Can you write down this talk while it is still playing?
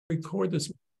record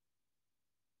this.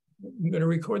 I'm going to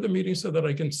record the meeting so that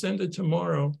I can send it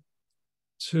tomorrow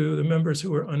to the members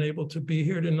who are unable to be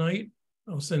here tonight.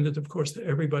 I'll send it, of course, to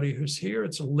everybody who's here.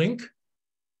 It's a link,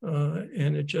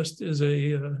 and it just is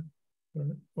a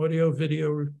audio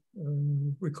video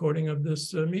recording of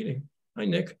this meeting. Hi,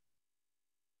 Nick.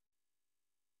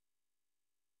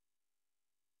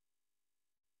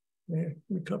 Yeah,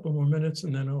 a couple more minutes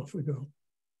and then off we go.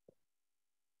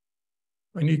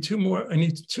 I need two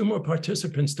more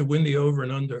participants to win the over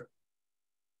and under.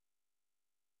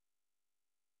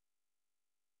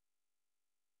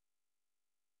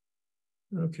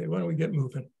 Okay, why don't we get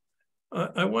moving?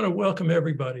 I want to welcome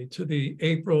everybody to the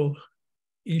April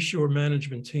East Shore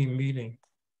Management Team meeting.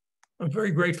 I'm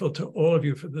very grateful to all of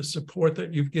you for the support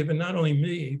that you've given, not only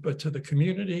me, but to the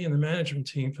community and the management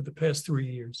team for the past 3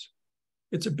 years.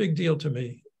 It's a big deal to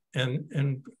me,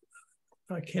 and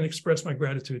I can't express my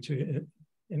gratitude to you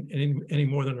any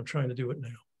more than I'm trying to do it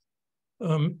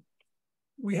now.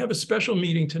 We have a special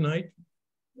meeting tonight.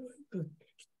 The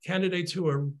candidates who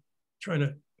are trying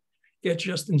to get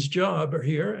Justin's job are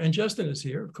here, and Justin is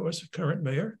here, of course, current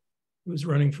mayor, who's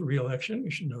running for re-election.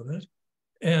 You should know that.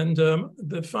 And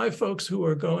the 5 folks who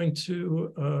are going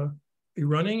to be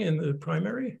running in the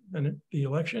primary and the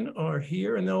election are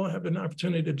here, and they'll have an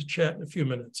opportunity to chat in a few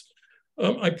minutes.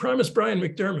 I promised Brian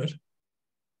McDermott,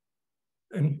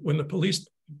 and when the police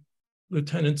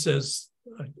lieutenant says,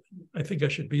 I think I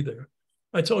should be there,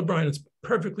 I told Brian it's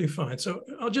perfectly fine. So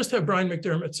I'll just have Brian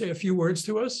McDermott say a few words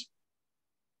to us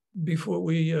before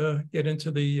we get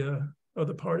into the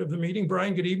other part of the meeting.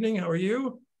 Brian, good evening. How are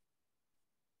you?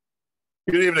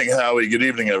 Good evening, Howie. Good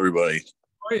evening, everybody.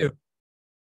 How are you?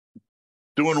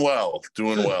 Doing well.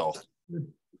 Doing well.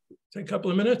 Take a couple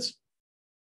of minutes.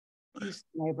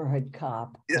 Neighborhood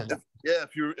cop. Yeah.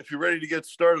 If you're ready to get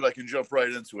started, I can jump right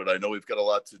into it. I know we've got a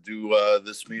lot to do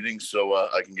this meeting, so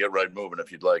I can get right moving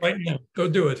if you'd like. Right now, go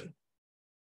do it.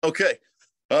 Okay.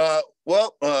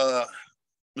 Well,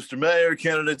 Mr. Mayor,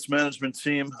 candidates, management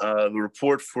team, the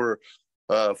report for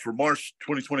March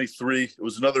 2023, it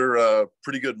was another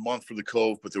pretty good month for the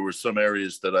Cove, but there were some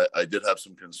areas that I did have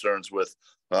some concerns with.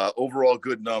 Overall,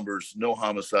 good numbers, no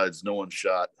homicides, no one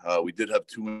shot. We did have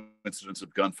 2 incidents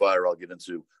of gunfire I'll get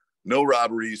into. No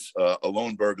robberies, a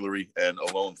lone burglary, and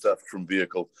a lone theft from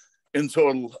vehicle. In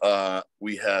total,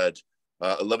 we had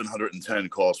 1,110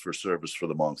 calls for service for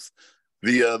the month.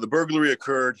 The burglary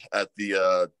occurred at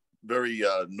the very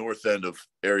north end of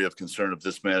area of concern of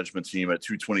this management team at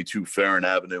 222 Farron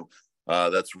Avenue.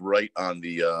 That's right on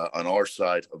the on our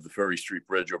side of the Ferry Street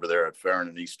Bridge over there at Farron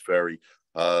and East Ferry.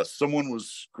 Someone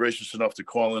was gracious enough to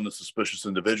call in a suspicious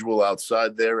individual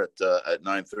outside there at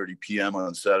 9:30 p.m.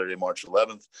 on Saturday, March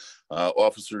 11th.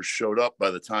 Officers showed up.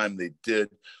 By the time they did,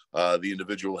 the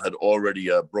individual had already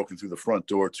broken through the front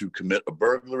door to commit a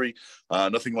burglary.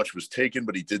 Nothing much was taken,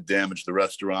 but he did damage the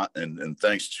restaurant. And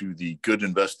thanks to the good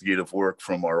investigative work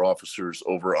from our officers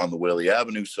over on the Whaley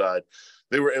Avenue side,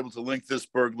 they were able to link this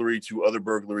burglary to other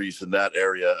burglaries in that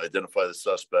area, identify the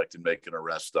suspect, and make an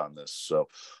arrest on this. So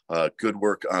good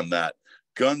work on that.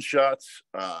 Gunshots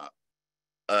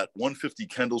at 150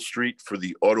 Kendall Street for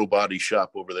the auto body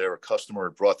shop over there. A customer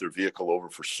had brought their vehicle over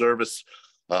for service.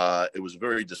 It was a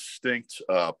very distinct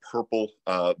purple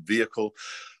vehicle.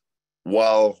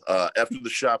 While after the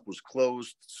shop was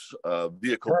closed,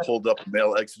 vehicle pulled up, a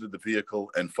male exited the vehicle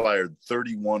and fired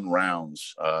 31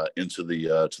 rounds into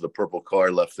the purple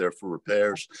car left there for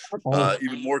repairs.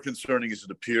 Even more concerning is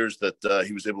it appears that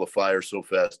he was able to fire so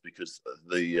fast because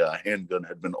the handgun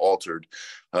had been altered,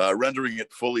 rendering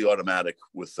it fully automatic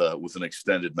with an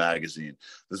extended magazine.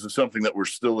 This is something that we're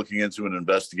still looking into and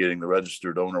investigating. The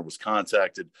registered owner was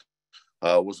contacted.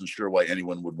 Wasn't sure why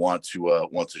anyone would want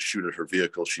to shoot at her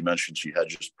vehicle. She mentioned she had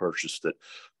just purchased it.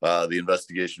 The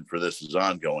investigation for this is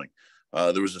ongoing.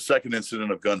 There was a second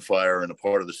incident of gunfire in a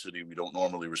part of the city we don't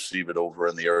normally receive it, over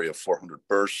in the area of 400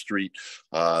 Burst Street.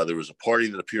 There was a party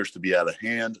that appears to be out of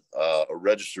hand. A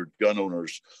registered gun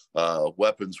owner's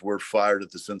weapons were fired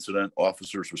at this incident.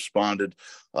 Officers responded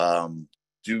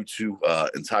due to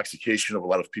intoxication of a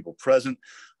lot of people present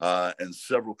and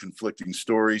several conflicting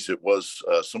stories. It was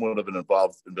somewhat of an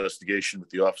involved investigation,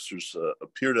 but the officers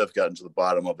appear to have gotten to the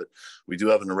bottom of it. We do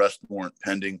have an arrest warrant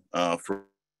pending for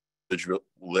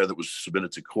there that was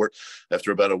submitted to court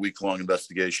after about a week-long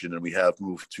investigation, and we have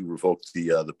moved to revoke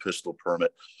the pistol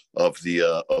permit of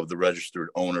the registered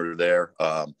owner there.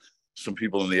 Some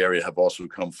people in the area have also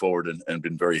come forward and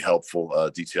been very helpful,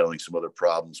 detailing some other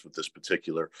problems with this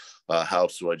particular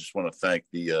house. So I just want to thank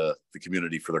the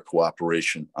community for their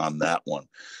cooperation on that one.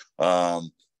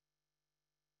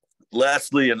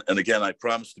 lastly, and again, I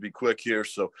promise to be quick here.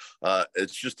 So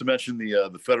it's just to mention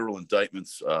the federal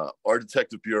indictments. Our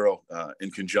Detective Bureau,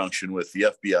 in conjunction with the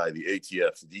FBI, the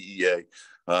ATF, the DEA,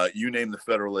 you name the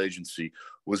federal agency,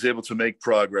 was able to make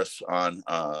progress on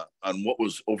what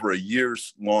was over a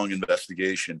year's long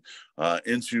investigation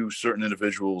into certain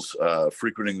individuals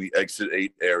frequenting the Exit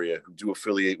 8 area who do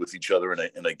affiliate with each other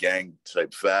in a gang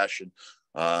type fashion.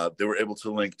 They were able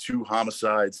to link 2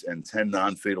 homicides and 10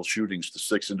 non-fatal shootings to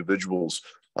 6 individuals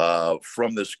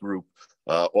from this group.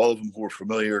 All of them who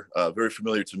were very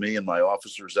familiar to me and my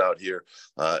officers out here.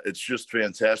 It's just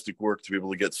fantastic work to be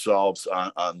able to get solves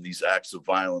on these acts of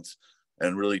violence,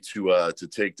 and really to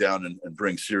take down and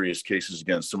bring serious cases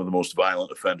against some of the most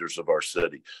violent offenders of our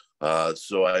city.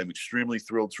 So I'm extremely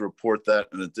thrilled to report that.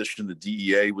 In addition, the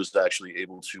DEA was actually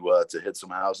able to hit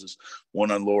some houses, one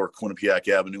on Lower Quinnipiac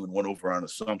Avenue and one over on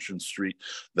Assumption Street.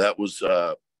 That was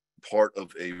part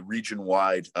of a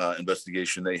region-wide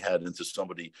investigation they had into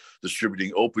somebody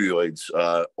distributing opioids,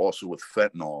 also with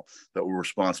fentanyl, that were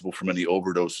responsible for many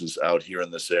overdoses out here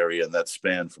in this area. And that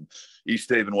spanned from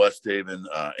East Haven, West Haven,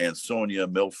 Ansonia,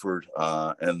 Milford,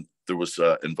 and there was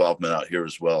involvement out here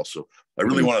as well. So I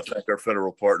really want to thank our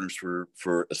federal partners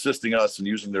for assisting us and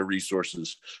using their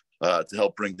resources to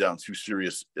help bring down 2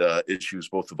 serious issues,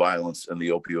 both the violence and the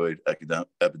opioid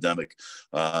epidemic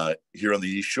here on the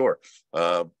East Shore.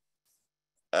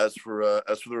 As for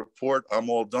the report, I'm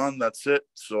all done. That's it.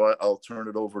 So I'll turn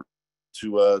it over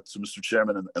to Mr.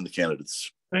 Chairman and the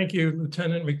candidates. Thank you,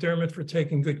 Lieutenant McDermott, for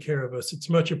taking good care of us. It's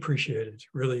much appreciated, it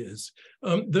really is.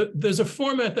 There's a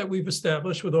format that we've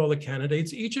established with all the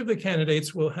candidates. Each of the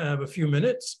candidates will have a few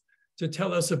minutes to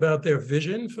tell us about their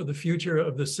vision for the future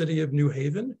of the city of New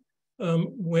Haven.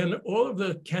 When all of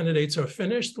the candidates are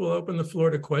finished, we'll open the floor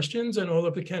to questions, and all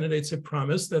of the candidates have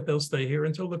promised that they'll stay here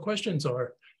until the questions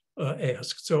are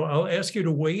asked. So I'll ask you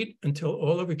to wait until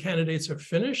all of the candidates are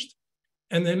finished,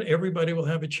 and then everybody will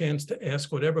have a chance to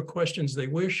ask whatever questions they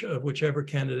wish of whichever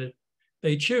candidate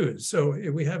they choose. So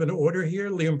we have an order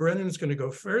here. Liam Brennan is going to go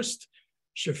first.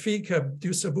 Shafiq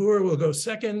Abdusabur will go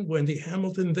second. Wendy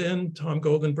Hamilton then, Tom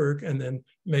Goldenberg, and then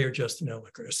Mayor Justin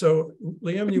Elicker. So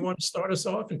Liam, you want to start us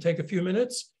off and take a few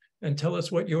minutes and tell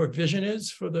us what your vision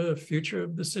is for the future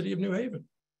of the city of New Haven?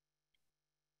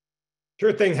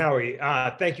 Sure thing, Howie.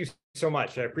 Thank you so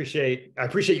much. I appreciate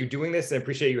you doing this. I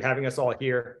appreciate you having us all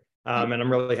here. And I'm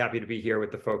really happy to be here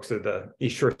with the folks of the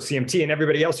East Shore CMT and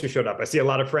everybody else who showed up. I see a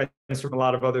lot of friends from a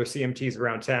lot of other CMTs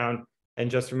around town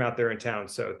and just from out there in town.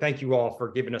 So thank you all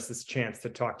for giving us this chance to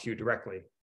talk to you directly.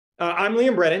 I'm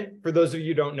Liam Brennan. For those of you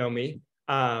who don't know me,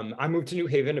 I moved to New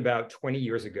Haven about 20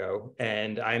 years ago,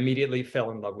 and I immediately fell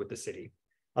in love with the city.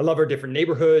 I love our different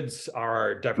neighborhoods,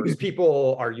 our diverse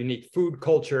people, our unique food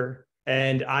culture.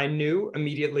 And I knew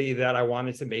immediately that I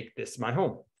wanted to make this my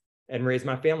home and raise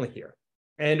my family here.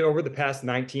 And over the past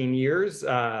 19 years,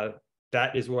 that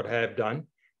is what I have done.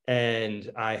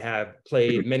 And I have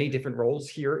played many different roles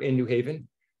here in New Haven.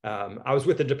 I was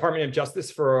with the Department of Justice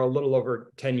for a little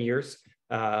over 10 years.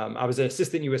 I was an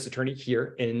assistant U.S. attorney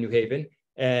here in New Haven.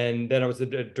 And then I was the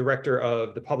director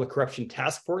of the Public Corruption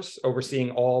Task Force,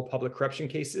 overseeing all public corruption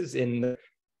cases in the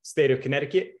state of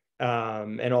Connecticut.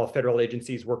 And all federal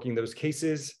agencies working those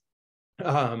cases.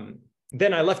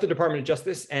 Then I left the Department of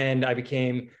Justice and I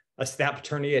became a staff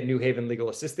attorney at New Haven Legal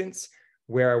Assistance,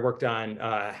 where I worked on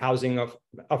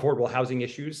affordable housing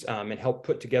issues and helped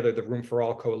put together the Room for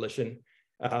All Coalition.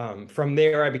 From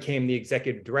there, I became the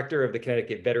executive director of the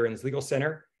Connecticut Veterans Legal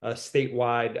Center, a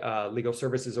statewide legal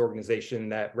services organization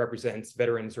that represents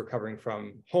veterans recovering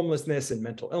from homelessness and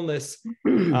mental illness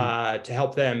to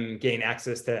help them gain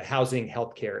access to housing,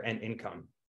 healthcare, and income.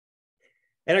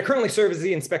 And I currently serve as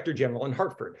the Inspector General in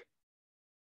Hartford.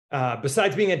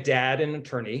 Besides being a dad and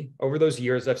attorney, over those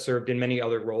years, I've served in many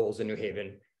other roles in New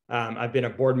Haven. I've been a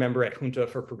board member at Junta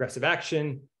for Progressive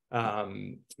Action,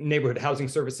 Neighborhood Housing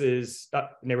Services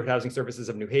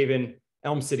of New Haven,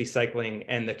 Elm City Cycling,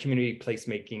 and the Community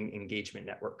Placemaking Engagement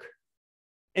Network.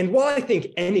 And while I think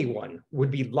anyone would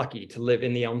be lucky to live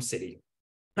in the Elm City,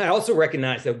 I also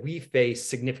recognize that we face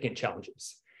significant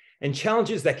challenges, and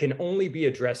challenges that can only be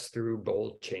addressed through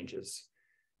bold changes.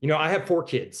 You know, I have 4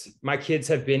 kids. My kids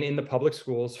have been in the public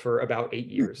schools for about 8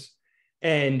 years.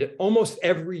 And almost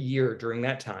every year during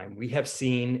that time, we have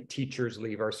seen teachers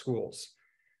leave our schools.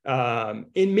 In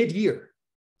mid-year,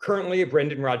 currently at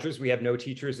Brendan Rogers, we have no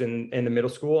teachers in the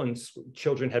middle school, and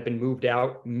children have been moved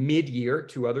out mid-year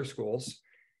to other schools.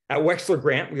 At Wexler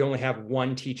Grant, we only have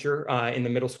 1 teacher in the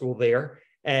middle school there,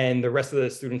 and the rest of the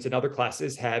students in other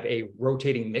classes have a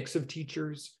rotating mix of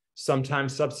teachers,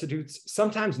 sometimes substitutes,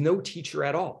 sometimes no teacher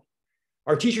at all.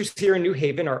 Our teachers here in New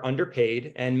Haven are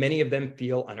underpaid, and many of them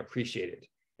feel unappreciated.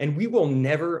 And we will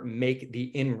never make the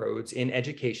inroads in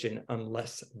education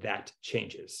unless that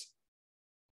changes.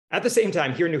 At the same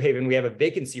time, here in New Haven, we have a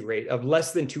vacancy rate of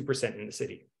less than 2% in the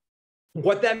city.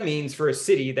 What that means for a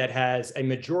city that has a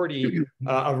majority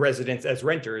of residents as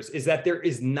renters is that there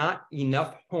is not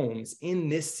enough homes in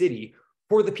this city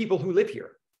for the people who live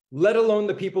here, let alone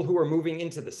the people who are moving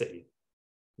into the city.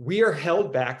 We are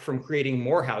held back from creating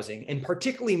more housing, and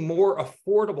particularly more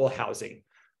affordable housing,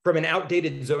 from an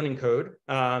outdated zoning code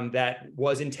that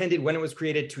was intended when it was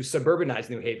created to suburbanize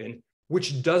New Haven,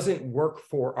 which doesn't work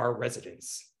for our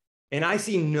residents. And I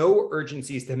see no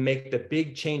urgencies to make the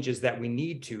big changes that we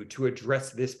need to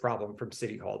address this problem from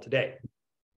City Hall today.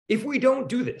 If we don't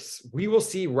do this, we will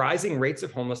see rising rates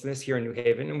of homelessness here in New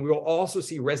Haven, and we will also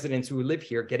see residents who live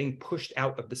here getting pushed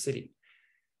out of the city.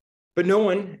 But no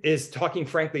one is talking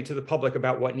frankly to the public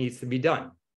about what needs to be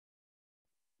done.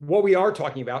 What we are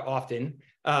talking about often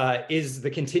is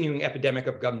the continuing epidemic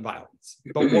of gun violence.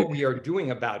 But what we are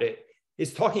doing about it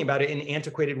is talking about it in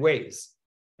antiquated ways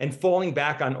and falling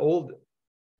back on old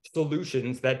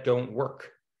solutions that don't work.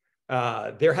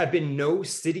 There have been no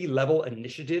city-level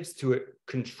initiatives to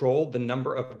control the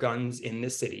number of guns in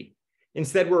this city.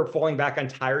 Instead, we're falling back on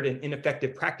tired and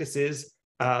ineffective practices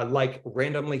like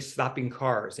randomly stopping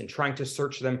cars and trying to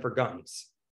search them for guns.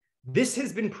 This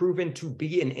has been proven to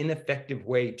be an ineffective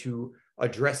way to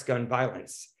address gun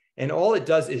violence. And all it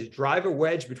does is drive a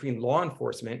wedge between law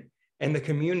enforcement and the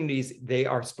communities they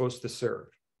are supposed to serve,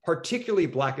 particularly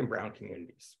Black and brown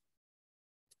communities.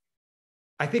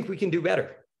 I think we can do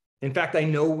better. In fact, I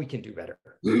know we can do better.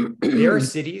 There are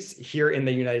cities here in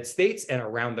the United States and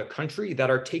around the country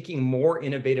that are taking more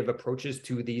innovative approaches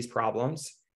to these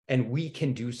problems, and we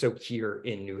can do so here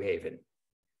in New Haven.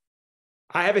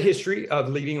 I have a history of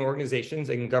leading organizations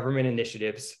and government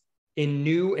initiatives in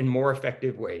new and more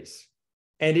effective ways.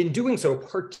 And in doing so,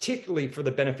 particularly for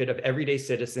the benefit of everyday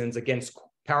citizens against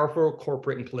powerful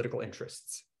corporate and political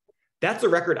interests. That's a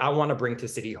record I want to bring to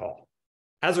City Hall.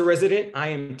 As a resident, I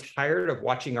am tired of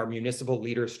watching our municipal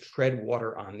leaders tread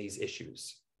water on these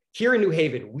issues. Here in New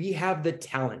Haven, we have the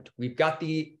talent, we've got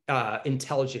the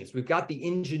intelligence, we've got the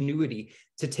ingenuity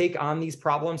to take on these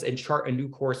problems and chart a new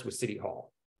course with City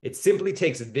Hall. It simply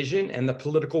takes vision and the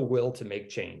political will to make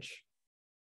change.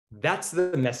 That's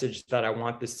the message that I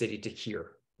want the city to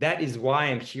hear. That is why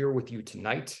I'm here with you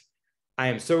tonight. I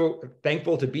am so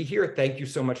thankful to be here. Thank you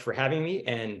so much for having me,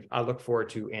 and I look forward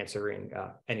to answering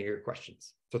any of your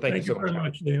questions. So thank you so very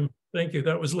much, Liam. Thank you.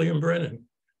 That was Liam Brennan.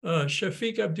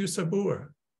 Shafiq Abdusabur.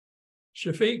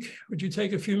 Shafiq, would you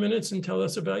take a few minutes and tell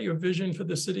us about your vision for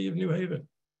the city of New Haven?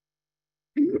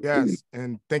 Yes,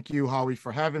 and thank you, Howie,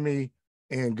 for having me.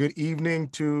 And good evening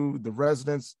to the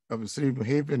residents of the city of New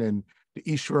Haven and the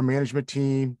East Shore management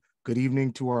team. Good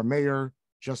evening to our mayor,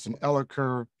 Justin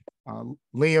Elliker,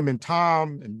 Liam and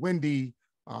Tom and Wendy.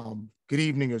 Good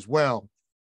evening as well.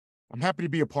 I'm happy to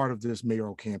be a part of this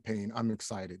mayoral campaign. I'm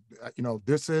excited. You know,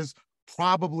 this is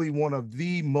probably one of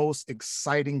the most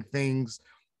exciting things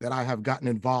that I have gotten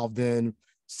involved in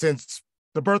since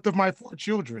the birth of my 4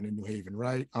 children in New Haven,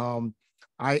 right?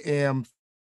 I am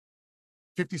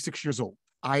 56 years old.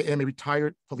 I am a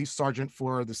retired police sergeant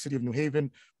for the city of New Haven,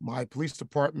 my police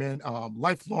department,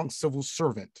 lifelong civil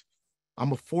servant.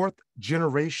 I'm a 4th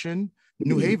generation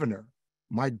New Havener.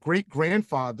 My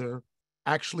great-grandfather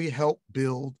actually helped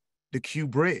build the Q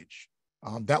Bridge.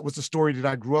 That was the story that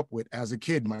I grew up with as a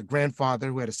kid. My grandfather,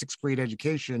 who had a 6th grade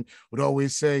education, would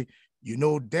always say, you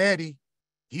know, Daddy,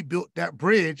 he built that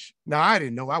bridge. Now, I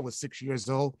didn't know. I was 6 years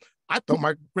old. I thought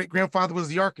my great-grandfather was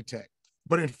the architect,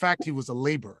 but in fact, he was a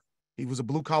laborer. He was a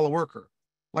blue-collar worker.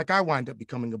 Like I wind up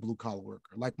becoming a blue-collar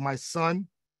worker. Like my son,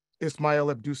 Ismail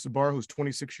Abdusabur, who's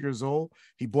 26 years old.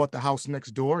 He bought the house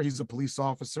next door. He's a police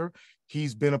officer.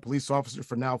 He's been a police officer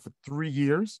for 3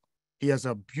 years. He has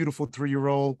a beautiful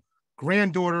 3-year-old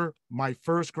granddaughter, my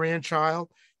first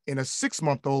grandchild, and a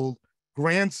 6-month-old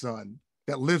grandson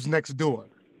that lives next door.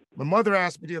 My mother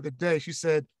asked me the other day, she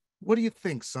said, what do you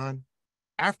think, son?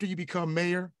 After you become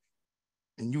mayor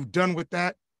and you're done with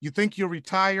that, you think you'll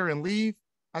retire and leave?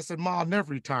 I said, Ma, I'll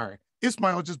never retire.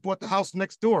 Ismail just bought the house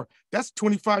next door. That's a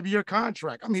 25-year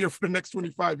contract. I'm here for the next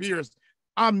 25 years.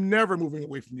 I'm never moving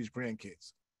away from these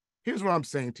grandkids. Here's what I'm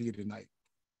saying to you tonight.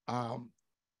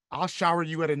 I'll shower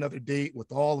you at another date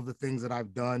with all of the things that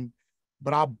I've done,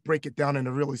 but I'll break it down in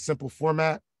a really simple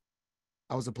format.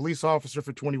 I was a police officer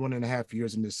for 21 and a half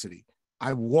years in this city.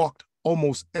 I walked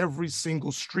almost every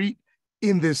single street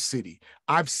in this city.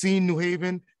 I've seen New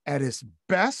Haven at its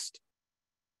best,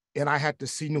 and I had to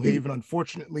see New Haven,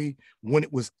 unfortunately, when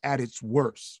it was at its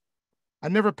worst. I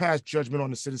never passed judgment on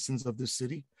the citizens of this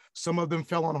city. Some of them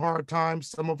fell on hard times.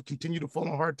 Some of them continue to fall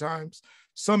on hard times.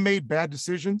 Some made bad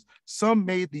decisions. Some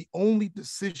made the only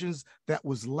decisions that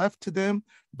was left to them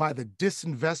by the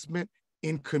disinvestment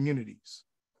in communities.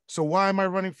 So why am I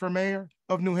running for mayor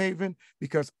of New Haven?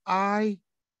 Because I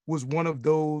was one of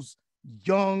those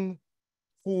young,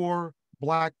 poor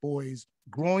Black boys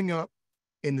growing up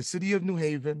in the city of New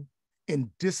Haven in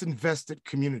disinvested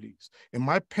communities. And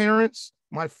my parents,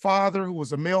 my father, who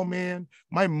was a mailman,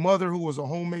 my mother, who was a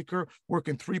homemaker,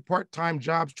 working 3 part-time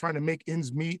jobs, trying to make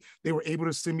ends meet. They were able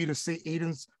to send me to St.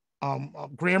 Aidan's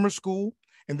grammar school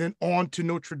and then on to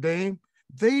Notre Dame.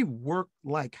 They worked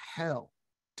like hell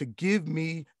to give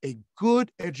me a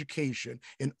good education.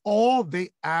 And all they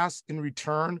asked in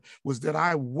return was that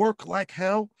I work like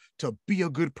hell to be a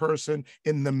good person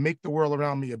and to make the world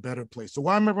around me a better place. So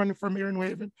why am I running for mayor in New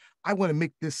Haven? I want to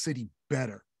make this city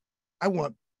better. I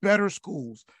want better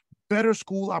schools, better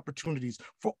school opportunities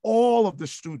for all of the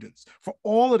students, for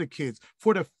all of the kids,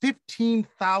 for the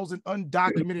 15,000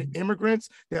 undocumented immigrants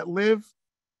that live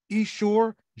East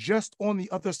Shore, just on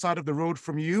the other side of the road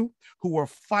from you, who are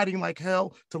fighting like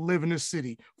hell to live in this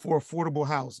city for affordable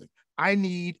housing.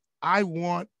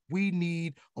 We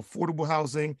need affordable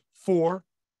housing for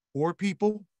poor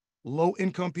people,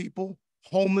 low-income people,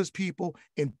 homeless people,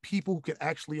 and people who can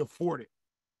actually afford it.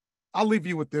 I'll leave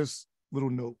you with this little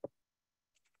note.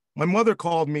 My mother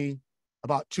called me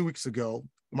about 2 weeks ago.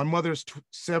 My mother's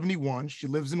 71. She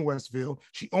lives in Westville.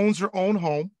 She owns her own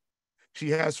home.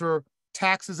 She has her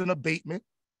taxes and abatement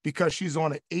because she's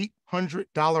on an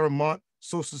 $800 a month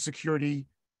Social Security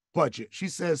budget. She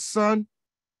says, son,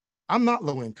 I'm not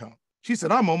low income. She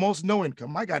said, I'm almost no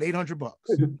income. I got 800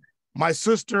 bucks. My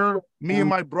sister, me and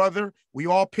my brother, we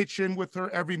all pitch in with her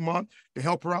every month to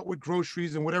help her out with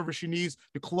groceries and whatever she needs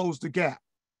to close the gap.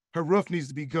 Her roof needs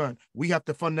to be done. We have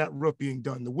to fund that roof being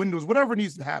done, the windows, whatever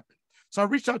needs to happen. So I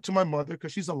reached out to my mother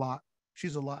because she's a lot.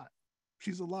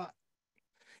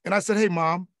 And I said, hey,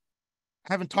 Mom,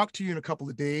 I haven't talked to you in a couple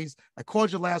of days. I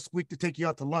called you last week to take you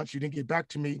out to lunch. You didn't get back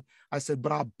to me. I said,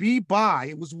 but I'll be by.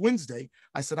 It was Wednesday.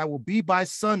 I said, I will be by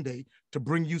Sunday to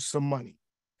bring you some money.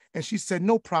 And she said,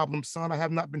 no problem, son. I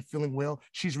have not been feeling well.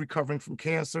 She's recovering from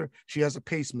cancer. She has a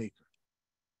pacemaker.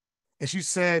 And she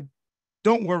said,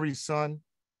 don't worry, son.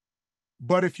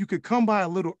 But if you could come by a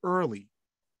little early,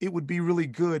 it would be really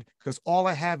good because all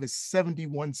I have is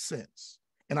 71 cents.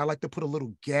 And I like to put a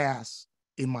little gas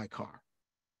in my car.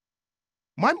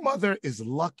 My mother is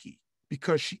lucky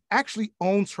because she actually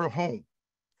owns her home.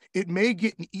 It may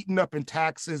get eaten up in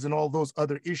taxes and all those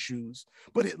other issues,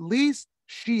 but at least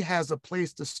she has a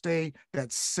place to stay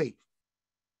that's safe.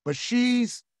 But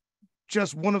she's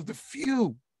just one of the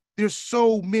few. There's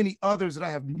so many others that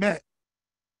I have met.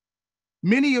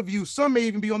 Many of you, some may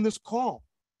even be on this call,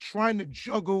 trying to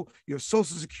juggle your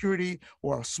Social Security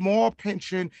or a small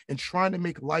pension and trying to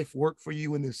make life work for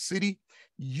you in this city.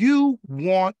 You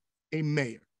want a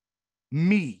mayor,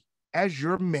 me as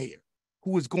your mayor,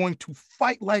 who is going to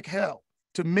fight like hell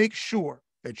to make sure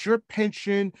that your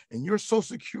pension and your Social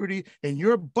Security and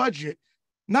your budget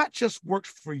not just works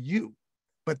for you,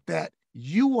 but that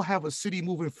you will have a city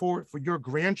moving forward for your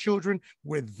grandchildren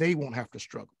where they won't have to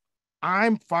struggle.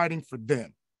 I'm fighting for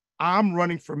them. I'm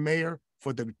running for mayor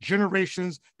for the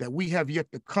generations that we have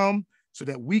yet to come so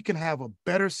that we can have a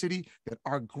better city that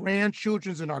our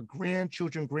grandchildren and our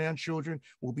grandchildren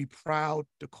will be proud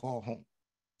to call home.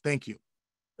 Thank you.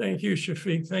 Thank you,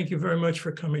 Shafiq. Thank you very much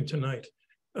for coming tonight.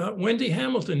 Wendy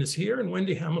Hamilton is here, and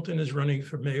Wendy Hamilton is running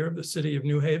for mayor of the city of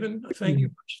New Haven. Thank you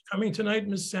for coming tonight,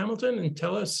 Ms. Hamilton, and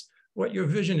tell us what your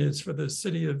vision is for the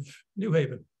city of New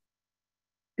Haven.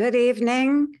 Good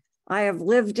evening. I have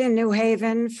lived in New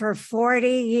Haven for 40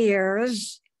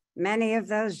 years, many of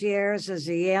those years as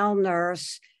a Yale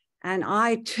nurse, and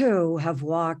I too have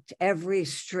walked every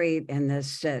street in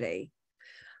this city.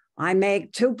 I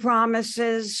make 2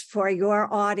 promises for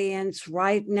your audience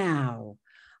right now.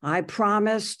 I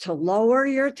promise to lower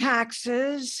your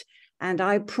taxes, and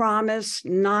I promise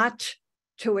not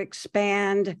to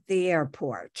expand the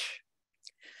airport.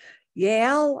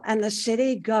 Yale and the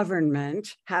city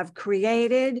government have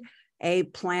created a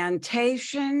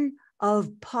plantation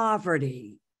of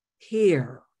poverty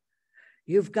here.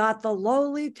 You've got the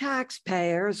lowly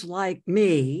taxpayers like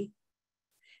me,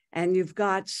 and you've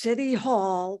got City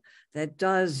Hall that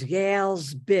does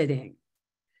Yale's bidding.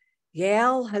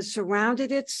 Yale has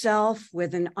surrounded itself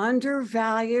with an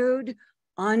undervalued,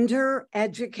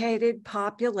 undereducated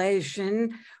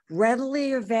population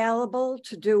readily available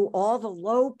to do all the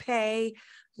low pay,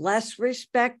 less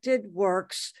respected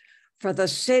works for the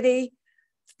city,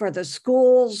 for the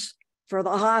schools, for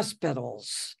the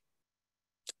hospitals.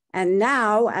 And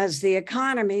now, as the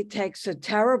economy takes a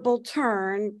terrible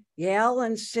turn, Yale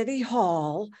and City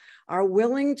Hall are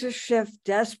willing to shift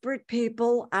desperate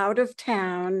people out of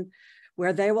town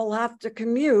where they will have to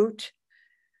commute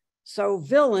so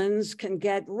villains can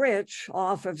get rich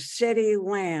off of city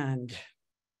land.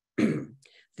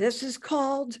 This is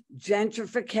called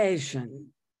gentrification.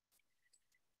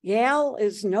 Yale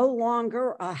is no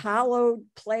longer a hallowed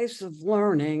place of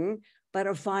learning, but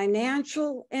a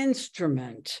financial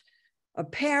instrument,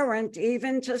 apparent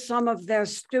even to some of their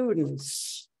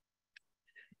students.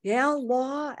 Yale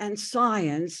law and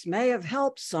science may have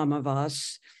helped some of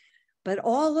us, but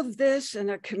all of this in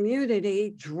a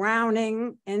community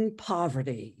drowning in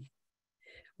poverty.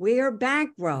 We are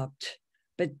bankrupt,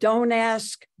 but don't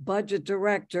ask Budget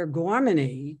Director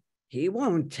Gormany, he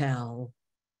won't tell.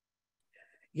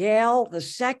 Yale, the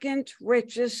second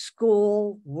richest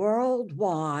school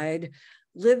worldwide,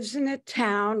 lives in a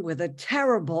town with a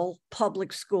terrible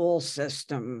public school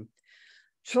system.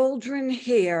 Children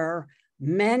here,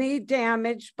 many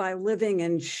damaged by living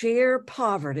in sheer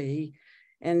poverty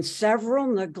in several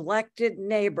neglected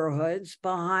neighborhoods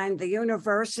behind the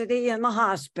university and the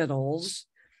hospitals,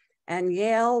 and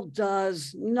Yale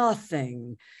does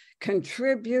nothing,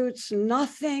 contributes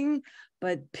nothing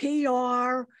but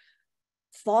PR,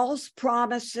 false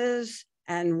promises,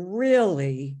 and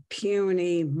really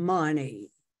puny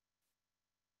money.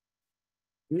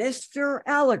 Mr.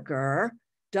 Elliker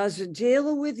does a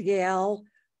deal with Yale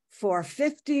for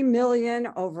 $50 million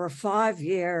over 5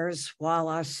 years, while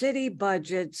our city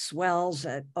budget swells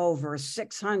at over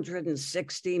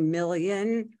 $660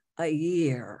 million a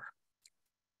year.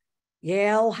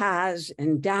 Yale has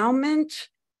endowment,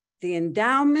 the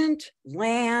endowment,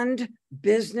 land,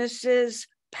 businesses,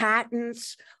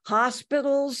 patents,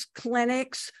 hospitals,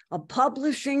 clinics, a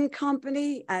publishing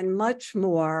company, and much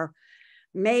more,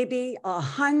 maybe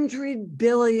 $100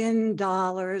 billion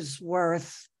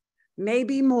worth,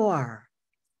 maybe more.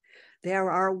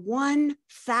 There are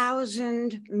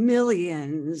 1,000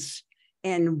 millions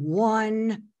in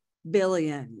 1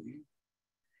 billion.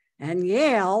 And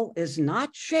Yale is not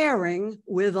sharing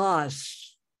with us.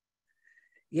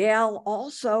 Yale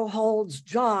also holds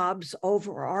jobs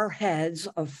over our heads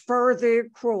of further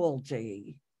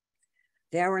cruelty.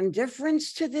 Their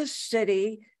indifference to this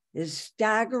city is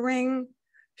staggering,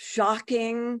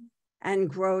 shocking, and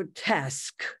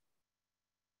grotesque.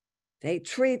 They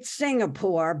treat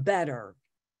Singapore better.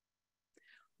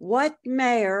 What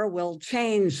mayor will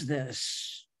change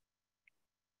this?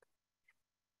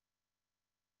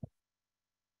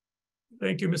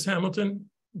 Thank you, Ms. Hamilton.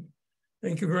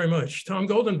 Thank you very much. Tom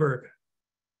Goldenberg.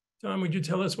 Tom, would you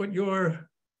tell us what your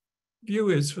view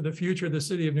is for the future of the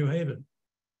city of New Haven?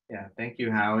 Yeah, thank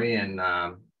you, Howie. And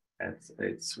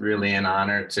it's really an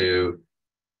honor to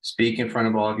speak in front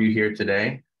of all of you here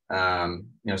today.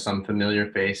 Some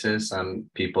familiar faces, some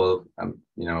people, I'm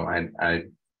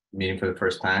meeting for the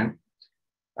first time.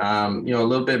 A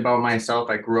little bit about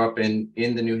myself. I grew up in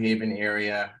the New Haven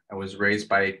area. I was raised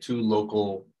by 2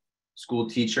 local school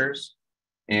teachers.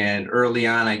 And early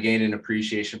on, I gained an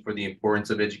appreciation for the importance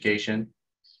of education.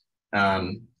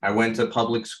 I went to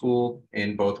public school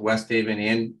in both West Haven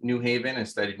and New Haven and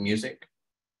studied music.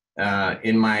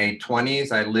 In my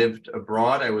 20s, I lived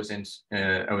abroad. I was in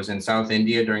South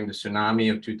India during the tsunami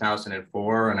of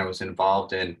 2004, and I was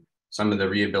involved in some of the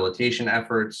rehabilitation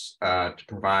efforts to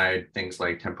provide things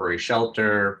like temporary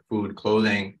shelter, food,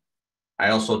 clothing. I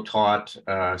also taught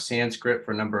Sanskrit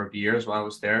for a number of years while I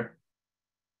was there.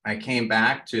 I came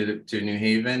back to New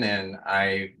Haven and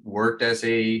I worked as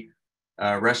a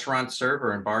restaurant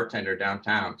server and bartender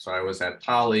downtown. So I was at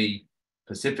Tolly,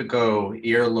 Pacifico,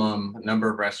 Earlum, a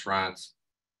number of restaurants.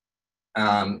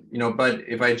 But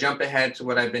if I jump ahead to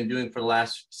what I've been doing for the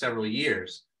last several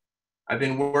years, I've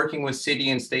been working with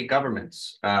city and state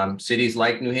governments, cities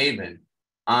like New Haven,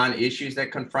 on issues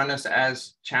that confront us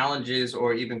as challenges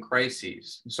or even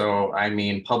crises. So I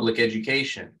mean, public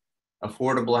education,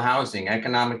 affordable housing,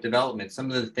 economic development,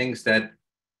 some of the things that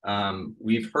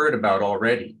we've heard about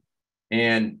already.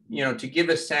 And, to give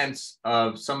a sense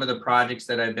of some of the projects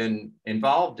that I've been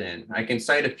involved in, I can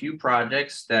cite a few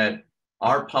projects that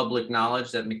are public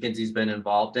knowledge that McKinsey's been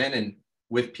involved in and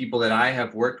with people that I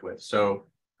have worked with. So,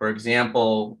 for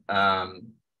example,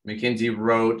 McKinsey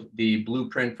wrote the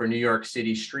blueprint for New York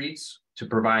City streets to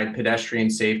provide pedestrian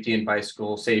safety and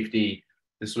bicycle safety.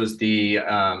 This was the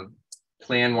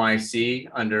Plan YC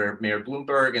under Mayor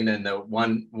Bloomberg, and then the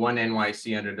one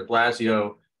NYC under de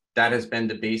Blasio. That has been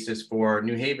the basis for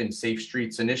New Haven's Safe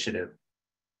Streets Initiative.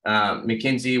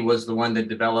 McKinsey was the one that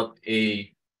developed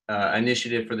a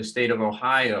initiative for the state of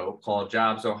Ohio called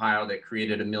Jobs Ohio that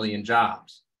created 1 million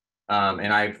jobs.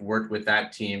 And I've worked with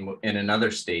that team in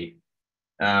another state.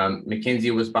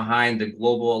 McKinsey was behind the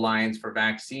Global Alliance for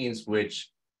Vaccines, which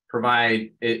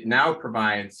now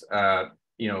provides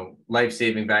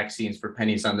life-saving vaccines for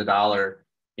pennies on the dollar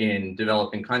in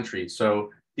developing countries. So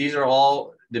these are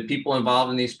all the people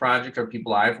involved in these projects are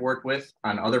people I've worked with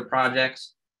on other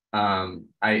projects.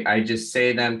 I just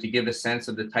say them to give a sense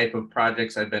of the type of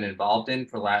projects I've been involved in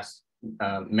for the last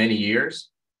many years.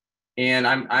 And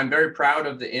I'm very proud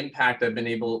of the impact I've been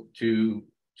able to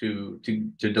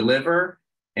deliver.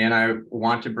 And I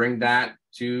want to bring that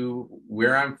to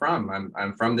where I'm from.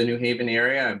 I'm from the New Haven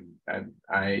area.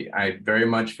 I very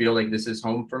much feel like this is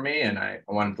home for me, and I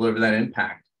want to deliver that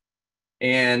impact.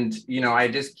 And I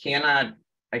just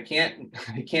I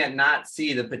can't not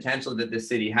see the potential that this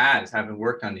city has, having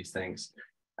worked on these things.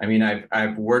 I mean,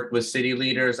 I've worked with city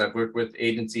leaders, I've worked with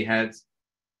agency heads.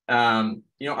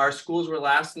 Our schools were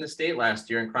last in the state last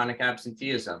year in chronic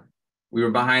absenteeism. We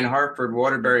were behind Hartford,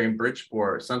 Waterbury, and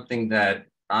Bridgeport, something that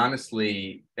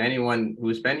honestly, anyone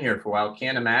who's been here for a while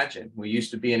can't imagine. We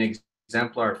used to be an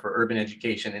exemplar for urban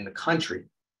education in the country.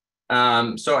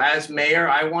 So as mayor,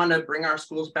 I want to bring our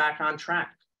schools back on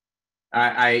track.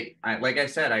 I like I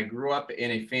said, I grew up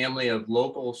in a family of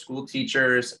local school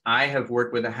teachers. I have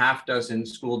worked with a half dozen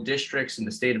school districts in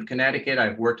the state of Connecticut.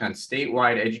 I've worked on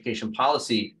statewide education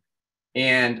policy,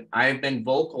 and I've been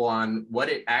vocal on what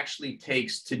it actually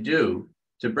takes to do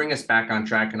to bring us back on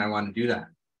track, and I want to do that.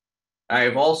 I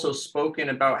have also spoken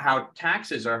about how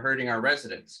taxes are hurting our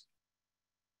residents.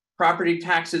 Property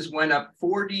taxes went up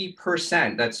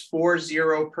 40%, that's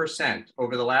 40%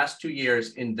 over the last 2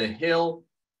 years in the Hill,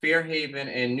 Fairhaven,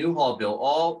 and Newhallville,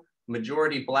 all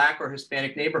majority Black or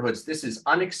Hispanic neighborhoods. This is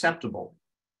unacceptable.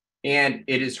 And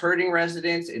it is hurting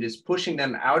residents. It is pushing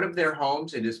them out of their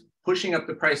homes. It is pushing up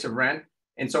the price of rent.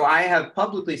 And so I have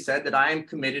publicly said that I am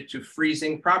committed to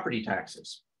freezing property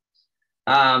taxes.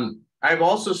 I've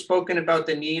also spoken about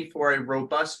the need for a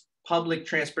robust public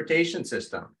transportation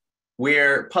system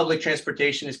where public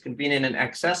transportation is convenient and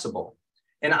accessible.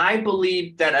 And I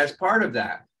believe that as part of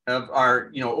that, of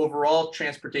our overall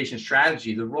transportation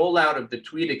strategy, the rollout of the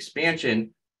Tweed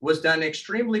expansion was done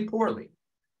extremely poorly.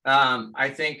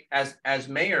 I think as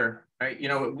mayor,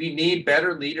 we need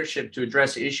better leadership to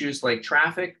address issues like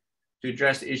traffic, to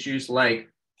address issues like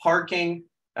parking.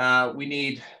 We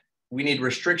need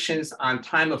restrictions on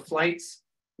time of flights.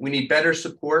 We need better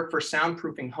support for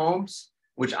soundproofing homes,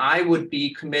 which I would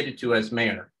be committed to as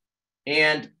mayor.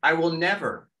 And I will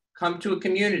never come to a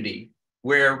community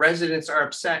where residents are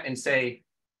upset and say,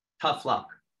 tough luck.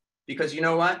 Because you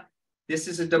know what? This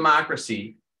is a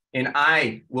democracy, and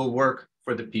I will work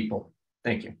for the people.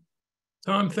 Thank you.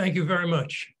 Tom, thank you very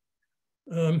much.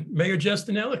 Mayor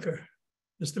Justin Elicker.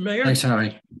 Mr. Mayor. Thanks,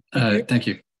 Howie. Thank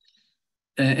you.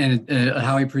 And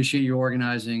Howie, appreciate you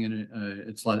organizing, and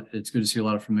it's good to see a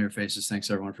lot of familiar faces. Thanks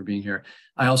everyone for being here.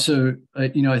 I also, I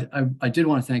did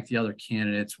want to thank the other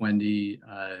candidates, Wendy,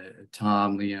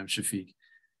 Tom, Liam, Shafiq,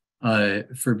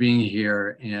 for being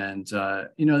here. And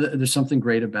there's something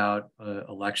great about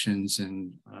elections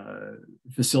and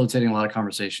facilitating a lot of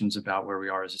conversations about where we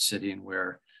are as a city and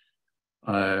where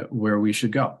we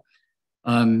should go.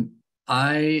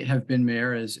 I have been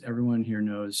mayor, as everyone here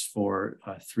knows, for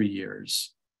 3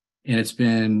 years. And it's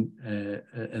been,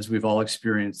 as we've all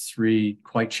experienced, 3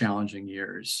 quite challenging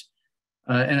years.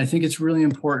 And I think it's really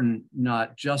important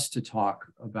not just to talk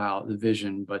about the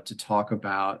vision, but to talk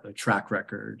about a track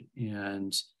record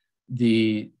and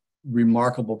the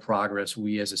remarkable progress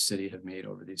we as a city have made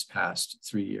over these past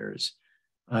 3 years.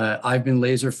 I've been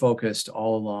laser focused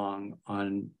all along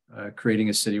on creating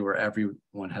a city where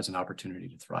everyone has an opportunity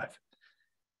to thrive.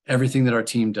 Everything that our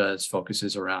team does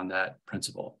focuses around that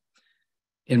principle.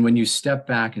 And when you step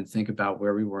back and think about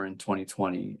where we were in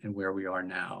 2020 and where we are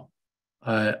now,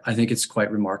 I think it's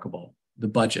quite remarkable. The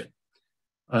budget.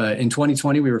 In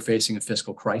 2020, we were facing a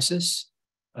fiscal crisis.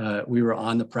 We were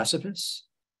on the precipice.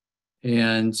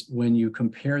 And when you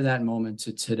compare that moment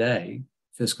to today,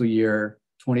 fiscal year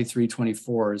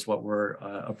 23-24 is what we're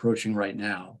approaching right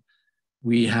now.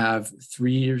 We have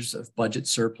 3 years of budget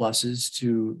surpluses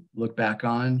to look back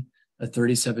on, a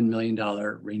 $37 million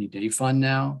rainy day fund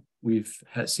now. We've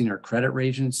seen our credit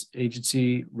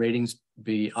agency ratings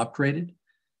be upgraded.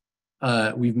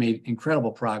 We've made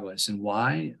incredible progress. And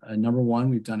why? Number one,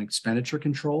 we've done expenditure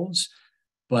controls,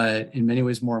 but in many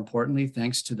ways, more importantly,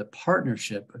 thanks to the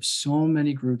partnership of so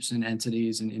many groups and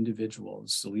entities and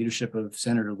individuals, the leadership of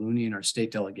Senator Looney and our state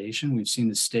delegation, we've seen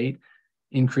the state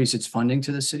increase its funding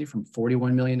to the city from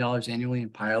 $41 million annually in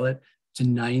pilot to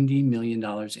 $90 million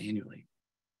annually.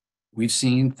 We've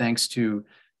seen, thanks to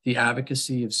the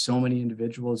advocacy of so many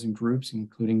individuals and groups,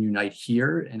 including Unite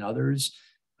Here and others,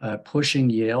 pushing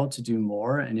Yale to do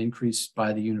more, and increase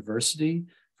by the university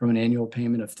from an annual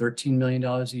payment of $13 million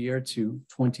a year to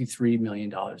 $23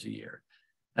 million a year.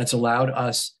 That's allowed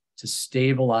us to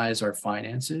stabilize our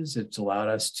finances. It's allowed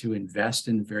us to invest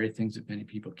in the very things that many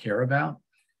people care about.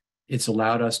 It's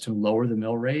allowed us to lower the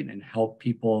mill rate and help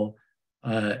people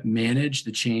manage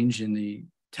the change in the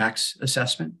tax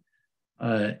assessment.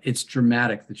 It's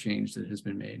dramatic, the change that has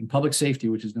been made. In public safety,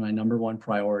 which is my #1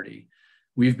 priority,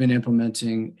 we've been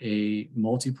implementing a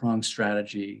multi-pronged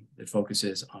strategy that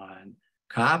focuses on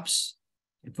cops,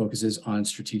 it focuses on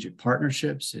strategic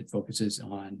partnerships, it focuses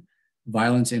on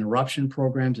violence interruption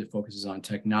programs, it focuses on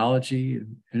technology,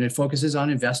 and it focuses on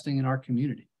investing in our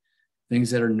community,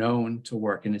 things that are known to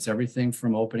work. And it's everything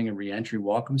from opening a reentry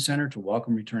welcome center to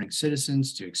welcome returning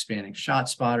citizens, to expanding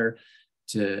ShotSpotter,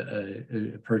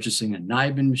 to purchasing a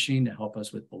NIBIN machine to help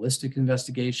us with ballistic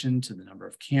investigation, to the number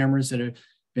of cameras that have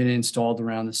been installed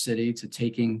around the city, to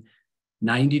taking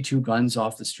 92 guns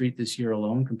off the street this year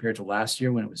alone compared to last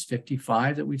year when it was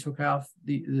 55 that we took off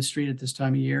the street at this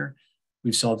time of year.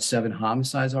 We've solved 7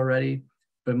 homicides already,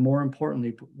 but more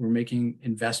importantly, we're making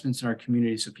investments in our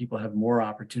community so people have more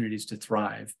opportunities to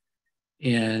thrive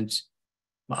and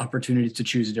opportunities to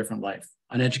choose a different life.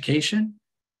 On education,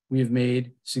 we have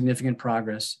made significant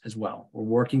progress as well. We're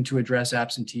working to address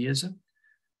absenteeism.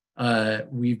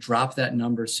 We've dropped that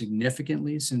number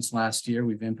significantly since last year.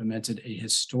 We've implemented a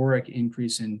historic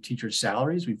increase in teacher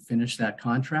salaries. We've finished that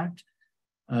contract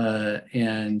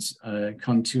and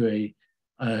come to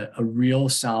a real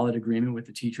solid agreement with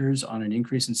the teachers on an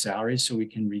increase in salaries so we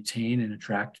can retain and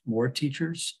attract more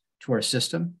teachers to our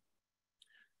system.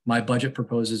 My budget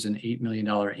proposes an $8 million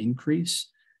increase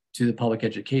to the public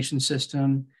education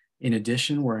system. In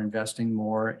addition, we're investing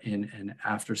more in an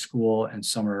after-school and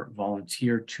summer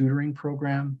volunteer tutoring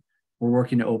program. We're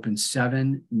working to open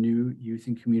 7 new youth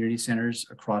and community centers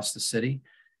across the city.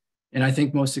 And I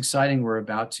think most exciting, we're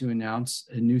about to announce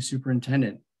a new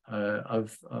superintendent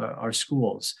of our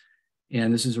schools.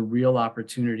 And this is a real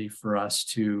opportunity for us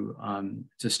to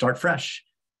start fresh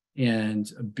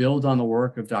and build on the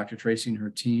work of Dr. Tracy and her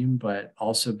team, but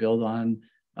also build on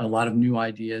a lot of new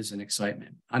ideas and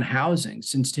excitement. On housing,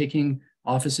 since taking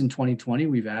office in 2020,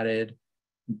 we've added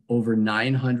over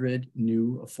 900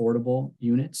 new affordable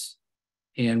units,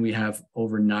 and we have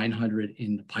over 900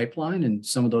 in the pipeline, and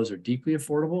some of those are deeply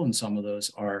affordable and some of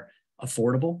those are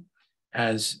affordable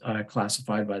as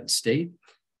classified by the state.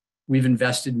 We've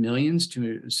invested millions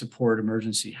to support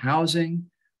emergency housing.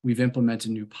 We've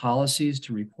implemented new policies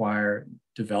to require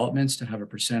developments to have a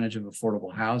percentage of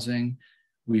affordable housing.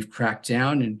 We've cracked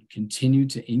down and continue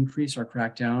to increase our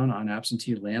crackdown on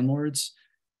absentee landlords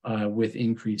with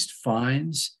increased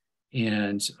fines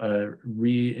and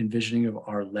re-envisioning of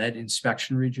our lead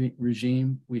inspection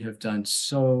regime. We have done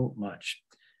so much.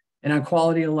 And on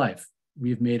quality of life,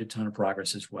 we've made a ton of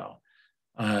progress as well.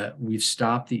 We've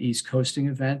stopped the East Coasting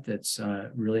event that's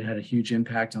really had a huge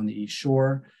impact on the East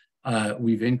Shore.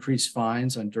 We've increased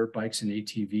fines on dirt bikes and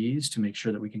ATVs to make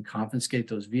sure that we can confiscate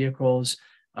those vehicles.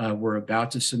 We're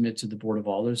about to submit to the Board of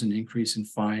Alders an increase in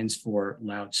fines for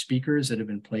loudspeakers that have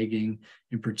been plaguing,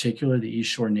 in particular, the East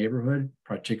Shore neighborhood,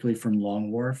 particularly from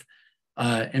Long Wharf.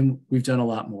 And we've done a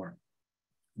lot more.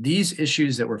 These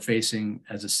issues that we're facing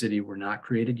as a city were not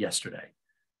created yesterday.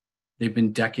 They've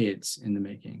been decades in the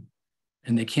making,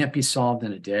 and they can't be solved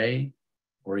in a day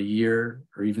or a year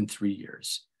or even 3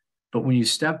 years. But when you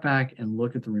step back and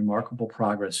look at the remarkable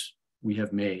progress we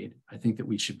have made, I think that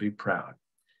we should be proud.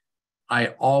 I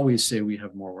always say we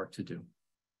have more work to do.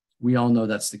 We all know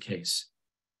that's the case,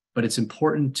 but it's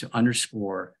important to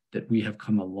underscore that we have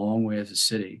come a long way as a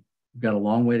city. We've got a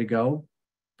long way to go,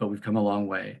 but we've come a long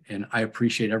way. And I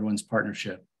appreciate everyone's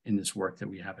partnership in this work that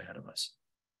we have ahead of us.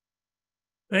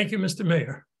 Thank you, Mr.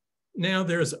 Mayor. Now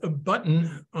there's a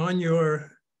button on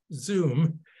your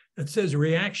Zoom that says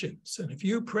reactions. And if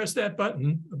you press that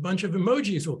button, a bunch of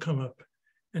emojis will come up.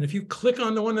 And if you click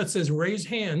on the one that says raise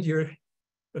hand,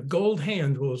 a gold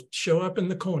hand will show up in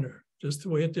the corner, just the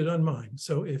way it did on mine.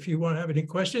 So if you want to have any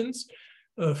questions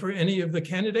for any of the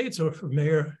candidates or for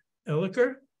Mayor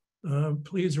Elicker,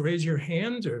 please raise your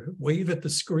hand or wave at the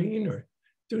screen or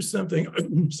do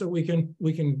something so we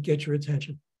can get your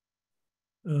attention.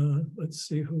 Let's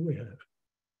see who we have.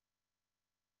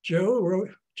 Joe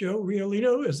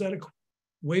Riolino, is that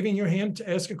waving your hand to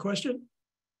ask a question?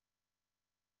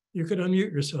 You could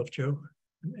unmute yourself, Joe,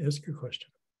 and ask your question.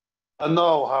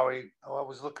 No, Howie. I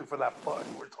was looking for that button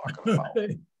we're talking about.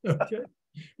 Okay.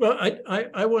 Well,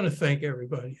 I want to thank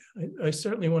everybody. I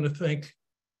certainly want to thank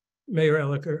Mayor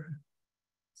Elicker,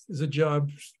 is a job.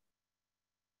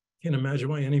 Can't imagine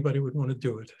why anybody would want to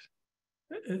do it.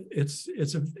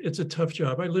 It's a tough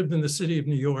job. I lived in the city of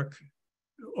New York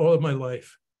all of my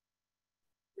life.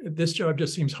 This job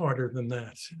just seems harder than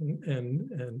that,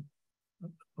 and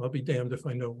I'll be damned if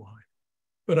I know why.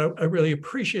 But I really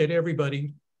appreciate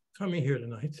everybody coming here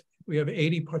tonight. We have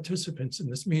 80 participants in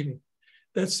this meeting.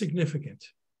 That's significant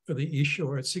for the East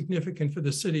Shore. It's significant for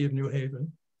the city of New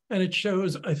Haven. And it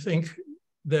shows, I think,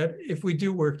 that if we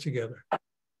do work together,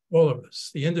 all of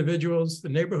us, the individuals, the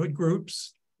neighborhood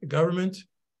groups, the government,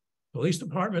 police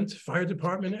department, fire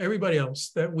department, everybody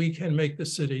else, that we can make the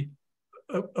city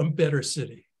a better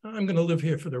city. I'm going to live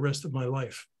here for the rest of my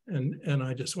life. And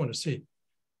I just want to see,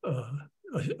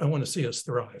 I want to see us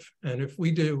thrive. And if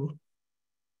we do,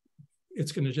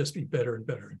 it's going to just be better and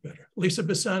better and better. Lisa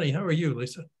Bassani, how are you,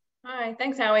 Lisa? Hi,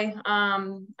 thanks, Howie.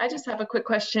 I just have a quick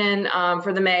question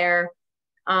for the mayor.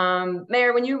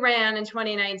 Mayor, when you ran in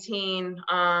 2019,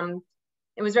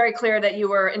 it was very clear that you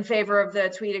were in favor of the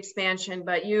Tweed expansion,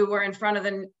 but you were in front of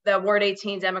the Ward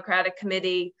 18 Democratic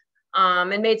Committee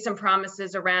and made some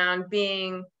promises around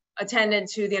being attendant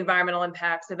to the environmental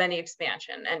impacts of any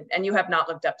expansion, and you have not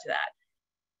lived up to that.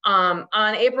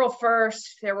 On April 1st,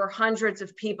 there were hundreds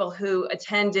of people who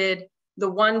attended the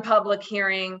one public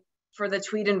hearing for the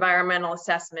Tweed environmental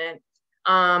assessment.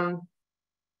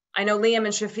 I know Liam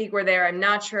and Shafiq were there. I'm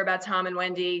not sure about Tom and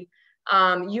Wendy.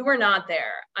 You were not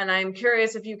there. And I'm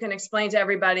curious if you can explain to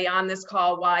everybody on this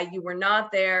call why you were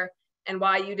not there and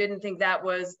why you didn't think that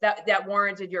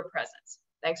warranted your presence.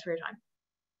 Thanks for your time.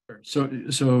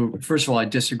 So first of all, I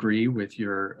disagree with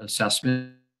your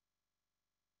assessment.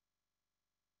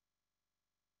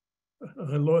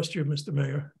 I lost you, Mr.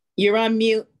 Mayor. You're on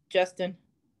mute, Justin.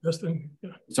 Justin,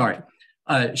 yeah. Sorry.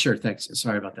 Sure, thanks.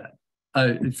 Sorry about that.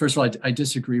 First of all, I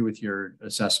disagree with your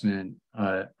assessment.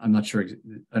 I'm not sure,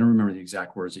 I don't remember the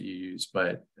exact words that you used,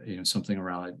 but something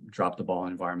around I dropped the ball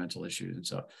on environmental issues. And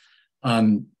so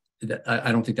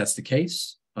I don't think that's the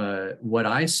case. What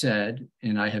I said,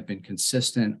 and I have been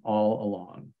consistent all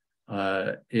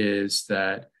along, is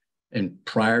that, and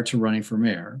prior to running for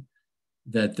mayor,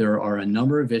 that there are a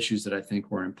number of issues that I think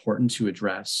were important to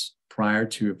address prior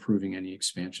to approving any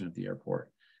expansion of the airport.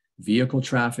 Vehicle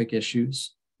traffic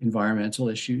issues, environmental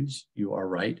issues, you are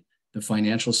right. The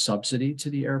financial subsidy to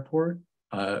the airport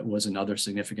was another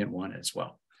significant one as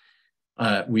well.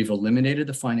 We've eliminated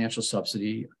the financial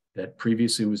subsidy that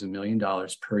previously was $1 million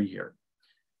per year.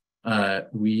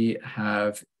 We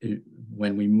have,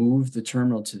 when we move the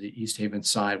terminal to the East Haven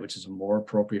side, which is more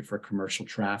appropriate for commercial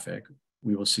traffic,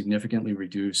 we will significantly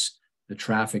reduce the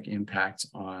traffic impact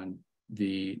on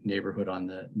the neighborhood on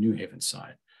the New Haven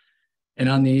side. And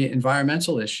on the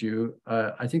environmental issue,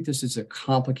 I think this is a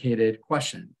complicated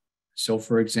question. So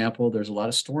for example, there's a lot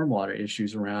of stormwater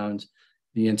issues around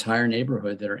the entire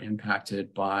neighborhood that are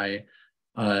impacted by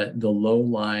the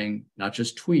low-lying, not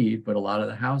just Tweed, but a lot of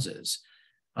the houses.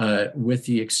 With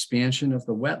the expansion of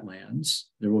the wetlands,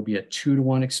 there will be a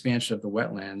 2-to-1 expansion of the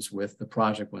wetlands with the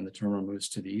project when the terminal moves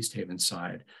to the East Haven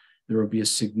side. There will be a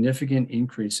significant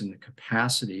increase in the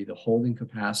capacity, the holding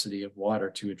capacity of water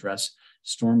to address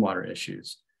stormwater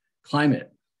issues.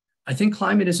 Climate. I think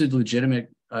climate is a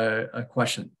legitimate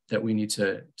question that we need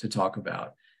to talk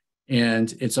about.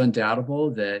 And it's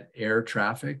undoubtable that air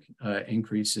traffic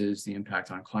increases the impact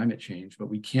on climate change, but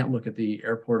we can't look at the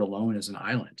airport alone as an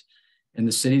island. And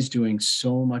the city's doing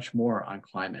so much more on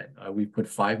climate. We've put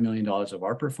 $5 million of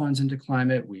ARPA funds into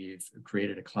climate. We've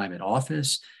created a climate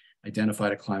office,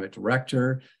 identified a climate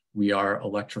director. We are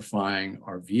electrifying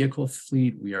our vehicle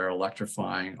fleet. We are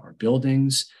electrifying our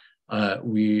buildings.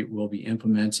 We will be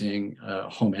implementing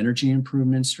home energy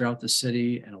improvements throughout the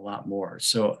city and a lot more.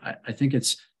 So I think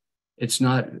it's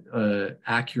not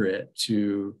accurate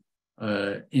to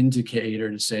indicate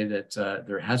or to say that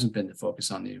there hasn't been the focus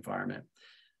on the environment.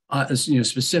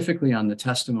 Specifically on the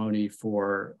testimony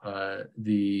for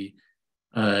the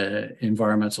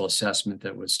environmental assessment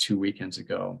that was 2 weekends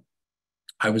ago.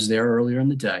 I was there earlier in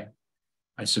the day.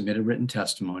 I submitted written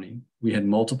testimony. We had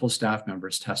multiple staff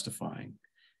members testifying.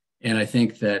 And I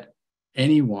think that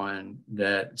anyone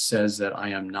that says that I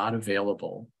am not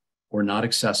available or not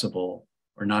accessible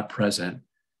or not present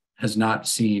has not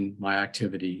seen my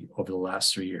activity over the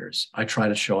last 3 years. I try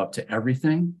to show up to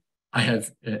everything. I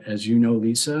have, as you know,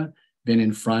 Lisa, been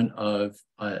in front of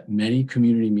many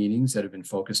community meetings that have been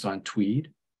focused on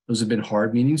Tweed. Those have been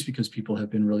hard meetings because people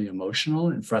have been really emotional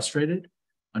and frustrated,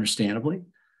 understandably.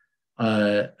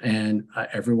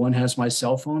 Everyone has my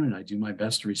cell phone and I do my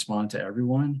best to respond to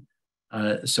everyone.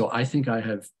 So I think I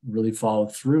have really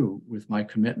followed through with my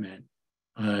commitment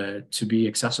to be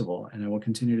accessible, and I will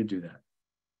continue to do that.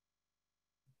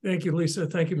 Thank you, Lisa.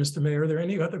 Thank you, Mr. Mayor. Are there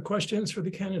any other questions for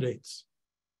the candidates?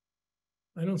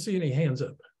 I don't see any hands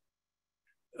up.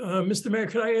 Mr. Mayor,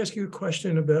 could I ask you a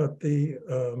question about the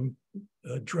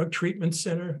drug treatment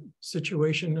center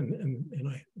situation? And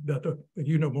I about the,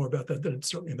 you know more about that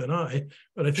certainly than I,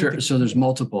 but I think Sure. So there's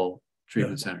multiple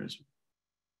treatment centers.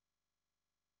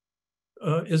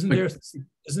 Isn't there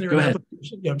Go an ahead.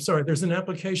 application? Yeah, I'm sorry. There's an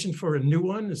application for a new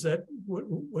one. Is that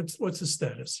what's the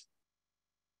status?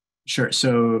 Sure.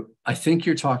 So I think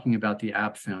you're talking about the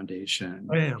App Foundation.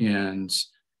 I am. And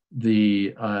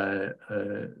the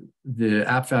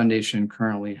App Foundation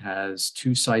currently has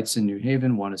 2 sites in New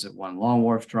Haven. One is at 1 Long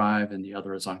Wharf Drive, and the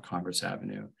other is on Congress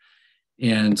Avenue.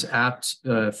 And App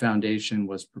Foundation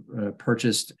was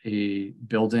purchased a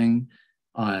building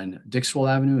on Dixwell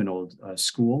Avenue, an old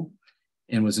school,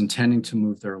 and was intending to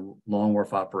move their Long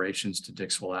Wharf operations to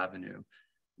Dixwell Avenue.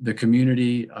 The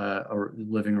community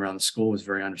living around the school was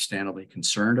very understandably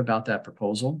concerned about that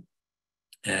proposal.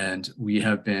 And we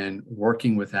have been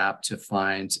working with App to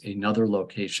find another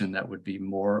location that would be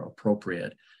more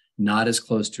appropriate, not as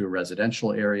close to a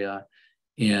residential area,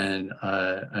 and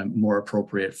more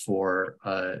appropriate for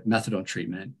methadone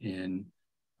treatment in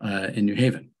New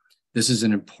Haven. This is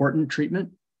an important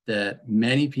treatment that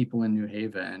many people in New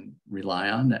Haven rely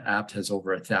on. The App has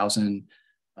over 1,000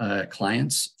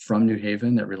 clients from New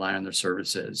Haven that rely on their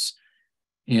services.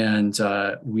 And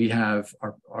we have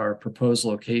our proposed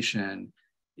location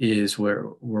is where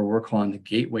we're calling the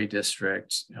Gateway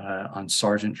District on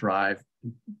Sargent Drive,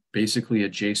 basically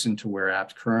adjacent to where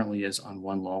Apt currently is on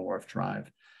 1 Long Wharf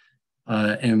Drive.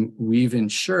 And we've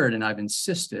ensured, and I've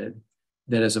insisted,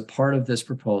 that as a part of this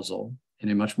proposal, in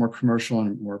a much more commercial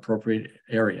and more appropriate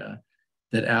area,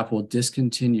 that Apt will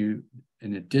discontinue,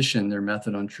 in addition, their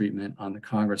methadone treatment on the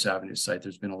Congress Avenue site.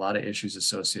 There's been a lot of issues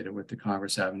associated with the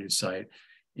Congress Avenue site,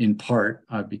 in part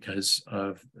because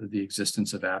of the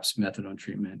existence of Apt's methadone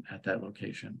treatment at that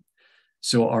location.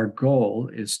 So our goal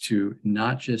is to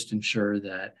not just ensure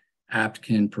that Apt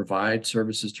can provide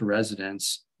services to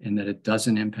residents and that it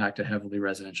doesn't impact a heavily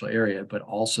residential area, but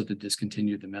also to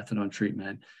discontinue the methadone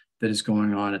treatment that is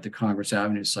going on at the Congress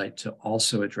Avenue site to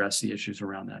also address the issues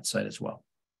around that site as well.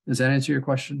 Does that answer your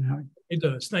question, Howie? It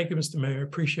does. Thank you, Mr. Mayor.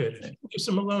 Appreciate it.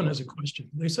 Lisa Malone has a question.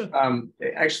 Lisa?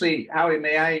 Actually, Howie,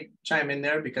 may I chime in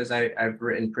there? Because I've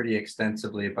written pretty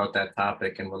extensively about that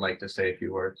topic and would like to say a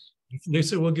few words.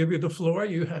 Lisa will give you the floor.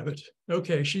 You have it.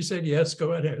 Okay, she said yes.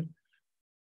 Go ahead.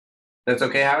 That's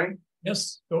okay, Howie?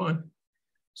 Yes, go on.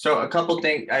 So a couple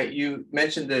things. You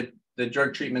mentioned the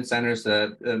drug treatment centers,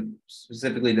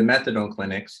 specifically the methadone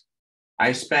clinics.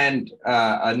 I spend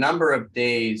a number of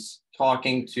days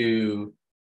talking to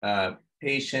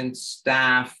patients,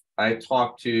 staff. I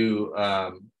talk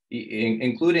to,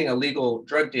 including illegal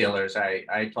drug dealers.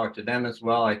 I talk to them as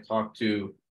well. I talk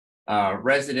to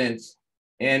residents.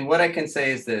 And what I can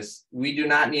say is this: we do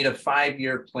not need a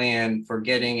 5-year plan for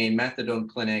getting a methadone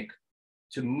clinic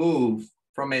to move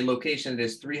from a location that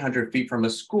is 300 feet from a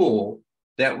school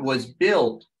that was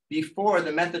built before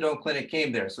the methadone clinic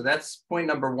came there. So that's point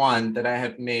number 1 that I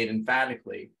have made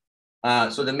emphatically.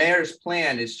 So the mayor's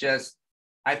plan is just,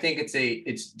 I think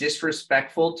it's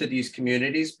disrespectful to these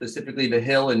communities, specifically the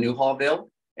Hill and Newhallville.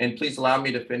 And please allow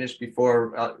me to finish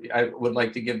before I would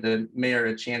like to give the mayor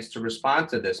a chance to respond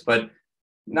to this. But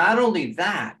not only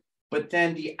that, but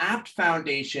then the Apt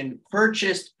Foundation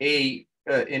purchased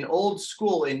an old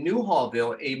school in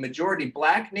Newhallville, a majority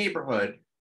Black neighborhood.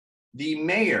 The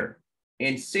mayor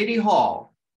and City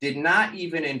Hall did not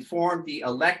even inform the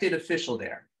elected official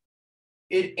there.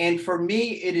 And for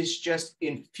me, it is just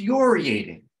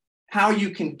infuriating how you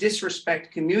can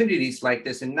disrespect communities like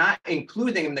this and not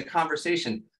include them in the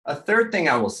conversation. A third thing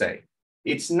I will say,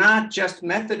 it's not just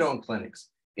methadone clinics.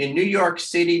 In New York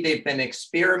City, they've been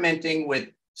experimenting with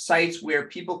sites where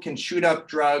people can shoot up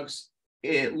drugs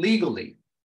legally.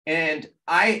 And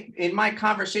in my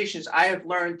conversations, I have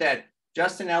learned that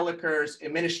Justin Eliker's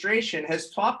administration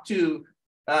has talked to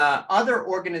other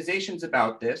organizations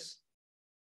about this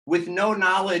with no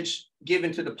knowledge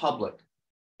given to the public.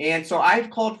 And so I've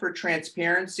called for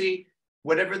transparency.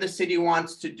 Whatever the city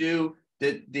wants to do,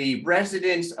 the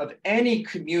residents of any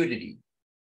community,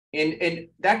 and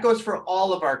that goes for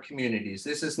all of our communities.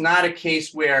 This is not a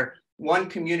case where one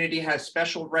community has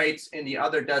special rights and the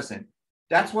other doesn't.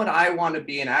 That's what I want to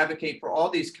be and advocate for all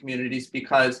these communities,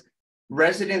 because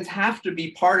residents have to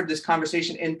be part of this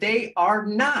conversation, and they are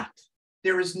not.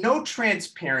 There is no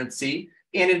transparency,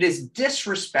 and it is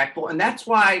disrespectful. And that's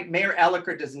why Mayor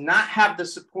Eliker does not have the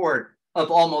support of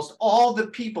almost all the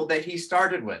people that he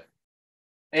started with.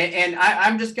 And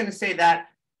I'm just going to say that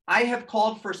I have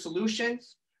called for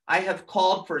solutions. I have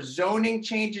called for zoning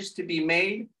changes to be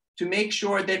made to make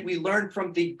sure that we learn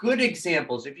from the good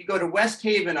examples. If you go to West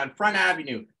Haven on Front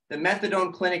Avenue, the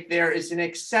methadone clinic there is an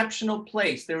exceptional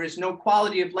place. There is no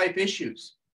quality of life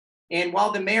issues. And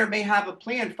while the mayor may have a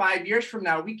plan 5 years from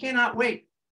now, we cannot wait.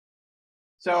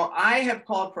 So I have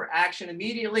called for action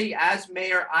immediately. As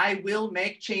mayor, I will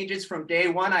make changes from day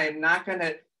one. I am not going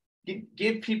to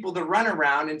give people the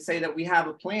runaround and say that we have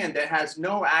a plan that has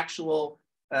no actual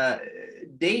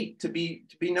date to be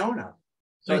known of.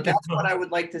 So that's what I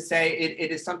would like to say.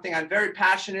 It is something I'm very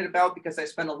passionate about because I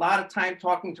spend a lot of time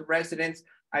talking to residents.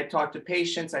 I talk to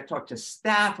patients. I talk to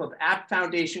staff of App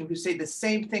Foundation who say the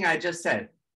same thing I just said.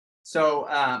 So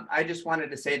I just wanted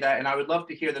to say that, and I would love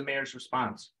to hear the mayor's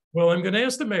response. Well, I'm going to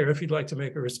ask the mayor if he'd like to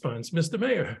make a response. Mr.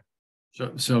 Mayor.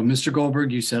 So Mr.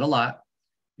 Goldberg, you said a lot.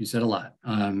 You said a lot.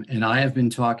 And I have been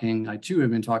talking, I too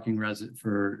have been talking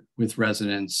with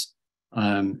residents,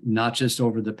 not just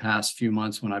over the past few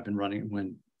months when I've been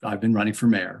running for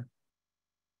mayor,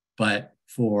 but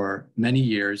for many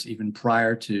years, even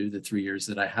prior to the 3 years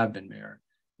that I have been mayor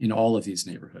in all of these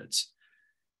neighborhoods.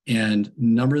 And a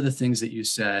number of the things that you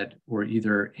said were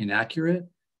either inaccurate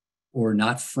or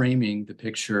not framing the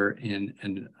picture in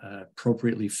an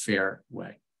appropriately fair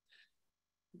way.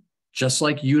 Just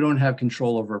like you don't have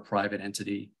control over a private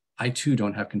entity, I too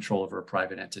don't have control over a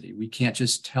private entity. We can't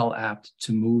just tell Apt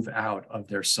to move out of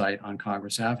their site on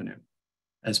Congress Avenue,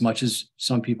 as much as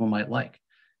some people might like.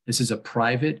 This is a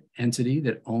private entity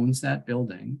that owns that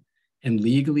building and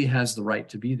legally has the right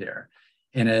to be there.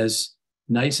 And as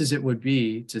nice as it would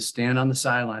be to stand on the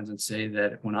sidelines and say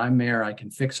that when I'm mayor, I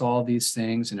can fix all these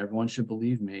things and everyone should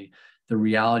believe me, the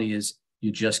reality is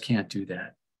you just can't do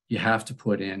that. You have to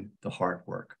put in the hard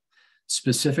work.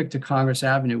 Specific to Congress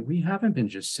Avenue, we haven't been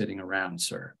just sitting around,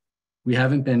 sir. We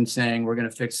haven't been saying we're going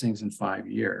to fix things in 5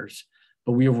 years,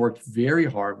 but we have worked very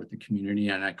hard with the community,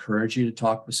 and I encourage you to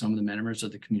talk with some of the members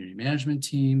of the community management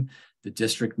team, the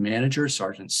district manager,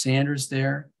 Sergeant Sanders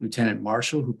there, Lieutenant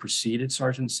Marshall, who preceded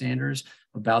Sergeant Sanders,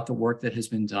 about the work that has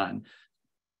been done.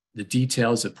 The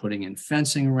details of putting in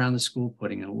fencing around the school,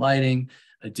 putting in lighting,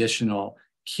 additional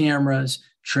cameras,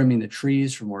 trimming the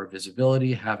trees for more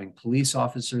visibility, having police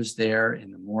officers there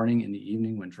in the morning, in the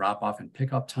evening when drop-off and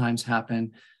pickup times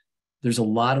happen. There's a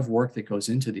lot of work that goes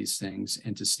into these things,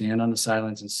 and to stand on the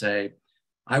sidelines and say,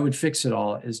 I would fix it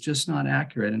all is just not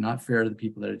accurate and not fair to the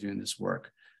people that are doing this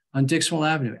work. On Dixwell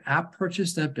Avenue, App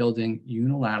purchased that building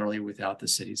unilaterally without the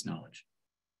city's knowledge.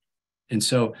 And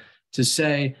so to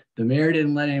say the mayor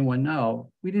didn't let anyone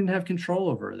know, we didn't have control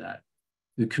over that.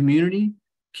 The community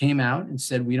came out and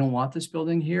said, we don't want this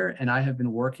building here. And I have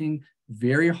been working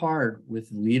very hard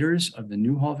with leaders of the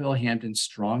New Hallville Hampton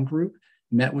Strong Group,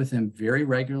 met with them very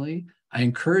regularly. I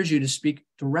encourage you to speak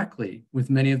directly with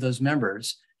many of those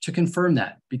members to confirm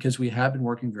that, because we have been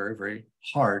working very, very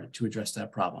hard to address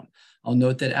that problem. I'll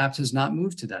note that Apt has not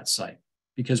moved to that site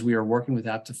because we are working with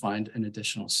Apt to find an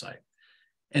additional site.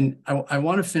 And I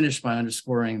want to finish by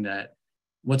underscoring that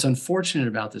what's unfortunate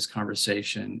about this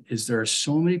conversation is there are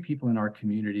so many people in our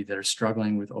community that are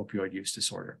struggling with opioid use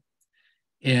disorder.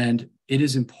 And it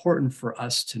is important for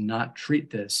us to not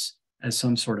treat this as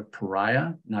some sort of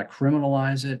pariah, not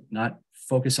criminalize it, not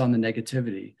focus on the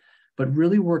negativity, but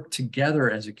really work together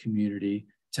as a community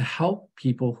to help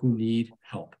people who need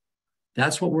help.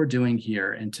 That's what we're doing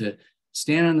here. And to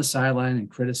stand on the sideline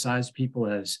and criticize people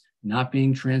as not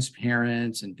being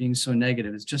transparent and being so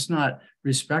negative, it's just not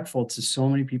respectful to so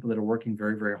many people that are working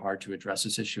very, very hard to address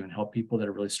this issue and help people that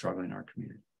are really struggling in our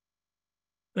community.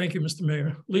 Thank you, Mr.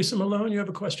 Mayor. Lisa Malone, you have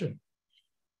a question.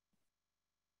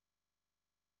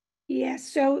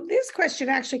 Yes, so this question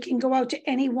actually can go out to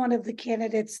any one of the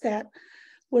candidates that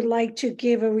would like to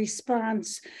give a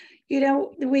response. You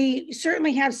know, we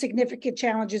certainly have significant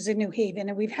challenges in New Haven,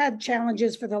 and we've had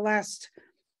challenges for the last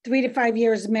 3 to 5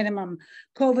 years minimum.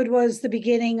 COVID was the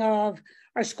beginning of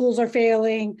our schools are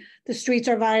failing, the streets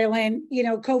are violent. You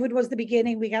know, COVID was the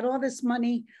beginning. We got all this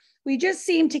money. We just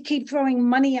seem to keep throwing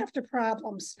money after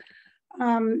problems.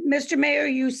 Mr. Mayor,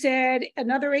 you said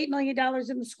another $8 million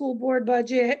in the school board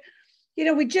budget. You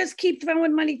know, we just keep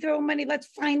throwing money. Let's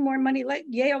find more money. Let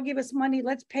Yale give us money.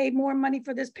 Let's pay more money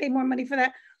for this, pay more money for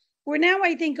that. We're now,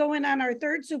 I think, going on our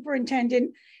third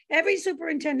superintendent. Every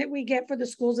superintendent we get for the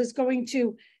schools is going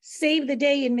to save the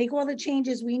day and make all the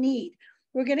changes we need.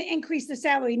 We're going to increase the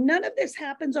salary. None of this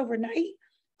happens overnight,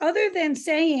 other than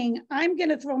saying, I'm going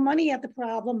to throw money at the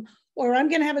problem, or I'm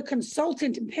going to have a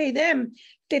consultant and pay them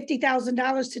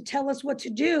 $50,000 to tell us what to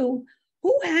do.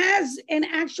 Who has an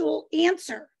actual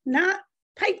answer, not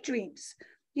pipe dreams?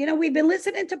 You know, we've been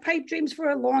listening to pipe dreams for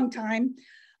a long time.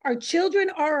 Our children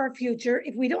are our future.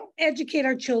 If we don't educate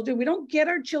our children, we don't get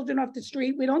our children off the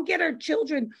street, we don't get our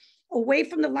children away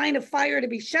from the line of fire to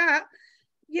be shot.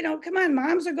 You know, come on,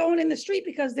 moms are going in the street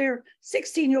because their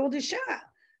 16-year-old is shot.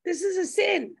 This is a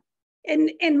sin.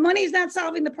 And money's not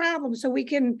solving the problem. So we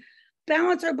can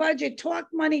balance our budget, talk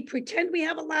money, pretend we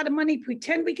have a lot of money,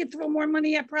 pretend we can throw more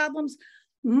money at problems.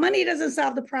 Money doesn't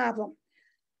solve the problem.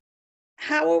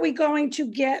 How are we going to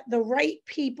get the right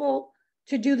people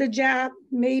to do the job?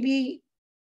 Maybe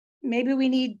we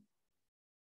need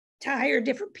to hire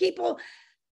different people.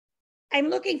 I'm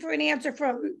looking for an answer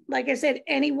from, like I said,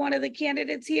 any one of the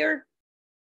candidates here.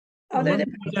 Other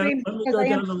than let me go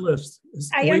down the list.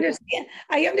 I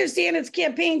understand it's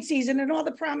campaign season and all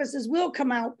the promises will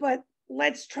come out, but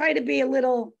let's try to be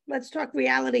let's talk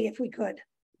reality if we could.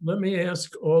 Let me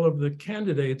ask all of the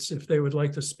candidates if they would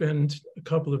like to spend a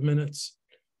couple of minutes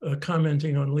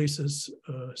commenting on Lisa's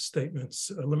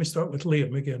statements. Let me start with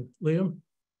Liam again. Liam?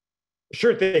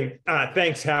 Sure thing.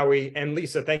 Thanks, Howie. And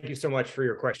Lisa, thank you so much for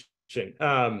your question.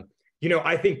 You know,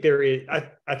 I think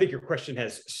I think your question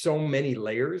has so many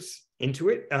layers into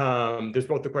it. There's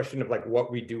both the question of like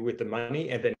what we do with the money,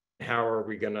 and then how are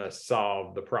we going to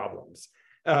solve the problems?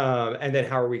 And then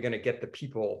how are we going to get the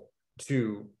people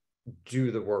to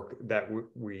do the work that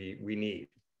we need?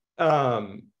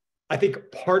 I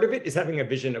think part of it is having a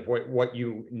vision of what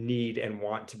you need and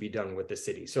want to be done with the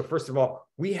city. So first of all,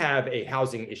 we have a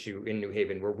housing issue in New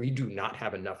Haven where we do not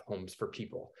have enough homes for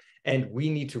people. And we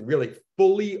need to really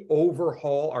fully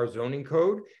overhaul our zoning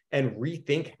code and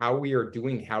rethink how we are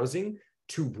doing housing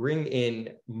to bring in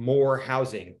more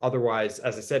housing. Otherwise,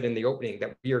 as I said in the opening,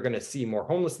 that we are going to see more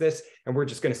homelessness and we're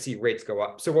just going to see rates go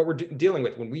up. So what we're dealing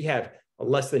with when we have a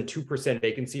less than 2%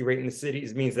 vacancy rate in the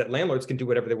cities means that landlords can do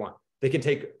whatever they want. They can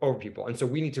take over people. And so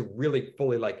we need to really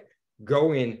fully like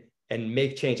go in and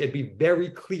make change and be very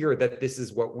clear that this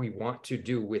is what we want to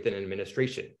do with an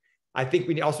administration. I think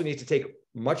we also need to take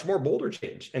much more bolder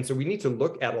change. And so we need to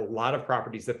look at a lot of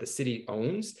properties that the city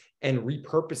owns and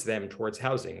repurpose them towards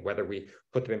housing, whether we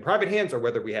put them in private hands or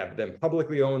whether we have them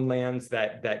publicly owned lands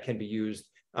that can be used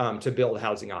to build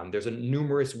housing on. There's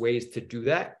numerous ways to do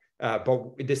that,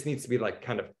 but this needs to be like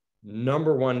kind of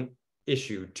number one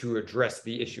issue to address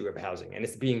the issue of housing. And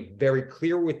it's being very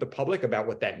clear with the public about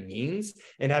what that means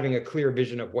and having a clear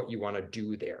vision of what you want to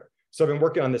do there. So I've been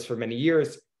working on this for many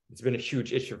years. It's been a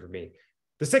huge issue for me.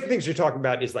 The second things you're talking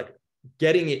about is like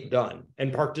getting it done.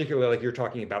 And particularly like you're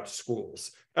talking about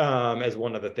schools as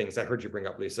one of the things I heard you bring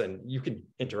up, Lisa, and you can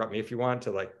interrupt me if you want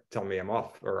to like tell me I'm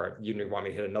off or you want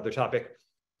me to hit another topic.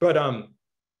 But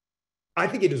I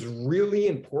think it is really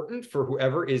important for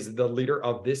whoever is the leader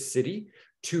of this city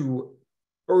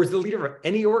or is the leader of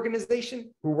any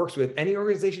organization who works with any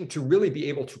organization to really be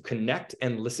able to connect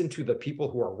and listen to the people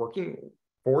who are working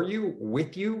for you,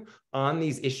 with you on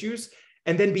these issues,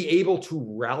 and then be able to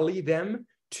rally them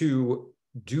to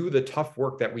do the tough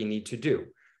work that we need to do.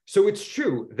 So it's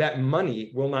true that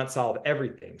money will not solve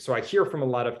everything. So I hear from a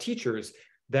lot of teachers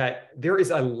that there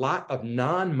is a lot of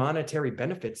non-monetary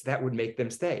benefits that would make them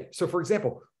stay. So for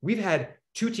example, we've had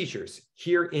 2 teachers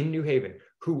here in New Haven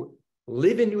who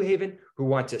live in New Haven, who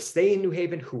want to stay in New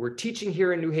Haven, who were teaching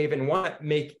here in New Haven, want to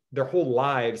make their whole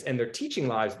lives and their teaching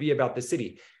lives be about the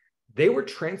city. They were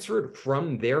transferred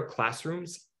from their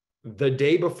classrooms the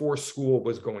day before school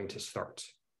was going to start.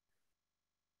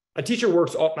 A teacher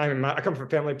works I come from a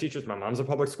family of teachers. My mom's a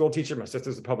public school teacher. My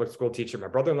sister's a public school teacher. My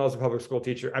brother-in-law is a public school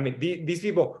teacher. I mean, these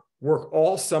people work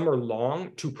all summer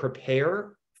long to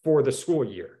prepare for the school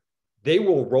year. They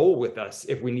will roll with us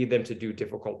if we need them to do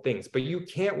difficult things, but you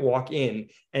can't walk in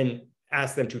and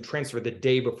ask them to transfer the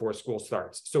day before school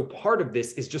starts. So part of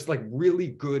this is just like really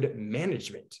good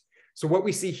management. So what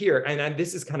we see here, and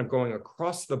this is kind of going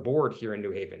across the board here in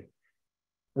New Haven,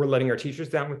 we're letting our teachers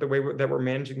down with the way that we're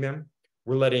managing them.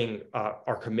 We're letting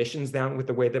our commissions down with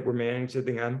the way that we're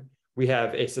managing them. We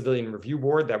have a civilian review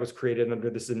board that was created under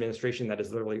this administration that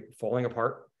is literally falling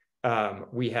apart.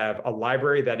 We have a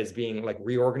library that is being like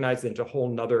reorganized into a whole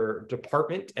nother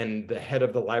department, and the head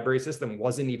of the library system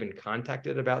wasn't even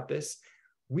contacted about this.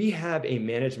 We have a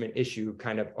management issue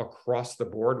kind of across the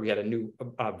board. We had a new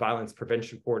violence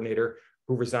prevention coordinator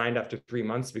who resigned after 3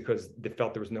 months because they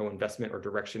felt there was no investment or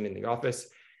direction in the office.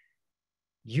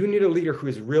 You need a leader who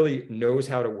really knows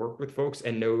how to work with folks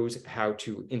and knows how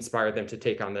to inspire them to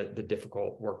take on the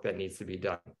difficult work that needs to be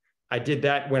done. I did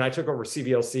that when I took over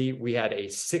CVLC. We had a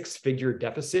 6-figure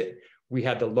deficit. We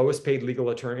had the lowest paid legal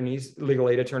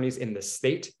aid attorneys in the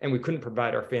state, and we couldn't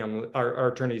provide our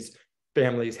attorneys'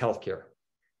 families healthcare.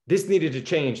 This needed to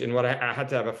change. And what I had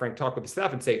to have a frank talk with the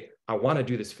staff and say, I want to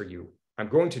do this for you. I'm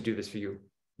going to do this for you.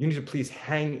 you need to please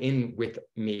hang in with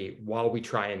me while we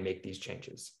try and make these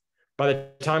changes. By the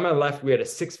time I left, we had a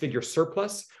 6-figure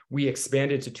surplus. We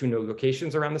expanded to 2 new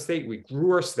locations around the state. We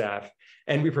grew our staff,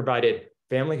 and we provided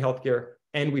family health care,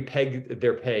 and we pegged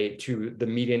their pay to the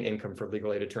median income for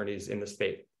legal aid attorneys in the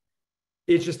state.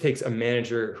 It just takes a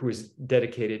manager who is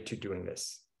dedicated to doing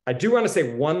this. I do want to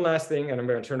say one last thing, and I'm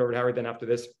going to turn over to Howard then after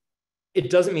this.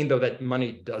 It doesn't mean, though, that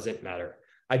money doesn't matter.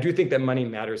 I do think that money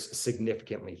matters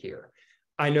significantly here.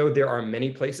 I know there are many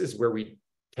places where we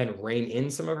can rein in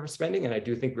some of our spending, and I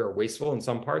do think we are wasteful in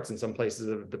some parts, in some places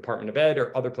of the Department of Ed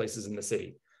or other places in the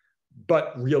city.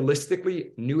 But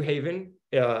realistically, New Haven,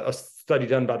 a study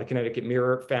done by the Connecticut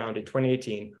Mirror found in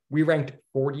 2018, we ranked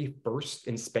 41st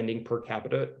in spending per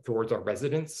capita towards our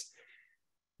residents.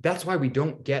 That's why we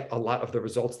don't get a lot of the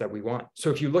results that we want.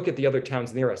 So if you look at the other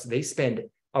towns near us, they spend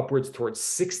upwards towards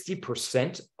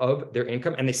 60% of their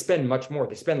income, and they spend much more.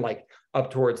 They spend like up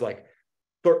towards like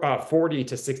 40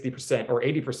 to 60% or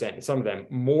 80%, some of them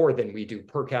more than we do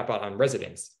per capita on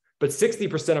residents. But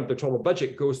 60% of their total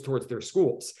budget goes towards their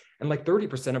schools. And like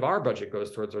 30% of our budget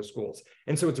goes towards our schools.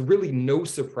 And so it's really no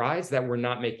surprise that we're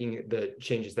not making the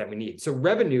changes that we need. So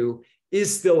revenue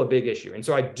is still a big issue. And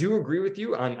so I do agree with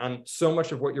you on so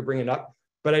much of what you're bringing up,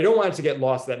 but I don't want it to get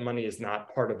lost that money is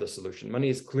not part of the solution. Money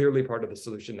is clearly part of the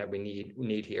solution that we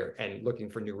need here, and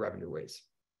looking for new revenue ways.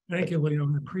 Thank you, Leo.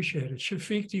 I appreciate it.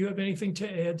 Shafiq, do you have anything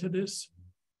to add to this?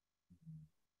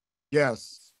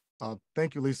 Yes.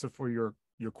 Thank you, Lisa, for your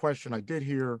question. I did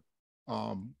hear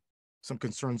some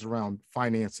concerns around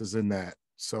finances in that.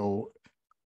 So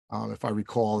if I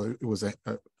recall, it was a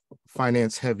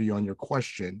finance heavy on your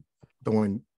question,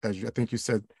 throwing, I think you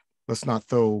said, let's not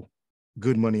throw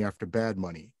good money after bad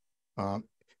money. And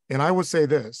I would say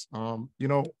this,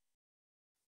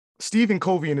 Stephen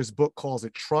Covey in his book calls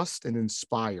it Trust and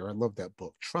Inspire. I love that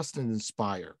book, Trust and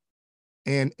Inspire.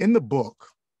 And in the book,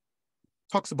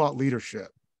 talks about leadership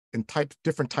and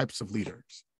different types of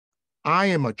leaders. I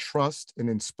am a trust and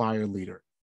inspire leader.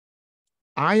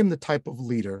 I am the type of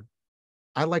leader,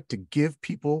 I like to give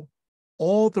people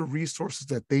all the resources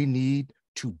that they need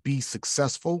to be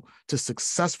successful, to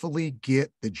successfully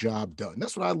get the job done.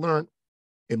 That's what I learned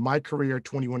in my career,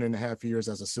 21 and a half years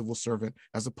as a civil servant,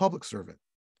 as a public servant.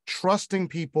 Trusting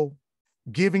people,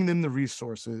 giving them the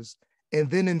resources, and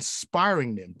then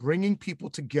inspiring them, bringing people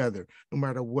together, no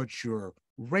matter what your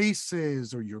race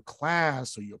is or your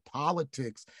class or your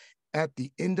politics. At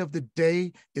the end of the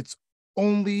day, it's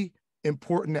only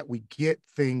important that we get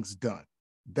things done.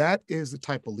 That is the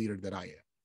type of leader that I am.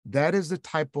 That is the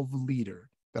type of leader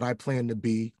that I plan to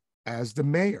be as the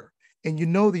mayor. And you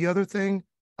know, the other thing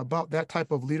about that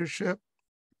type of leadership,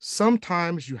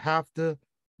 sometimes you have to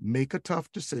make a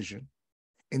tough decision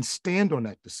and stand on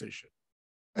that decision.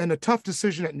 And a tough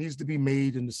decision that needs to be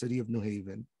made in the city of New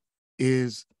Haven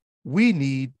is we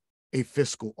need a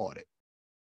fiscal audit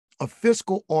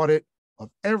of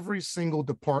every single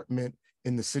department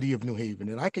in the city of New Haven.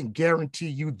 And I can guarantee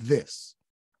you this.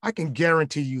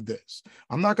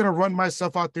 I'm not going to run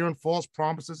myself out there on false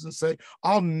promises and say,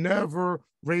 I'll never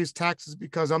raise taxes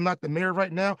because I'm not the mayor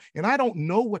right now. And I don't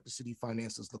know what the city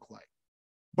finances look like.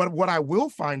 But what I will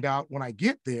find out when I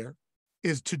get there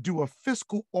is to do a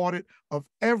fiscal audit of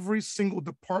every single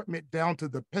department down to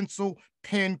the pencil,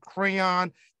 pen,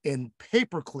 crayon, and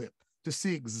paperclip to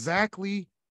see exactly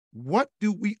what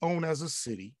do we own as a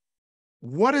city,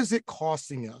 what is it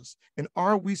costing us, and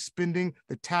are we spending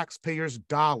the taxpayers'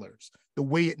 dollars the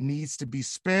way it needs to be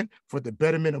spent for the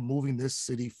betterment of moving this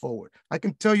city forward. I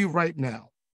can tell you right now,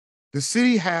 the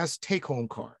city has take-home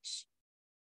cars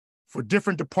for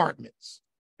different departments.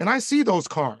 And I see those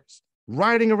cars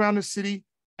riding around the city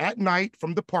at night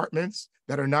from departments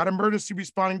that are not emergency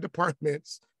responding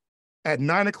departments at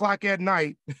 9 o'clock at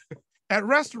night at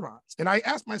restaurants. And I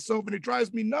ask myself, and it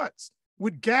drives me nuts,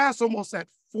 with gas almost at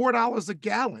 $4 a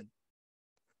gallon,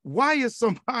 why is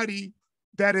somebody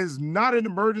that is not an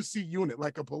emergency unit,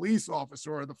 like a police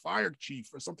officer or the fire chief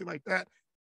or something like that,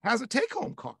 has a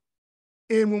take-home car?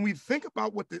 And when we think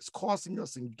about what it's costing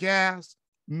us in gas,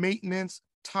 maintenance,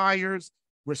 tires,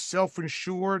 we're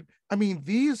self-insured. I mean,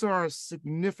 these are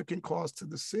significant costs to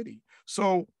the city.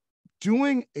 So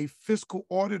doing a fiscal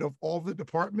audit of all the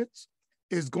departments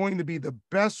is going to be the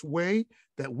best way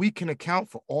that we can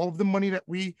account for all of the money that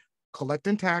we collect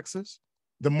in taxes,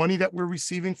 the money that we're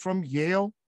receiving from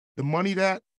Yale, the money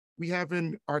that we have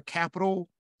in our capital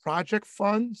project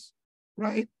funds,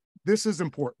 right? This is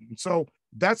important. So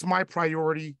that's my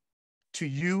priority to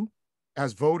you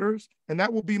as voters, and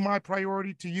that will be my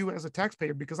priority to you as a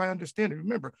taxpayer, because I understand it.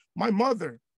 Remember, my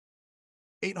mother,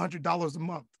 $800 a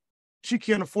month. She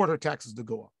can't afford her taxes to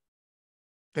go up.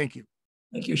 Thank you.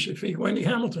 Thank you, Shafiq. Wendy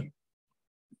Hamilton.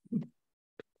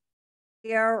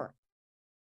 Here,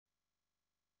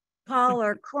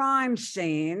 collar crime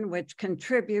scene, which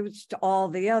contributes to all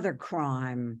the other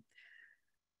crime.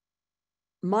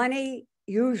 Money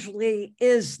usually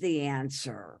is the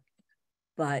answer,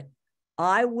 but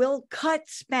I will cut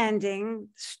spending,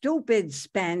 stupid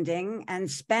spending, and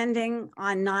spending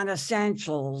on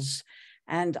non-essentials,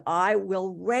 and I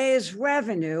will raise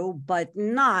revenue, but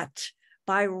not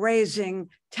by raising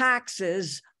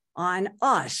taxes on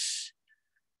us,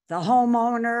 the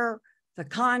homeowner, the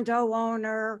condo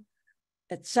owner,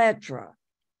 etc.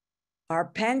 Our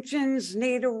pensions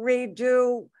need a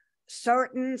redo.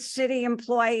 Certain city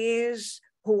employees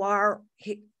who are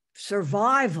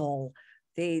survival,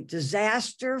 the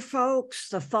disaster folks,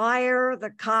 the fire, the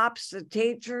cops, the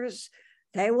teachers,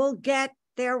 they will get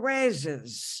their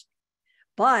raises.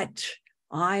 But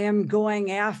I am going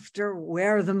after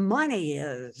where the money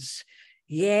is.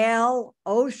 Yale,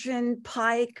 Ocean,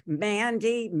 Pike,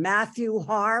 Mandy, Matthew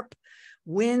Harp,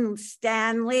 Win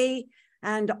Stanley,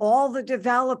 and all the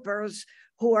developers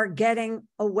who are getting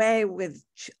away with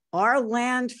our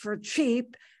land for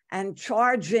cheap and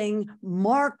charging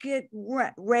market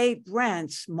rate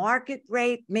rents. Market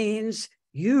rate means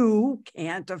you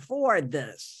can't afford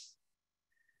this.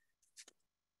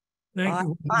 Thank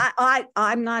you.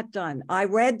 I'm not done. I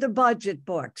read the budget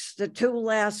books, the two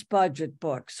last budget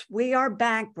books. We are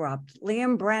bankrupt.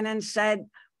 Liam Brennan said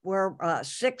we're a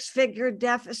 6-figure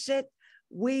deficit.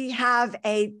 We have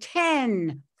a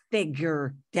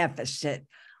 10-figure deficit.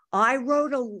 I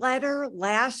wrote a letter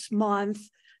last month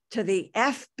to the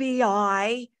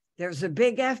FBI. There's a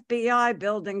big FBI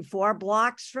building 4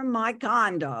 blocks from my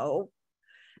condo.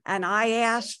 And I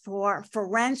asked for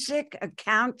forensic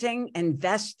accounting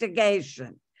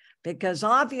investigation because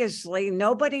obviously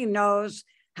nobody knows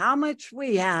how much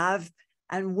we have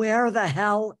and where the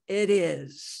hell it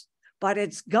is. But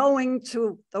it's going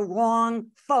to the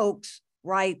wrong folks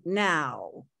right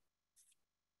now.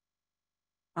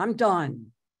 I'm done.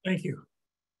 Thank you.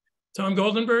 Tom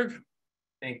Goldenberg.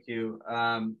 Thank you.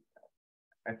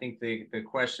 I think the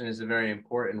question is a very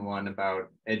important one about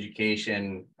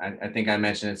education. I think I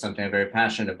mentioned it's something I'm very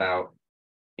passionate about.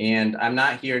 And I'm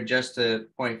not here just to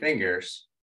point fingers.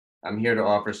 I'm here to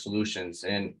offer solutions.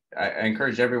 And I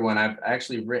encourage everyone, I've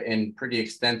actually written pretty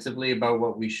extensively about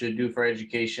what we should do for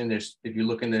education. There's, if you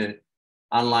look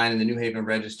online in the New Haven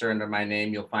Register under my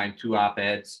name, you'll find 2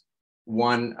 op-eds.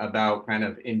 One about kind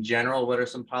of in general, what are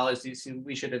some policies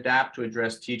we should adapt to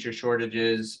address teacher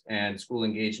shortages and school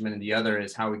engagement, and the other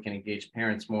is how we can engage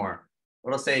parents more.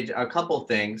 But I'll say a couple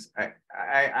things. I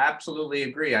absolutely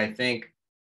agree. I think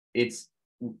it's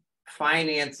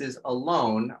finances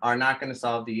alone are not going to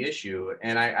solve the issue.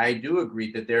 And I do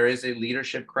agree that there is a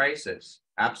leadership crisis.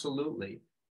 Absolutely.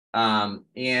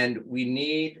 And we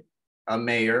need a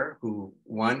mayor who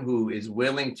is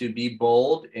willing to be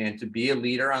bold and to be a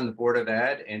leader on the Board of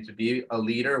Ed and to be a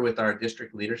leader with our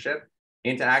district leadership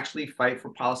and to actually fight for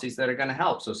policies that are going to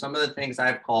help. So some of the things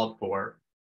I've called for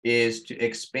is to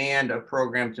expand a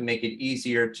program to make it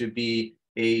easier to be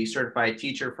a certified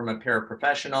teacher from a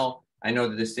paraprofessional. I know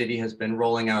that the city has been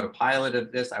rolling out a pilot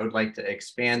of this. I would like to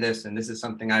expand this, and this is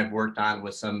something I've worked on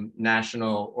with some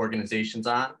national organizations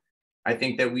on. I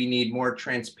think that we need more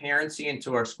transparency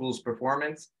into our school's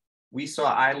performance. We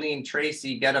saw Eileen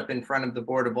Tracy get up in front of the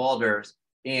Board of Alders,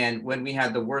 and when we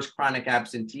had the worst chronic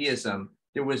absenteeism,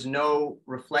 there was no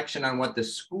reflection on what the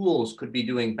schools could be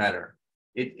doing better.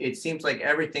 It seems like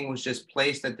everything was just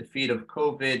placed at the feet of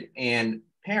COVID and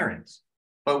parents.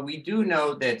 But we do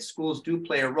know that schools do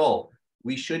play a role.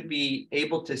 We should be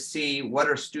able to see what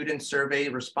are student survey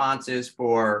responses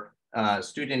for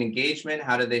student engagement.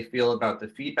 How do they feel about the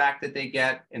feedback that they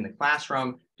get in the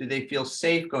classroom? Do they feel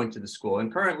safe going to the school?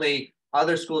 And currently,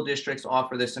 other school districts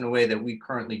offer this in a way that we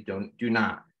currently do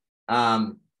not.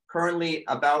 Currently,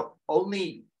 about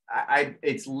only,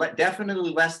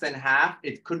 definitely less than half.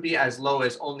 It could be as low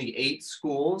as only 8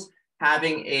 schools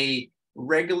having a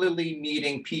regularly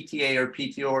meeting PTA or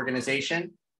PTO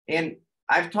organization. And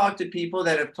I've talked to people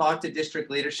that have talked to district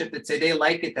leadership that say they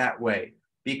like it that way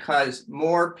because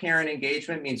more parent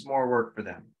engagement means more work for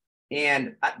them.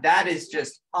 And that is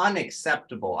just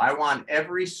unacceptable. I want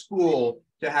every school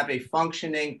to have a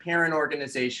functioning parent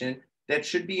organization that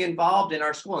should be involved in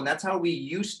our school. And that's how we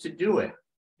used to do it.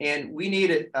 And we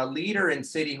need a leader in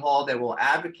City Hall that will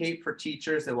advocate for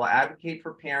teachers, that will advocate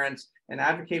for parents, and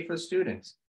advocate for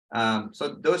students.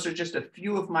 So those are just a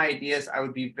few of my ideas. I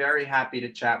would be very happy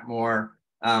to chat more.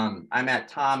 I'm at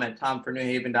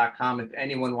tom@tomfornewhaven.com if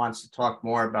anyone wants to talk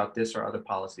more about this or other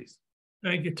policies.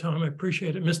 Thank you, Tom. I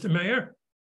appreciate it. Mr. Mayor?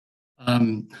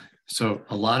 So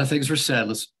a lot of things were said.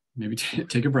 Let's maybe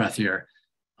take a breath here.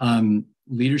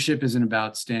 Leadership isn't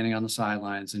about standing on the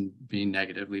sidelines and being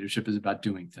negative. Leadership is about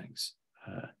doing things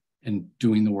and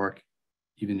doing the work,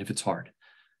 even if it's hard.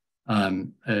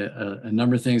 A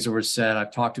number of things that were said.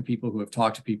 I've talked to people who have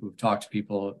talked to people who've talked to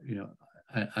people. You know,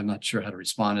 I'm not sure how to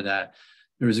respond to that.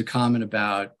 There was a comment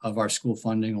about of our school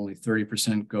funding, only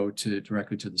 30% go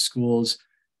directly to the schools.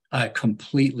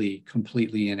 Completely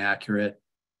inaccurate.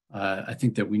 I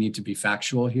think that we need to be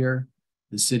factual here.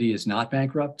 The city is not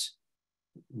bankrupt.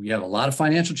 We have a lot of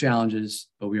financial challenges,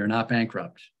 but we are not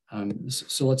bankrupt.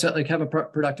 So let's have a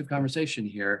productive conversation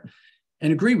here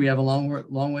and agree we have a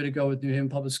long way to go with New Haven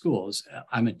Public Schools.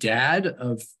 I'm a dad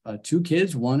of 2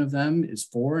 kids. One of them is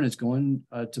 4 and is going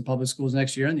to public schools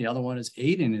next year, and the other one is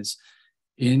 8 and is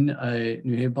in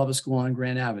New Haven Public School on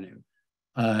Grand Avenue.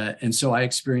 And so I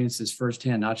experienced this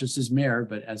firsthand, not just as mayor,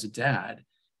 but as a dad.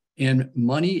 And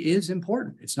money is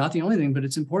important. It's not the only thing, but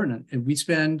it's important. And we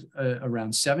spend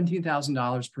around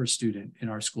 $17,000 per student in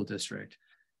our school district.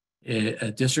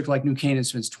 A district like New Canaan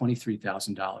spends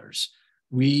 $23,000.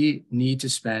 We need to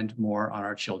spend more on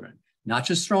our children, not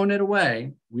just throwing it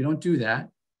away. We don't do that.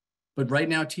 But right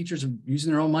now, teachers are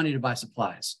using their own money to buy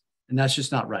supplies, and that's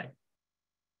just not right.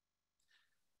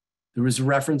 There was a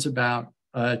reference about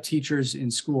teachers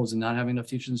in schools and not having enough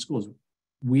teachers in schools.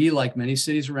 We, like many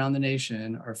cities around the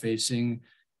nation, are facing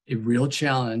a real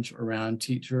challenge around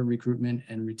teacher recruitment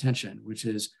and retention, which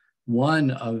is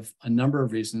one of a number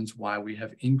of reasons why we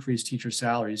have increased teacher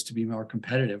salaries to be more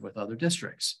competitive with other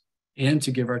districts and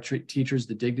to give our teachers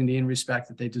the dignity and respect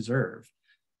that they deserve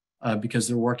because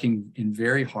they're working in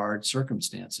very hard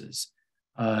circumstances.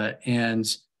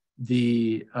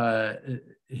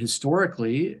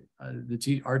 Historically,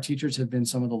 our teachers have been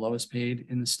some of the lowest paid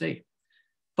in the state.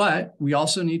 But we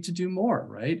also need to do more,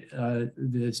 right?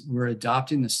 We're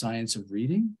adopting the science of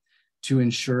reading to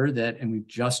ensure that, and we've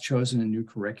just chosen a new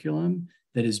curriculum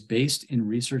that is based in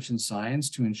research and science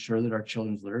to ensure that our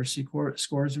children's literacy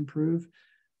scores improve.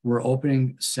 We're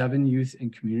opening 7 youth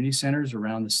and community centers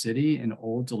around the city in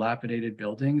old dilapidated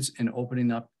buildings and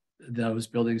opening up those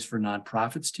buildings for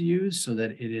nonprofits to use so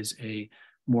that it is a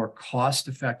more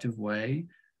cost-effective way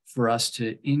for us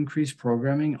to increase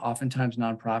programming. Oftentimes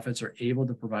nonprofits are able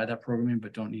to provide that programming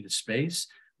but don't need a space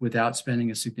without spending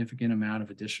a significant amount of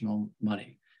additional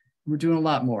money. We're doing a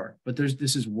lot more, but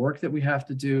this is work that we have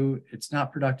to do. It's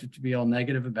not productive to be all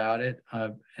negative about it.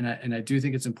 And I do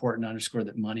think it's important to underscore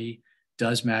that money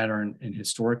does matter. And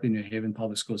historically, New Haven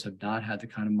Public Schools have not had the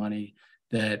kind of money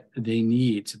that they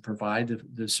need to provide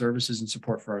the services and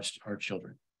support for our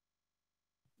children.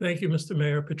 Thank you, Mr.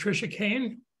 Mayor. Patricia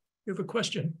Kane, you have a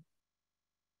question.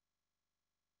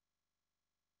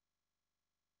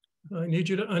 I need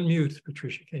you to unmute,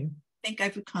 Patricia Kane. I think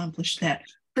I've accomplished that.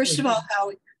 First of all,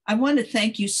 Howie, I want to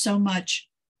thank you so much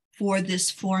for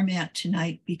this format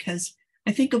tonight, because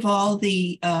I think of all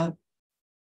the,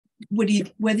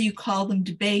 whether you call them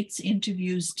debates,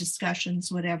 interviews,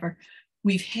 discussions, whatever,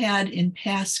 we've had in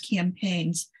past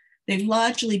campaigns, they've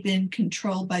largely been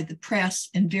controlled by the press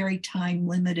and very time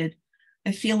limited.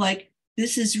 I feel like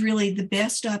this is really the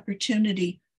best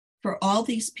opportunity for all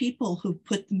these people who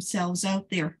put themselves out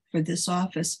there for this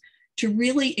office to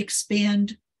really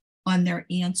expand on their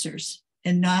answers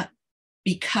and not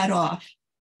be cut off.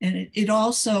 And it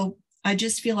also, I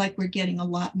just feel like we're getting a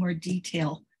lot more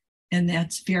detail, and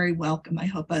that's very welcome. I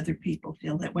hope other people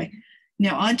feel that way.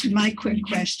 Now, on to my quick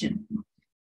question.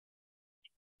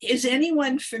 Is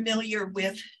anyone familiar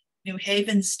with New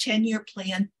Haven's 10-year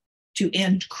plan to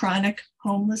end chronic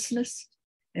homelessness?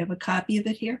 I have a copy of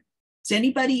it here. Has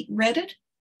anybody read it?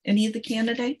 Any of the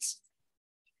candidates?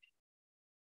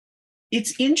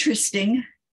 It's interesting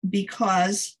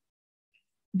because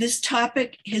this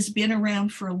topic has been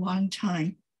around for a long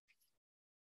time.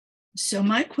 So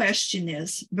my question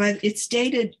is, but it's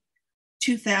dated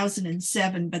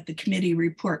 2007, but the committee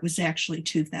report was actually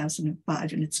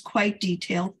 2005, and it's quite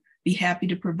detailed. Be happy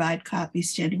to provide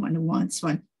copies to anyone who wants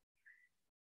one.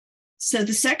 So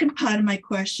the second part of my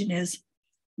question is,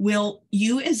 will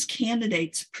you as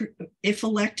candidates, if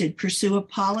elected, pursue a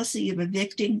policy of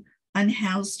evicting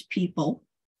unhoused people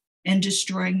and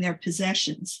destroying their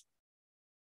possessions?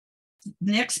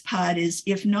 The next part is,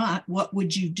 if not, what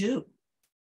would you do?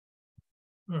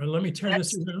 All right, let me turn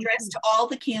this around. Addressed to all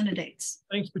the candidates.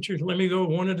 Thanks, Patricia. Let me go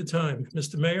one at a time.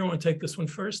 Mr. Mayor, want to take this one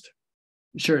first?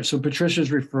 Sure. So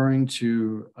Patricia's referring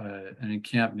to an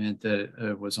encampment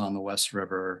that was on the West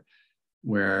River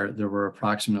where there were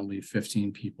approximately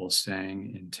 15 people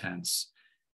staying in tents.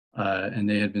 And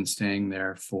they had been staying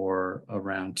there for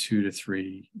around 2 to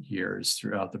 3 years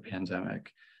throughout the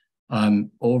pandemic.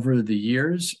 Over the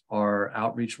years, our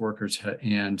outreach workers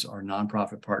and our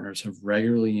nonprofit partners have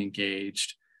regularly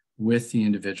engaged with the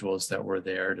individuals that were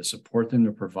there to support them,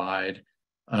 to provide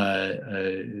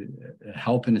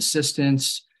help and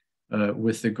assistance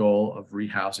with the goal of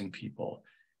rehousing people.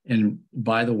 And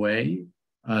by the way,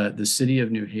 the city of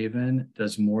New Haven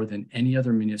does more than any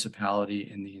other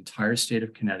municipality in the entire state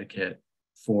of Connecticut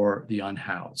for the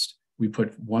unhoused. We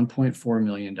put $1.4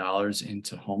 million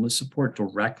into homeless support,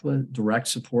 direct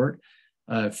support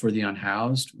for the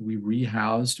unhoused. We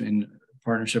rehoused in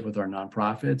partnership with our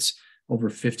nonprofits over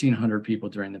 1,500 people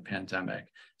during the pandemic.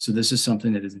 So this is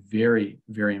something that is very,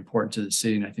 very important to the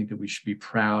city. And I think that we should be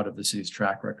proud of the city's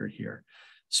track record here.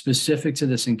 Specific to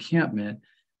this encampment,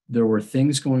 there were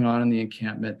things going on in the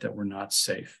encampment that were not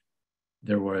safe.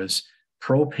 There was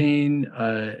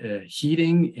propane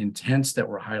heating in tents that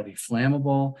were highly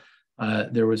flammable.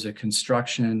 There was a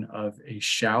construction of a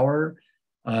shower.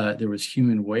 There was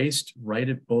human waste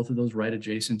both of those right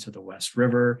adjacent to the West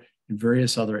River, and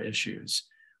various other issues.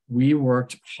 We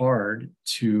worked hard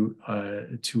to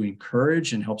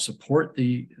encourage and help support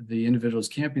the individuals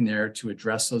camping there to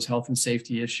address those health and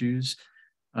safety issues.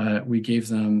 We gave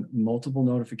them multiple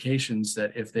notifications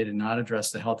that if they did not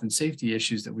address the health and safety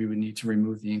issues, that we would need to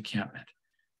remove the encampment.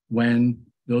 When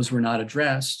those were not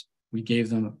addressed, we gave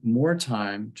them more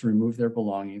time to remove their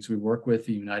belongings. We worked with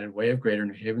the United Way of Greater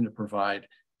New Haven to provide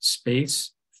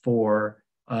space for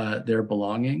their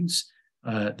belongings.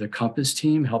 The Compass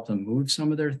team helped them move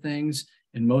some of their things.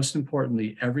 And most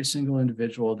importantly, every single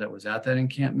individual that was at that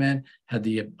encampment had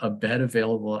a bed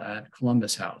available at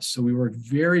Columbus House. So we worked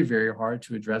very, very hard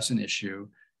to address an issue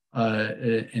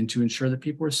and to ensure that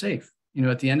people were safe. You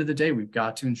know, at the end of the day, we've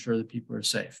got to ensure that people are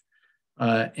safe.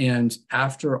 And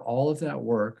after all of that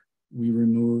work, we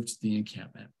removed the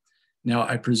encampment. Now,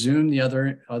 I presume the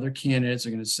other candidates are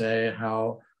going to say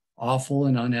how awful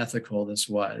and unethical this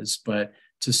was, but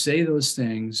to say those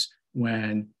things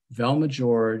when Velma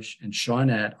George and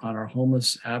Shawnette on our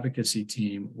homeless advocacy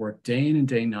team work day in and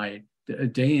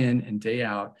day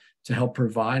out to help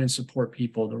provide and support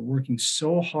people, they're working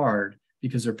so hard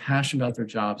because they're passionate about their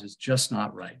jobs, is just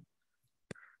not right.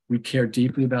 We care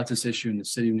deeply about this issue, and the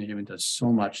city of New Haven does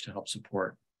so much to help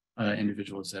support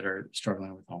individuals that are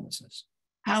struggling with homelessness.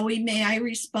 Howie, may I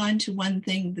respond to one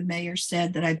thing the mayor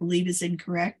said that I believe is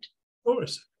incorrect? Of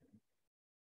course.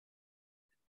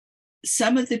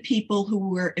 Some of the people who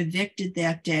were evicted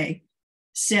that day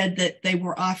said that they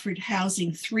were offered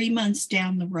housing 3 months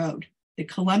down the road. The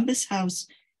Columbus House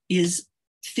is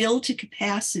filled to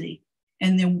capacity,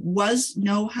 and there was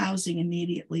no housing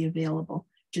immediately available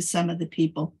to some of the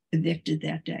people evicted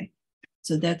that day.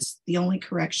 So that's the only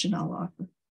correction I'll offer.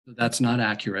 That's not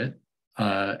accurate.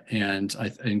 And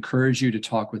I encourage you to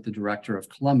talk with the director of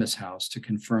Columbus House to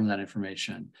confirm that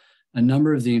information. A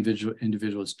number of the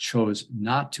individuals chose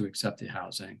not to accept the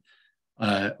housing.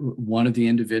 One of the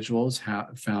individuals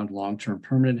found long-term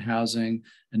permanent housing.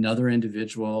 Another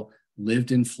individual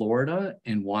lived in Florida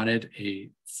and wanted a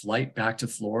flight back to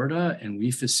Florida, and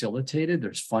we facilitated.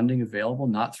 There's funding available,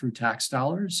 not through tax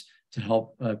dollars, to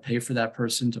help pay for that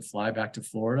person to fly back to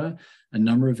Florida. A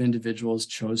number of individuals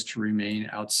chose to remain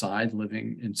outside,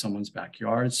 living in someone's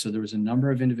backyard. So there was a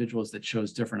number of individuals that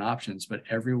chose different options, but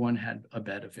everyone had a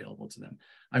bed available to them.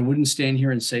 I wouldn't stand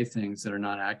here and say things that are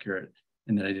not accurate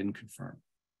and that I didn't confirm.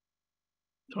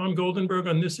 Tom Goldenberg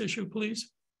on this issue,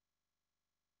 please.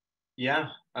 Yeah,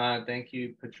 thank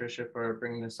you, Patricia, for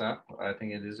bringing this up. I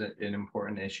think it is an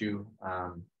important issue.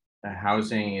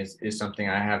 Housing is something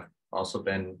I have also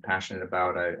been passionate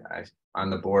about. I on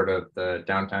the board of the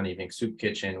Downtown Evening Soup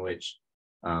Kitchen, which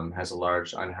has a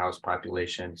large unhoused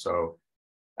population. So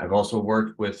I've also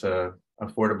worked with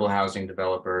affordable housing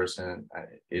developers, and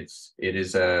it's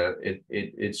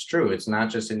true. It's not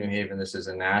just in New Haven. This is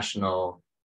a national,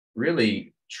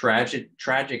 really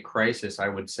tragic crisis, I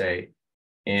would say.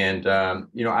 And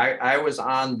you know, I was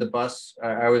on the bus.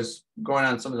 I was going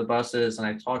on some of the buses, and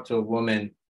I talked to a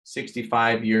woman,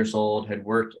 65 years old, had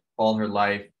worked all her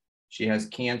life. She has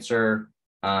cancer,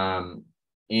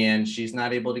 and she's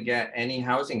not able to get any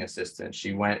housing assistance.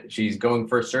 She's going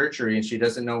for surgery, and she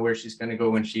doesn't know where she's going to go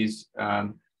when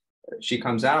she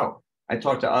comes out. I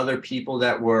talked to other people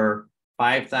that were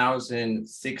 5,000,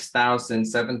 6,000,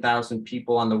 7,000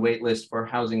 people on the wait list for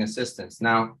housing assistance.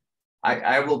 Now,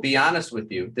 I will be honest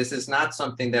with you, this is not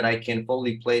something that I can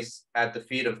fully place at the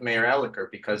feet of Mayor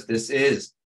Elicker, because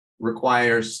this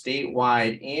requires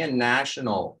statewide and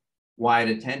national wide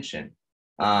attention.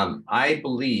 I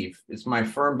believe, it's my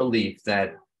firm belief,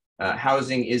 that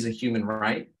housing is a human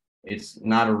right. It's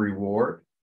not a reward.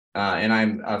 And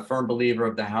I'm a firm believer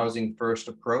of the housing first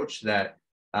approach, that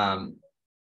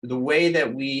The way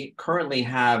that we currently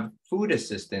have food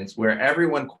assistance, where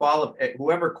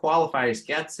whoever qualifies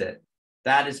gets it,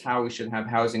 that is how we should have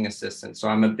housing assistance. So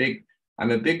I'm a big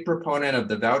proponent of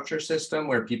the voucher system,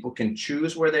 where people can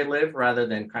choose where they live rather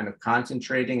than kind of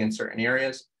concentrating in certain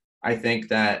areas. I think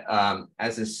that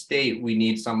as a state, we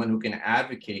need someone who can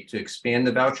advocate to expand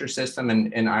the voucher system,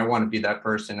 and I want to be that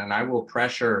person. And I will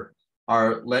pressure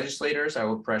our legislators, I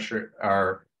will pressure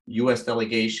our U.S.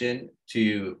 delegation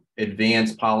to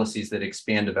advance policies that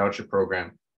expand the voucher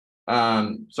program.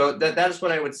 So that is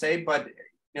what I would say. But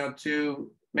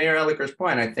to Mayor Eliker's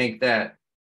point, I think that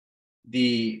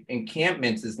the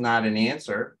encampments is not an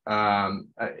answer.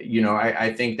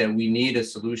 I think that we need a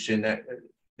solution that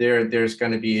there's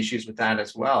going to be issues with that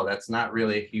as well. That's not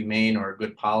really a humane or a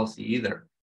good policy either.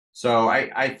 So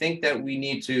I think that we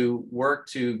need to work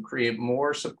to create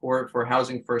more support for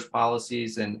housing first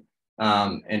policies and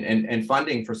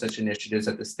funding for such initiatives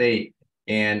at the state.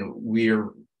 And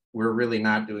we're really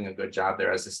not doing a good job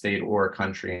there as a state or a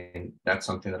country. And that's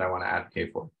something that I want to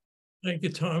advocate for. Thank you,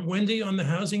 Tom. Wendy, on the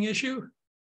housing issue?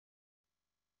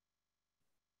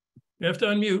 You have to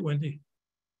unmute, Wendy.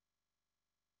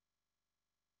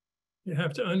 You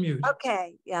have to unmute.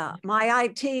 Okay, yeah. My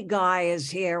IT guy is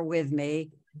here with me.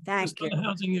 Thank you. On the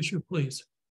housing issue, please.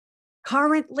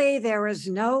 Currently, there is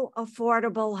no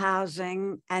affordable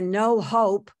housing and no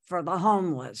hope for the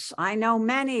homeless. I know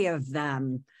many of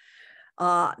them.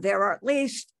 There are at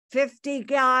least 50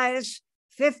 guys,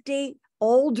 50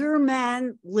 older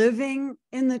men living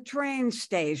in the train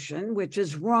station, which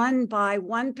is run by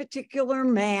one particular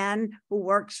man who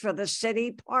works for the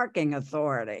city parking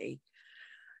authority.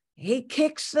 He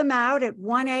kicks them out at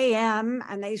 1 a.m.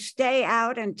 and they stay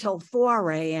out until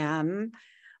 4 a.m.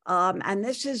 And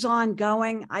this is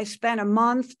ongoing. I spent a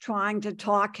month trying to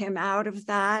talk him out of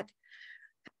that.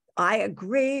 I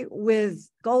agree with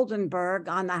Goldenberg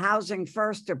on the housing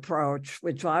first approach,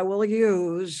 which I will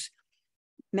use.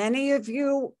 Many of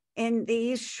you in the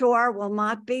East Shore will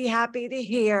not be happy to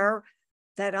hear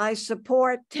that I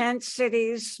support tent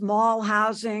cities, small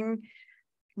housing,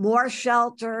 more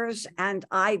shelters, and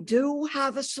I do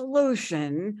have a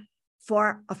solution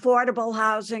for affordable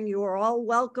housing. You are all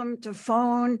welcome to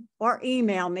phone or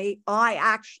email me. I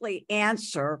actually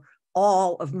answer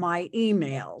all of my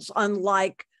emails,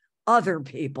 unlike other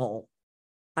people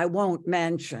I won't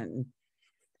mention.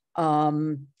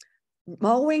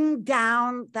 Mowing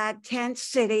down that tent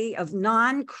city of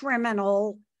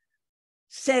non-criminal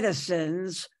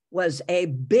citizens was a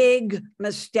big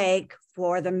mistake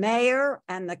for the mayor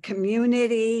and the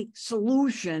community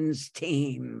solutions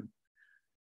team.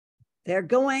 They're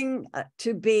going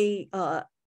to be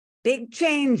big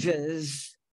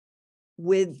changes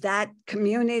with that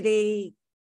community,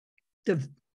 the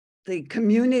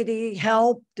community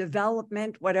help,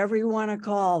 development, whatever you want to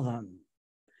call them.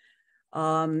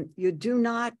 You do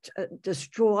not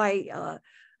destroy,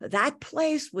 that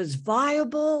place was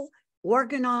viable,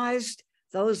 organized.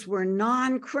 Those were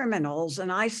non-criminals,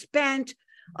 and I spent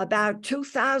about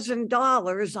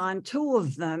 $2,000 on 2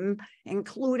 of them,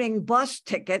 including bus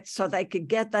tickets so they could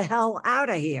get the hell out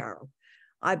of here.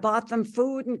 I bought them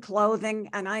food and clothing,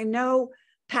 and I know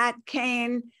Pat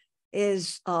Kane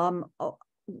is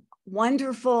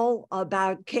wonderful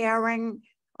about caring.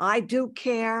 I do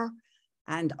care,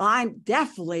 and I'm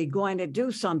definitely going to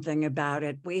do something about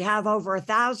it. We have over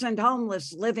 1,000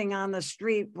 homeless living on the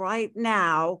street right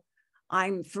now.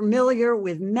 I'm familiar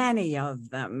with many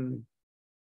of them.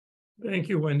 Thank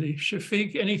you, Wendy.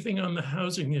 Shafiq, anything on the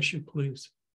housing issue,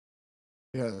 please?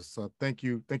 Yes, thank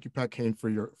you, Pat Kane, for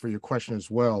your question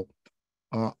as well.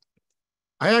 I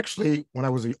actually, when I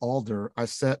was the alder, I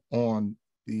sat on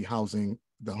the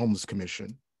homeless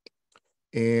commission,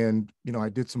 and I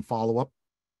did some follow-up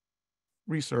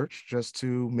research just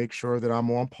to make sure that I'm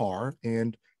on par.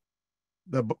 And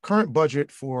the current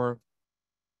budget for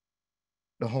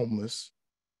the homeless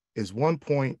is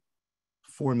 $1.4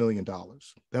 million.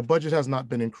 That budget has not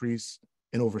been increased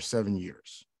in over 7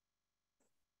 years.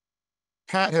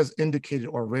 Pat has indicated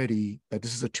already that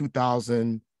this is a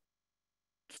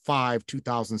 2005,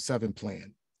 2007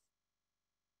 plan.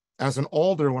 As an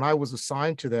alder, when I was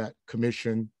assigned to that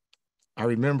commission, I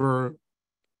remember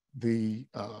the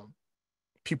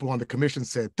people on the commission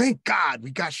said, "Thank God we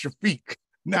got Shafiq.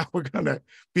 Now we're gonna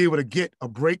be able to get a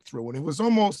breakthrough." And it was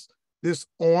almost this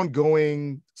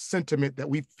ongoing sentiment that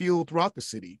we feel throughout the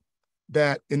city,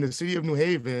 that in the city of New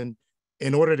Haven,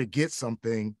 in order to get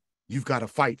something, you've got to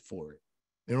fight for it.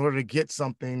 In order to get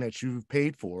something that you've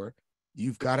paid for,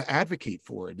 you've got to advocate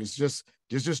for it. There's just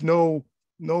no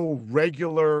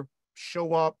regular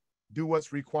show up, do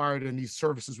what's required, and these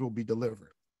services will be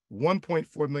delivered.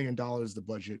 $1.4 million the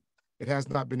budget. It has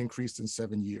not been increased in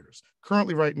 7 years.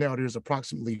 Currently, right now, there's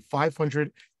approximately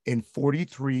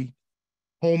 543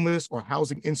 homeless or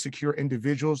housing insecure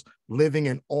individuals living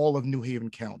in all of New Haven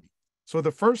County. So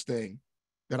the first thing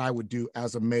that I would do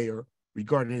as a mayor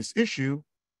regarding this issue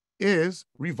is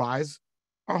revise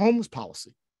our homeless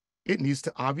policy. It needs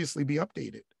to obviously be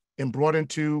updated and brought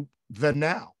into the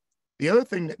now. The other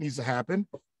thing that needs to happen,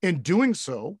 in doing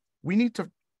so, we need to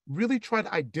really try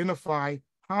to identify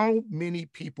how many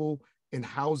people in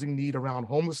housing need around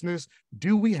homelessness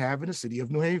do we have in the city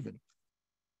of New Haven.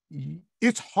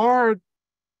 It's hard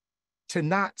to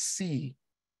not see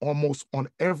almost on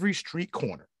every street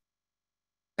corner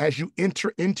as you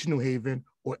enter into New Haven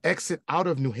or exit out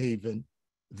of New Haven,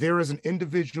 there is an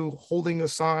individual holding a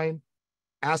sign,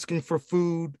 asking for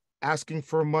food, asking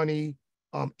for money,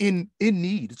 in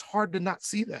need. It's hard to not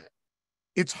see that.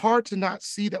 It's hard to not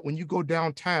see that when you go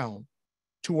downtown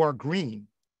to our green,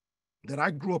 that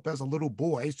I grew up as a little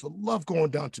boy. I used to love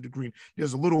going down to the green.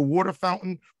 There's a little water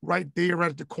fountain right there,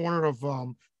 right at the corner of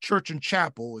Church and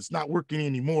Chapel. It's not working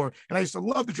anymore. And I used to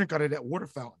love to drink out of that water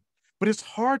fountain. But it's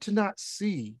hard to not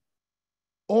see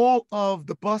all of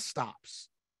the bus stops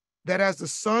that as the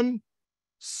sun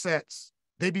sets,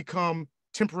 they become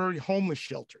temporary homeless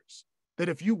shelters. That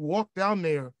if you walk down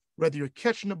there, whether you're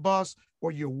catching a bus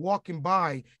or you're walking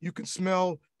by, you can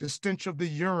smell the stench of the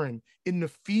urine in the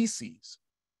feces.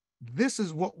 This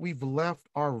is what we've left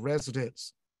our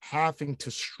residents having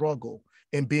to struggle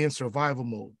and be in survival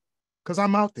mode. Because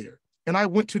I'm out there and I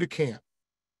went to the camp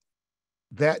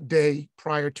that day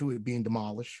prior to it being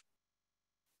demolished.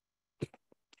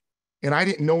 And I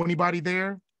didn't know anybody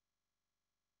there.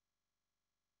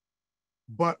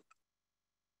 But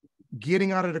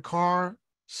getting out of the car,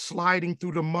 sliding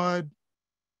through the mud,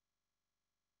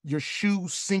 your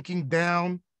shoes sinking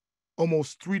down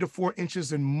almost 3 to 4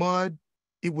 inches in mud.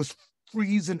 It was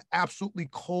freezing, absolutely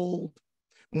cold.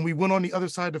 When we went on the other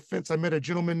side of the fence, I met a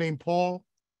gentleman named Paul.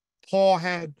 Paul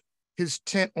had his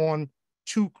tent on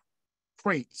 2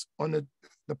 crates on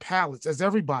the pallets, as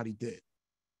everybody did.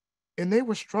 And they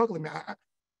were struggling.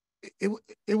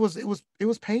 It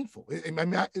was painful.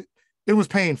 It was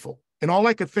painful. And all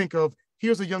I could think of,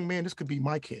 here's a young man, this could be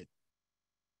my kid.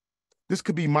 This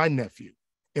could be my nephew.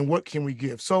 And what can we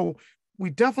give? So we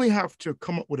definitely have to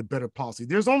come up with a better policy.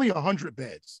 There's only 100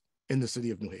 beds in the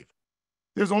city of New Haven.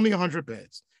 There's only 100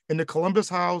 beds. In the Columbus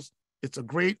House, it's a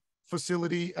great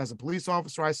facility. As a police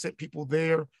officer, I sent people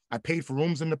there. I paid for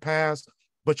rooms in the past,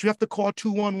 but you have to call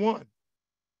 211.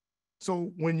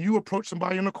 So when you approach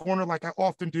somebody in the corner, like I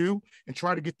often do, and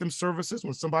try to get them services,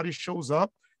 when somebody shows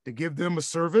up to give them a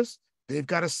service, they've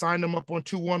got to sign them up on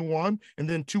 211. And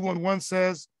then 211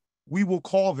 says, we will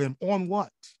call them on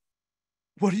what?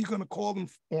 What are you going to call them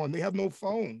on? They have no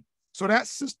phone. So that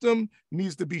system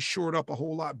needs to be shored up a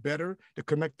whole lot better to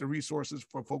connect the resources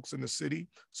for folks in the city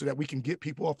so that we can get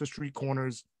people off the street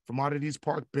corners from out of these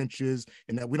park benches,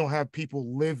 and that we don't have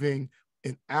people living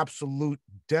in absolute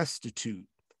destitute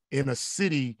in a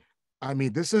city. I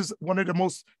mean, this is one of the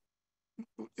most,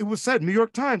 it was said, New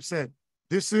York Times said,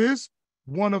 this is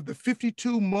one of the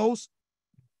 52 most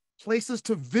places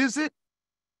to visit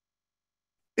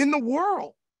in the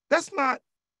world. That's not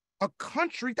a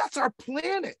country, that's our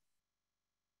planet.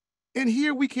 And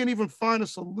here we can't even find a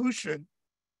solution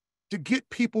to get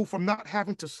people from not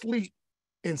having to sleep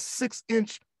in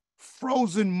 6-inch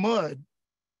frozen mud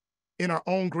in our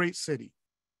own great city.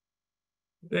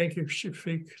 Thank you,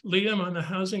 Shafiq. Liam, on the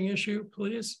housing issue,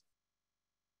 please.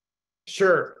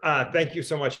 Sure. Thank you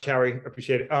so much, Howie.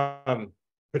 Appreciate it.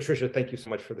 Patricia, thank you so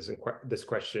much for this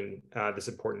question, this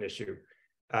important issue.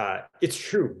 It's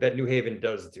true that New Haven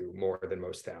does do more than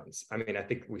most towns. I mean, I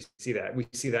think we see that. We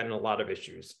see that in a lot of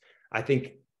issues. I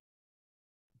think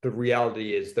the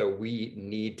reality is, though, we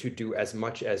need to do as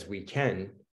much as we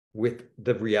can with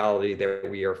the reality that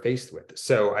we are faced with.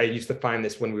 So I used to find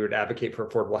this when we would advocate for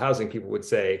affordable housing, people would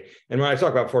say, and when I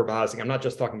talk about affordable housing, I'm not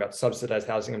just talking about subsidized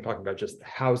housing, I'm talking about just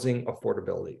housing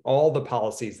affordability, all the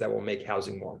policies that will make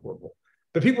housing more affordable.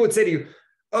 But people would say to you,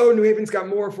 oh, New Haven's got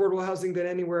more affordable housing than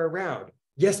anywhere around.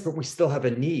 Yes, but we still have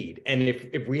a need. And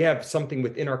if we have something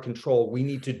within our control, we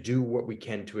need to do what we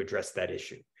can to address that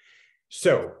issue.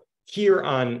 So here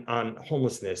on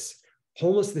homelessness,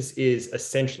 homelessness is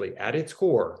essentially at its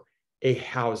core a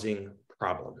housing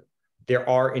problem. There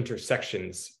are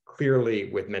intersections clearly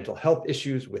with mental health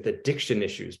issues, with addiction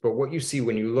issues, but what you see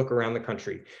when you look around the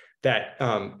country, that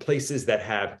places that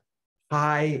have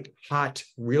high, hot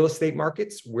real estate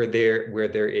markets, where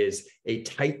there is a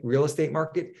tight real estate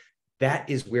market, that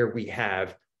is where we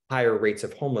have higher rates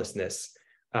of homelessness,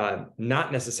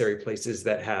 not necessarily places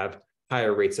that have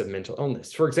higher rates of mental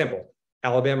illness. For example,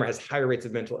 Alabama has higher rates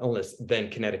of mental illness than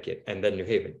Connecticut and then New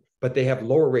Haven, but they have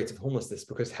lower rates of homelessness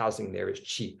because housing there is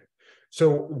cheap. So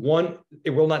it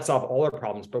will not solve all our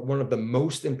problems, but one of the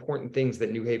most important things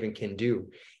that New Haven can do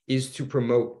is to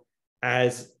promote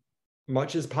as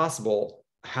much as possible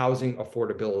housing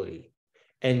affordability.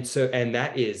 And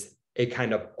that is a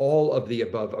kind of all of the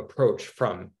above approach,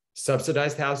 from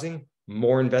subsidized housing,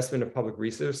 more investment of public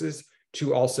resources,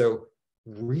 to also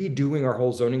redoing our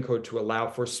whole zoning code to allow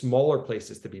for smaller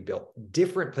places to be built,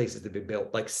 different places to be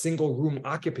built, like single room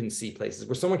occupancy places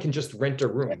where someone can just rent a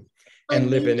room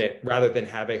and live in it rather than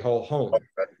have a whole home.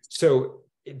 So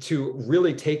to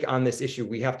really take on this issue,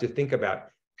 we have to think about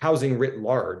housing writ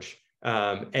large,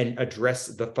 and address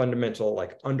the fundamental,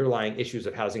 like, underlying issues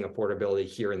of housing affordability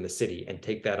here in the city and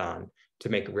take that on to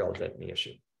make a real dent in the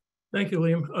issue. Thank you,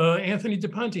 Liam. Anthony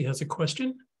DePonte has a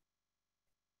question.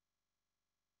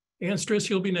 Anstris,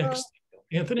 you'll be next.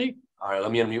 Anthony? All right,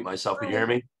 let me unmute myself. Can you hear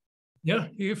me? Yeah,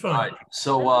 you're fine. All right,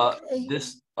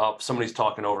 so somebody's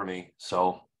talking over me,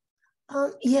 so.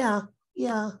 Yeah,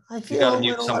 I feel you gotta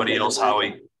mute somebody else,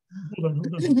 Howie. Hold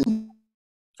on.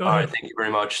 All right, thank you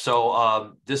very much.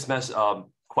 So this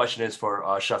question is for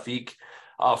Shafiq.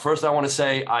 First, I want to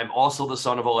say I'm also the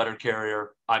son of a letter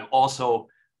carrier. I'm also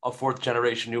a fourth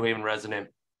generation New Haven resident.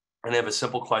 And I have a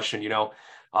simple question.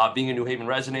 Being a New Haven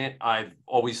resident, I've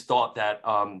always thought that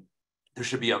there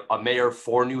should be a mayor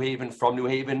for New Haven, from New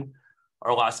Haven.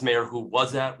 Our last mayor who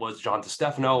was John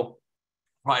DeStefano.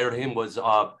 Prior to him was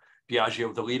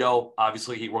Biagio Delito.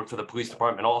 Obviously, he worked for the police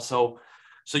department also.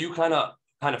 So you kind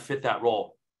of fit that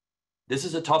role. This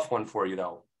is a tough one for you,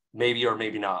 though, maybe or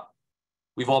maybe not.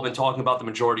 We've all been talking about the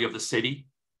majority of the city,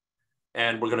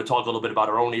 and we're going to talk a little bit about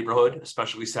our own neighborhood,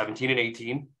 especially 17 and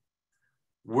 18.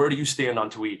 Where do you stand on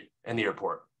Tweed and the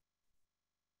airport?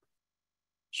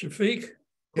 Shafiq?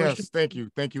 Yes, thank you,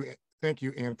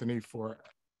 Anthony, for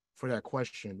that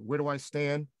question. Where do I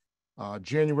stand?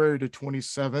 January the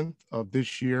 27th of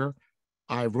this year,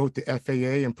 I wrote the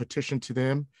FAA and petitioned to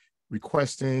them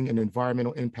requesting an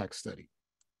environmental impact study.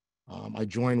 I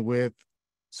joined with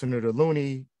Senator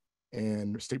Looney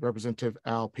and State Representative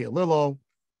Al Paolillo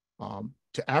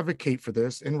to advocate for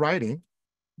this in writing,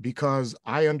 because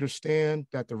I understand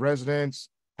that the residents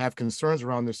have concerns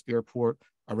around this airport,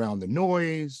 around the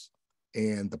noise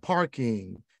and the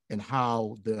parking, and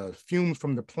how the fumes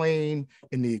from the plane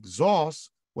and the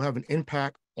exhaust will have an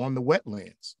impact on the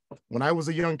wetlands. When I was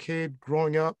a young kid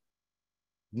growing up,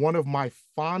 one of my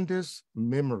fondest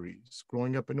memories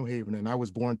growing up in New Haven, and I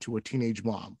was born to a teenage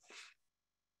mom,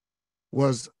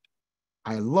 was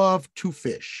I loved to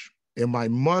fish. And my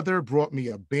mother brought me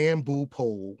a bamboo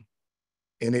pole,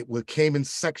 and it came in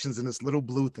sections in this little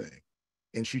blue thing.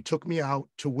 And she took me out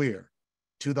to where?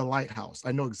 To the lighthouse.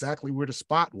 I know exactly where the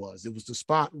spot was. It was the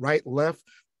spot right left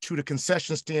to the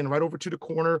concession stand, right over to the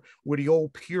corner where the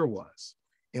old pier was.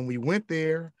 And we went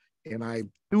there, and I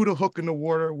threw the hook in the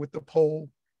water with the pole,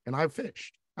 and I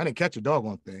fished. I didn't catch a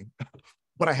doggone thing,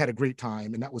 but I had a great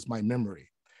time, and that was my memory.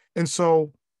 And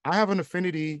so I have an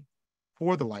affinity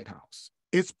for the lighthouse.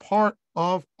 It's part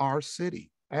of our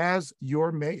city. As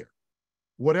your mayor,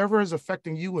 whatever is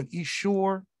affecting you in East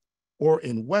Shore or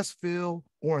in Westville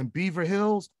or in Beaver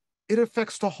Hills, it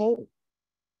affects the whole.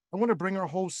 I want to bring our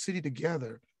whole city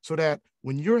together so that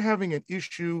when you're having an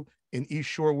issue in East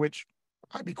Shore, which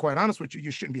I'd be quite honest with you,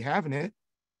 you shouldn't be having it.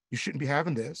 You shouldn't be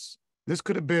having this. This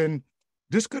could have been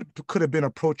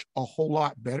approached a whole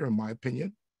lot better, in my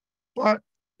opinion, but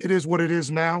it is what it is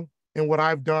now. And what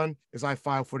I've done is I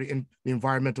filed for the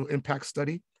environmental impact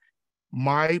study.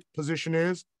 My position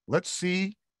is, let's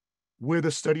see where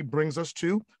the study brings us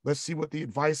to. Let's see what the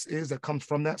advice is that comes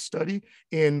from that study,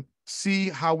 and see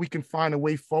how we can find a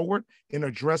way forward in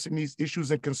addressing these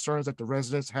issues and concerns that the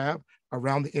residents have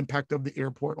around the impact of the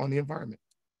airport on the environment.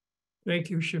 Thank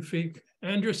you, Shafiq.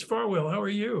 Andres Farwell, how are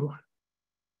you?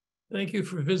 Thank you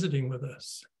for visiting with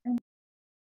us.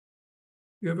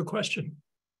 You have a question?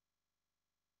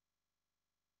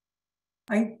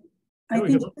 I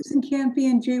think Susan Campy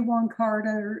and J1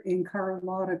 Carter and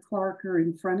Carlotta Clark are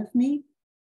in front of me.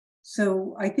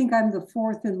 So I think I'm the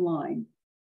fourth in line.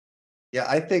 Yeah,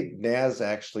 I think Naz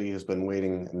actually has been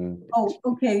waiting. And oh,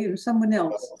 okay, or someone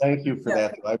else. Thank you for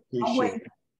that. I appreciate it.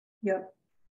 Yep.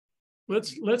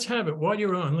 Let's have it. While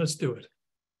you're on, let's do it.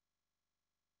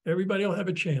 Everybody will have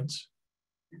a chance.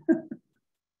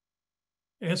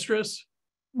 Anstris?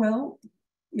 Well,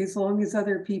 as long as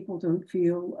other people don't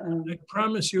feel... I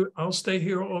promise you, I'll stay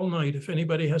here all night. If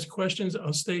anybody has questions,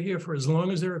 I'll stay here for as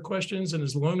long as there are questions and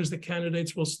as long as the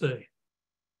candidates will stay.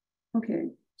 Okay.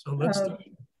 So let's do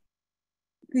it.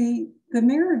 the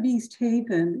mayor of East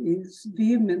Haven is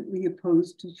vehemently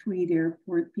opposed to Tweed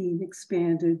Airport being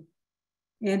expanded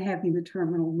and having the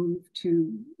terminal move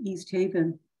to East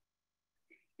Haven.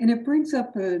 And it brings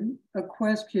up a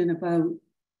question about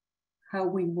how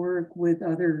we work with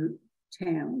other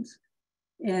towns.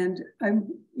 And I'm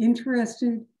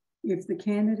interested if the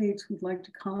candidates would like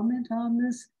to comment on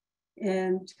this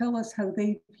and tell us how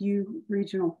they view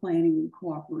regional planning and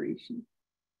cooperation.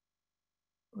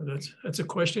 Well, that's a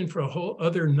question for a whole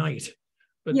other night.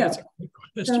 But yeah. That's a great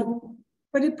question. So,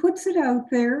 but it puts it out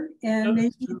there, and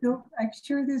maybe I'm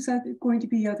sure there's going to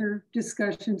be other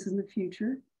discussions in the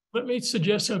future. Let me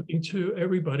suggest something to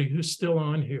everybody who's still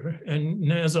on here. And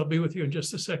Naz, I'll be with you in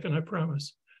just a second, I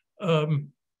promise.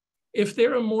 If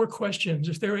there are more questions,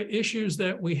 if there are issues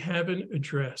that we haven't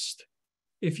addressed,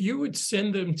 if you would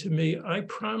send them to me, I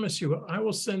promise you, I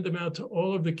will send them out to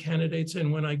all of the candidates.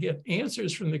 And when I get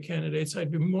answers from the candidates, I'd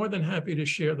be more than happy to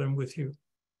share them with you.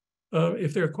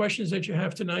 If there are questions that you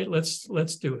have tonight, let's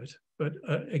do it. But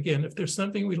again, if there's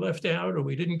something we left out or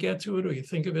we didn't get to it, or you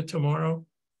think of it tomorrow,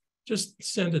 just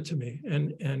send it to me,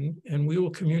 and we will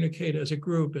communicate as a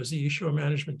group, as the East Shore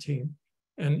management team,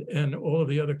 and all of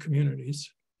the other communities,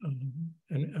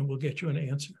 and we'll get you an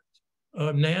answer.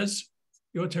 Naz,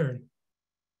 your turn.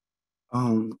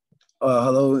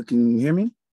 Hello, can you hear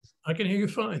me? I can hear you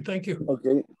fine, thank you.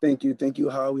 Okay, thank you,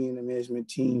 Howie and the management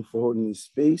team for holding this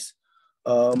space.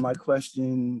 My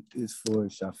question is for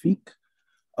Shafiq.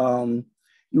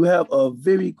 You have a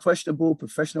very questionable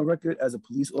professional record as a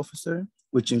police officer,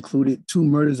 which included 2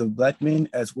 murders of Black men,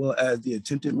 as well as the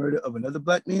attempted murder of another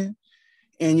Black man.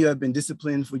 And you have been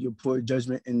disciplined for your poor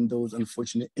judgment in those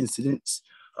unfortunate incidents.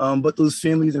 But those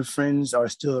families and friends are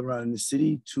still around the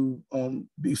city to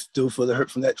be still feel the hurt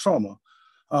from that trauma.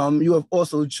 You have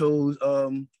also chose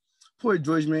poor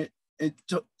judgment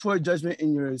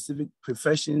in your civic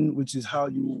profession, which is how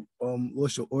you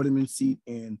lost your alderman seat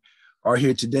and are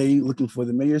here today looking for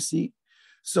the mayor's seat.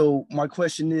 So my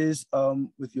question is,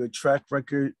 with your track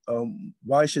record,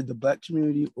 why should the Black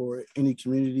community or any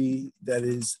community that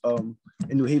is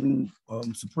in New Haven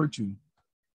support you?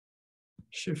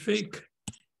 Shafiq,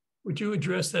 would you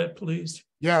address that, please?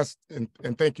 Yes,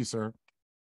 and thank you, sir.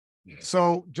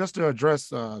 So just to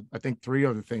address, I think 3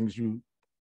 of the things you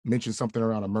mentioned, something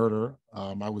around a murder.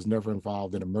 I was never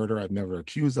involved in a murder. I've never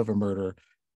accused of a murder,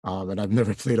 and I've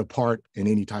never played a part in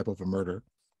any type of a murder.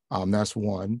 That's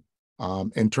one.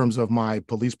 In terms of my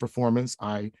police performance,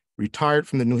 I retired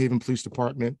from the New Haven Police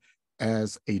Department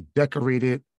as a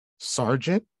decorated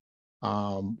sergeant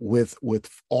with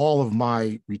all of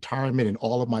my retirement and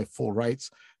all of my full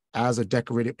rights as a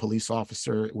decorated police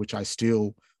officer, which I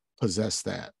still possess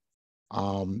that.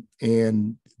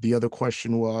 And the other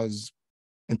question was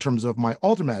in terms of my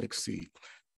aldermanic seat.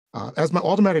 As my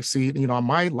aldermanic seat,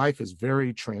 my life is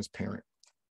very transparent.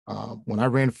 When I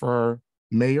ran for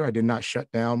mayor, I did not shut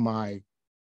down my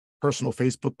personal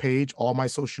Facebook page. All my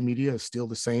social media is still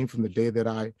the same from the day that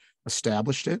I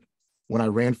established it. When I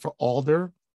ran for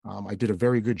alder, I did a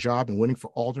very good job in winning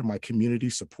for alder. My community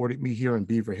supported me here in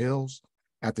Beaver Hills.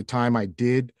 At the time, I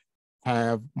did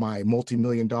have my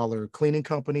multi-million-dollar cleaning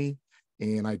company,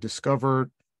 and I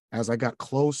discovered as I got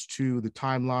close to the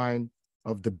timeline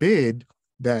of the bid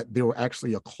that there were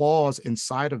actually a clause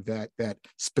inside of that that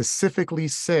specifically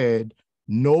said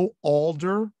no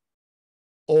alder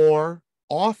or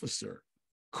officer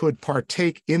could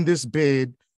partake in this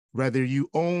bid, whether you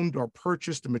owned or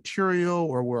purchased the material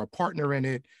or were a partner in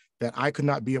it, that I could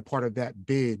not be a part of that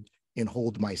bid and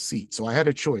hold my seat. So I had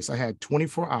a choice. I had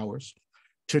 24 hours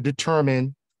to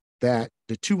determine that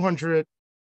the 200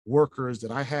 workers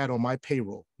that I had on my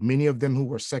payroll, many of them who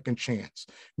were second chance,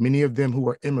 many of them who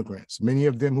were immigrants, many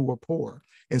of them who were poor,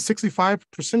 and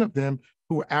 65% of them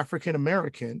who were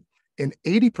African-American, and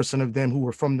 80% of them who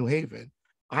were from New Haven,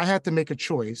 I had to make a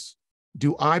choice.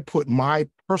 Do I put my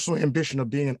personal ambition of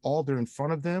being an alder in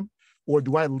front of them, or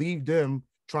do I leave them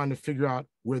trying to figure out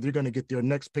where they're going to get their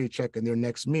next paycheck and their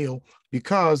next meal,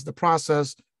 because the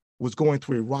process was going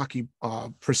through a rocky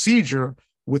procedure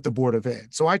with the Board of Ed.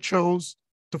 So I chose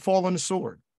to fall on the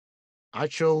sword. I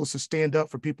chose to stand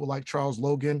up for people like Charles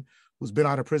Logan, who's been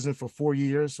out of prison for 4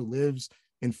 years, who lives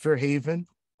in Fairhaven,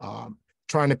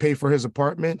 trying to pay for his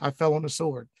apartment. I fell on the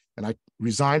sword and I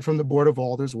resigned from the Board of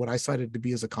Alders, what I cited to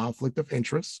be as a conflict of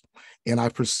interest. And I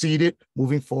proceeded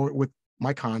moving forward with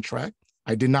my contract.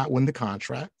 I did not win the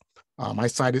contract. I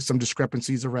cited some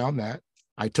discrepancies around that.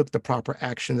 I took the proper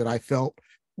action that I felt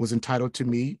was entitled to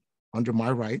me under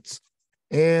my rights.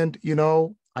 And,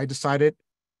 I decided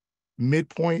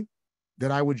midpoint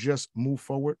that I would just move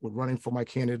forward with running for my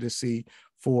candidacy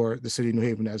for the city of New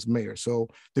Haven as mayor. So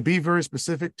to be very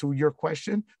specific to your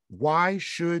question, why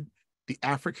should the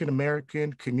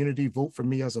African-American community vote for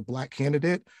me as a Black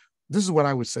candidate? This is what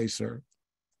I would say, sir.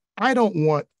 I don't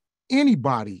want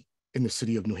anybody in the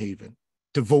city of New Haven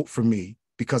to vote for me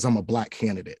because I'm a Black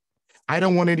candidate. I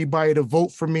don't want anybody to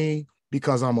vote for me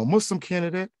because I'm a Muslim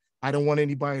candidate. I don't want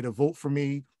anybody to vote for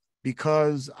me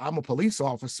because I'm a police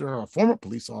officer or a former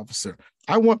police officer.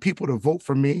 I want people to vote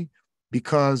for me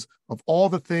because of all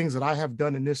the things that I have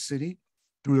done in this city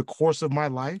through the course of my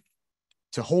life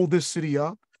to hold this city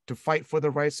up, to fight for the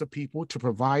rights of people, to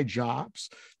provide jobs,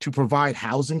 to provide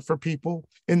housing for people,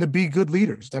 and to be good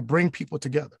leaders that bring people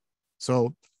together.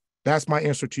 So that's my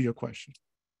answer to your question.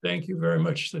 Thank you very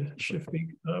much,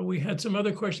 Shafiq. We had some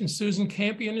other questions. Susan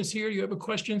Campion is here. You have a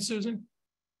question, Susan?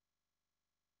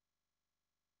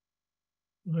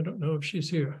 I don't know if she's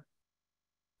here.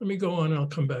 Let me go on. I'll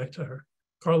come back to her.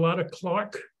 Carlotta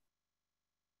Clark.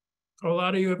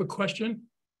 Carlotta, you have a question?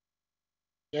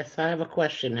 Yes, I have a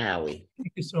question, Howie.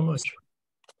 Thank you so much.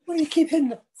 Why do you keep hitting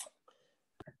them?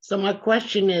 So my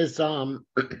question is, I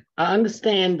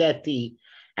understand that the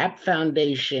App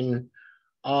Foundation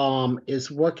is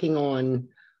working on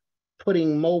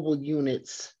putting mobile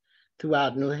units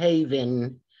throughout New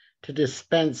Haven to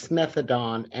dispense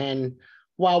methadone. And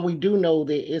while we do know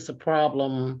there is a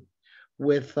problem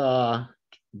with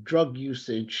drug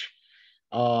usage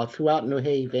throughout New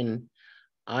Haven,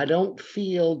 I don't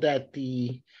feel that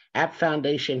the App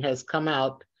Foundation has come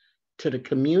out to the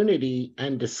community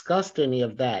and discussed any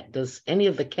of that. Does any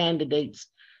of the candidates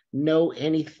know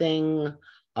anything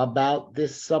about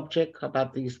this subject,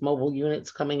 about these mobile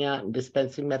units coming out and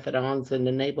dispensing methadones in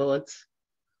the neighborhoods?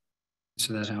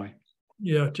 So that, Howie.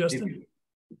 Yeah, Justin.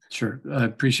 Sure. I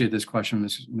appreciate this question,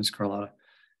 Ms. Carlotta,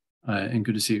 and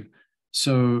good to see you.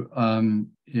 So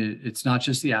it's not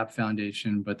just the App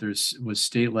Foundation, but was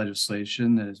state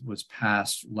legislation that was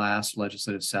passed last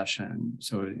legislative session.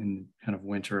 So in kind of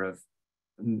winter of,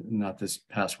 not this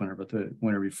past winter, but the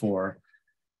winter before,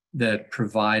 that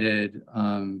provided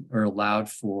or allowed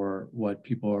for what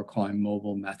people are calling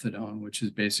mobile methadone, which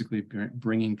is basically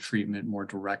bringing treatment more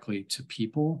directly to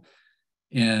people.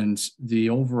 And the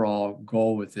overall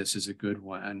goal with this is a good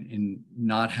one in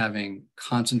not having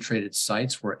concentrated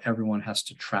sites where everyone has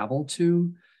to travel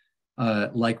to,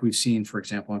 like we've seen, for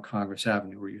example, on Congress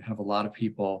Avenue, where you have a lot of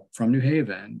people from New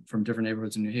Haven, from different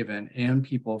neighborhoods in New Haven, and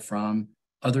people from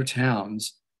other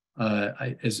towns.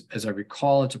 As I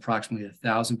recall, it's approximately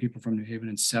 1,000 people from New Haven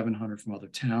and 700 from other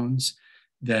towns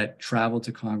that travel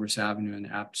to Congress Avenue and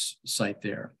APT's site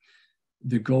there.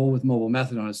 The goal with mobile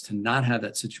methadone is to not have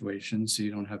that situation, so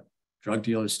you don't have drug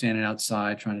dealers standing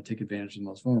outside trying to take advantage of the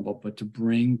most vulnerable, but to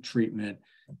bring treatment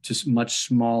to much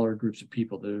smaller groups of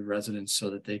people, the residents,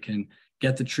 so that they can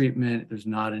get the treatment. There's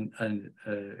not a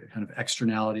kind of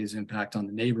externalities impact on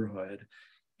the neighborhood.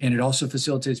 And it also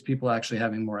facilitates people actually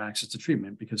having more access to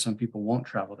treatment because some people won't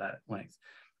travel that length.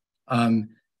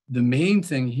 The main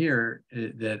thing here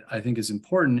that I think is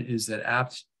important is that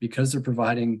APT, because they're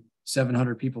providing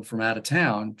 700 people from out of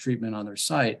town treatment on their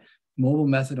site, mobile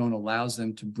methadone allows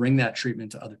them to bring that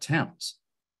treatment to other towns.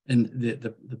 And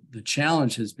the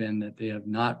challenge has been that they have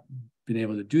not been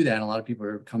able to do that. And a lot of people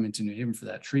are coming to New Haven for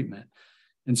that treatment.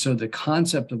 And so the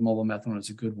concept of mobile methadone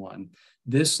is a good one.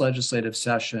 This legislative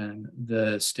session,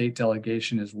 the state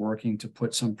delegation is working to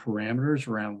put some parameters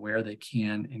around where they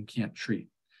can and can't treat.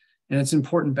 And it's an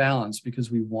important balance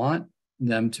because we want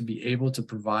them to be able to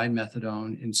provide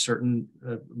methadone in certain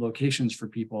locations for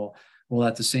people, while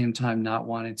at the same time not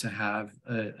wanting to have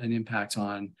an impact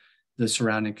on the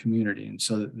surrounding community. And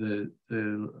so the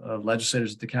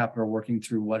legislators at the Capitol are working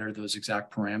through what are those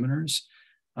exact parameters.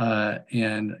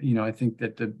 And I think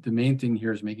that the main thing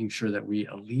here is making sure that we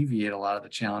alleviate a lot of the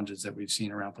challenges that we've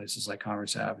seen around places like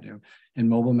Congress Avenue. And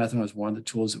mobile methadone is one of the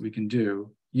tools that we can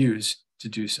use to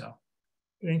do so.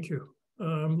 Thank you.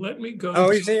 Let me go.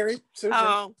 Oh, he's here.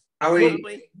 Oh,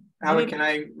 Howie, can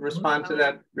I respond to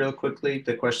that real quickly?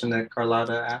 The question that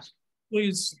Carlotta asked?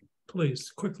 Please,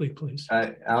 quickly, please.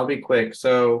 I'll be quick.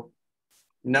 So,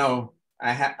 no,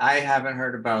 I haven't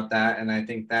heard about that, and I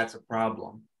think that's a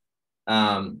problem.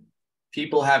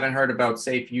 People haven't heard about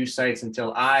safe use sites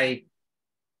until I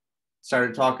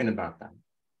started talking about them.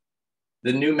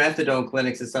 The new methadone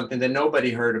clinics is something that nobody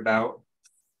heard about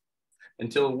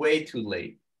until way too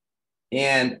late.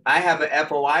 And I have an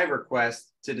FOI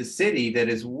request to the city that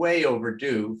is way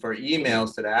overdue for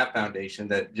emails to the App Foundation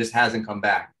that just hasn't come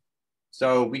back.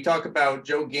 So we talk about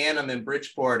Joe Ganim and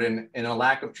Bridgeport and a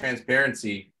lack of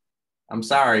transparency. I'm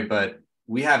sorry, but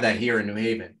we have that here in New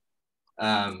Haven.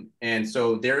 And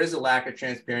so there is a lack of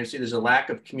transparency. There's a lack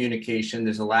of communication.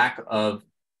 There's a lack of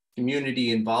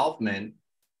community involvement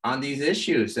on these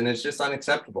issues, and it's just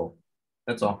unacceptable.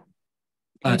 That's all.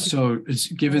 So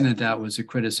given that that was a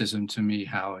criticism to me,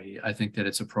 Howie, I think that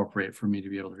it's appropriate for me to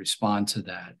be able to respond to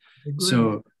that.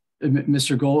 So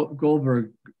Mr.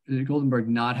 Goldenberg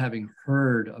not having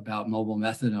heard about mobile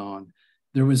methadone,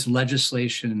 there was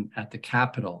legislation at the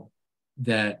Capitol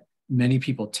that many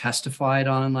people testified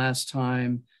on last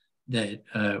time that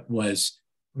was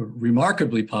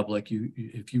remarkably public.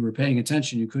 If you were paying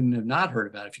attention, you couldn't have not heard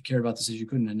about it. If you cared about this issue, you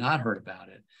couldn't have not heard about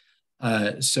it.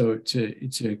 So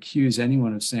to accuse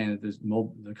anyone of saying that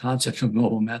the concept of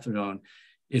mobile methadone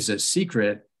is a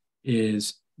secret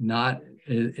is not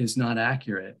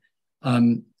accurate.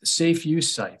 Safe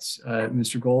use sites.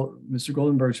 Mr.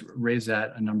 Goldenberg's raised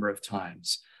that a number of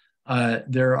times.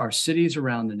 There are cities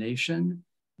around the nation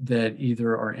that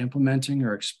either are implementing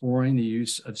or exploring the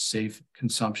use of safe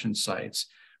consumption sites,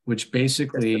 which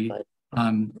basically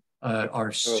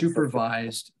are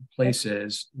supervised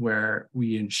places where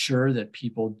we ensure that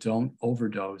people don't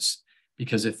overdose,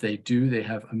 because if they do, they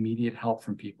have immediate help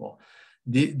from people.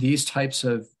 These types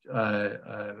of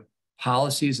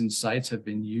policies and sites have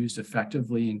been used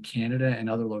effectively in Canada and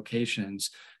other locations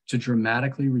to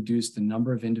dramatically reduce the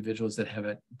number of individuals that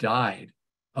have died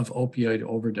of opioid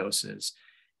overdoses.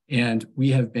 And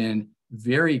we have been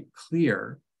very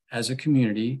clear as a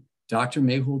community. Dr.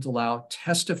 Mehul Dalal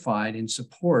testified in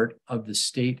support of the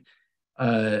state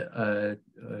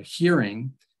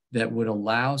hearing that would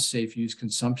allow safe use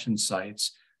consumption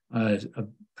sites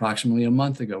approximately a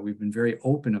month ago. We've been very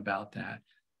open about that.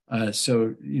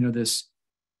 So, this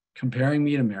comparing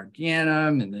me to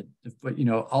Mariganum and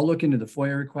I'll look into the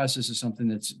FOIA request. This is something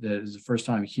that is the first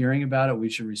time hearing about it. We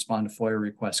should respond to FOIA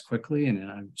requests quickly, and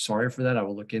I'm sorry for that. I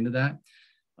will look into that.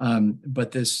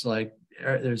 But this,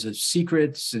 there's a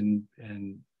secrets and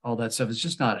all that stuff. It's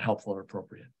just not helpful or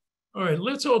appropriate. All right,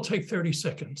 let's all take 30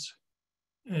 seconds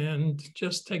and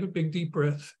just take a big deep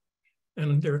breath.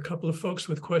 And there are a couple of folks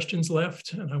with questions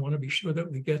left, and I want to be sure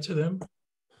that we get to them.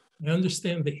 I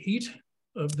understand the heat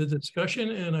of the discussion,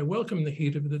 and I welcome the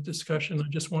heat of the discussion. I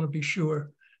just want to be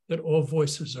sure that all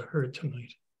voices are heard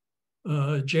tonight.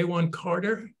 J1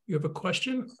 Carter, you have a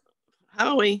question?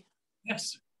 Howie.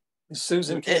 Yes.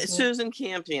 Susan Campion. Susan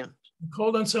Campion.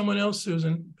 Called on someone else,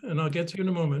 Susan, and I'll get to you in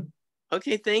a moment.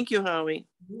 Okay, thank you, Howie.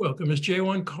 You're welcome. Is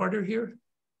J1 Carter here?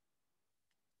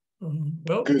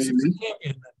 Well, good evening.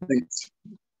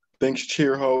 Thanks,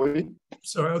 Chair Howie.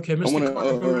 Sorry, okay, Mr.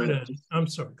 Carter, go right ahead. I'm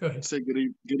sorry, go ahead. Say good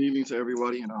evening to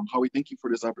everybody, and Howie, thank you for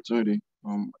this opportunity.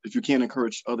 If you can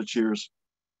encourage other chairs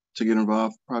to get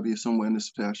involved, probably somewhere in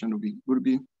this fashion, would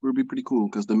be pretty cool,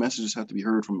 because the messages have to be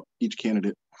heard from each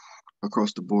candidate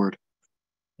across the board.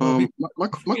 My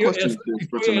question is this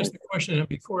for tonight. Ask the question, and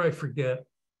before I forget,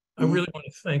 I really want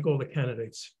to thank all the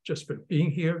candidates just for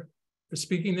being here, for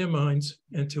speaking their minds,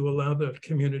 and to allow the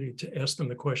community to ask them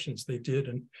the questions they did.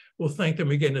 And we'll thank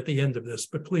them again at the end of this,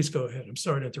 but please go ahead. I'm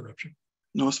sorry to interrupt you.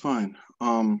 No, it's fine.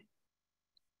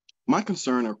 My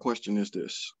concern or question is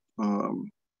this. The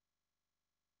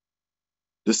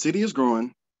city is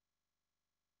growing,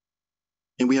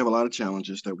 and we have a lot of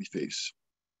challenges that we face.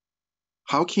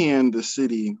 How can the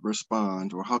city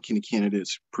respond, or how can the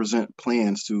candidates present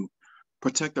plans to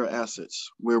protect our assets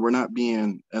where we're not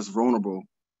being as vulnerable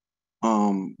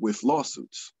with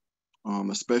lawsuits,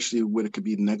 especially where it could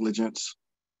be negligence,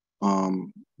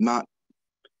 not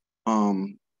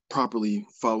properly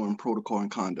following protocol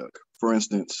and conduct? For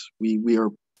instance, we are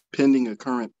pending a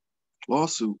current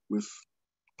lawsuit with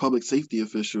public safety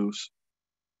officials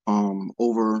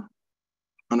over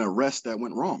an arrest that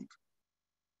went wrong.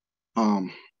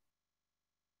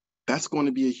 That's going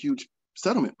to be a huge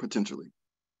settlement potentially.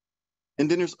 And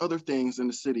then there's other things in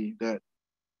the city that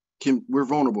we're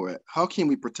vulnerable at. How can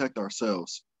we protect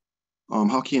ourselves?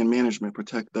 How can management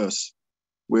protect us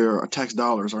where our tax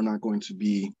dollars are not going to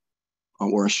be,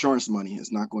 or insurance money is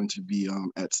not going to be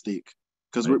at stake?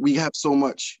 Because we have so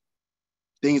much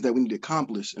things that we need to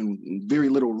accomplish and very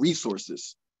little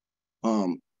resources. A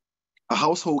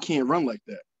household can't run like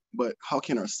that, but how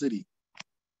can our city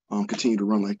continue to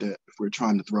run like that if we're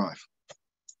trying to thrive?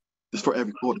 It's for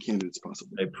all the candidates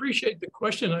possible. I appreciate the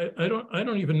question. I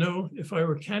don't even know if I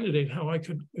were a candidate how I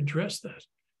could address that.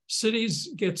 Cities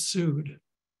get sued.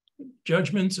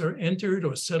 Judgments are entered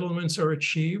or settlements are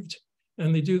achieved,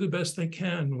 and they do the best they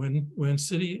can. When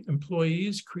city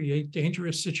employees create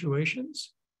dangerous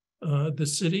situations, the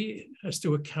city has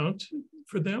to account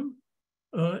for them,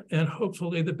 and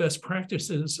hopefully the best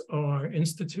practices are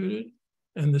instituted,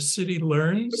 and the city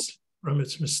learns from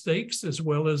its mistakes as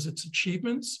well as its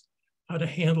achievements how to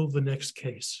handle the next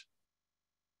case.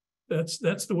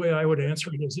 That's the way I would answer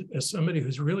it as somebody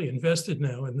who's really invested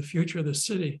now in the future of the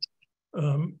city.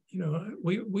 You know,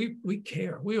 we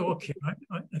care. We all care.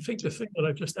 I think the thing that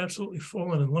I've just absolutely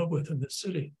fallen in love with in this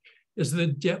city is the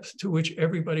depth to which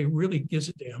everybody really gives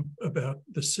a damn about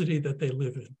the city that they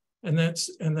live in, and that's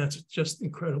just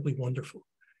incredibly wonderful.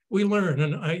 We learn,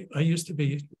 and I used to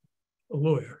be a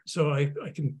lawyer, so I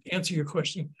can answer your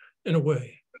question in a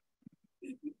way.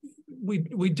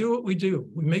 We do what we do.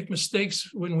 We make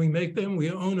mistakes when we make them. We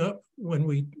own up when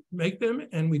we make them,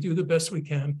 and we do the best we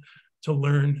can to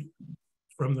learn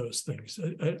from those things.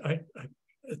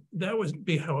 That would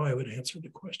be how I would answer the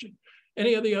question.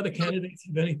 Any of the other candidates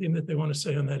have anything that they want to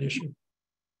say on that issue?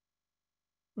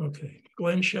 Okay,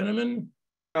 Glenn Sheneman.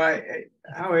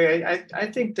 Howie,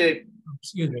 I think that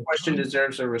the question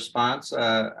deserves a response.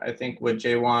 I think what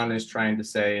Jaywan is trying to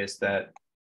say is that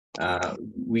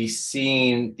we've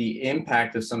seen the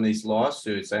impact of some of these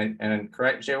lawsuits. And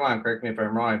correct, Jaywan, correct me if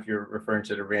I'm wrong, if you're referring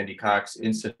to the Randy Cox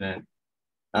incident.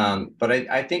 But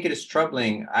I think it is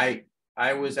troubling.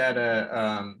 I was at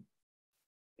a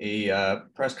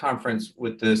press conference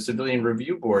with the Civilian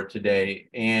Review Board today,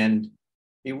 and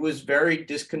it was very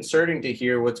disconcerting to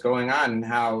hear what's going on and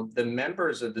how the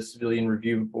members of the Civilian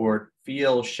Review Board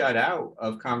feel shut out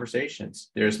of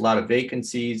conversations. There's a lot of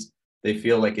vacancies. They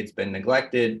feel like it's been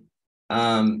neglected.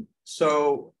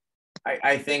 So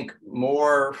I think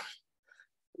more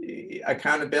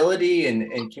accountability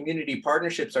and community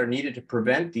partnerships are needed to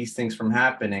prevent these things from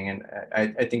happening. And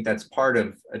I think that's part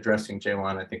of addressing,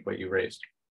 Jaywan, I think what you raised.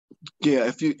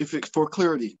 Yeah, if it for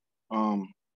clarity,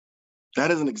 that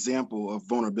is an example of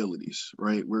vulnerabilities,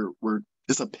 right? Where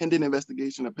it's a pending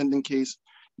investigation, a pending case.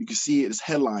 You can see it, it's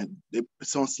headline.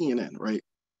 It's on CNN, right?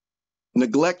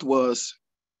 Neglect was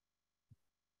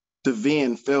the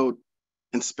van failed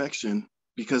inspection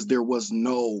because there was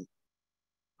no,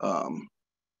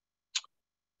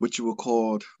 what you would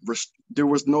call, there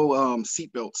was no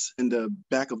seatbelts in the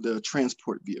back of the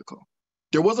transport vehicle.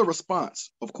 There was a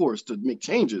response, of course, to make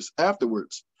changes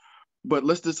afterwards, but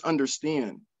let's just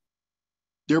understand,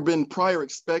 there have been prior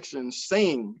inspections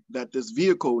saying that this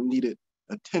vehicle needed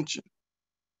attention.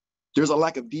 There's a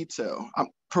lack of detail. I'm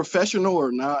professional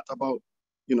or not about,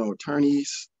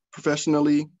 attorneys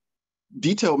professionally,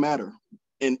 detail matter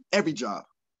in every job.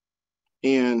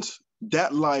 And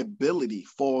that liability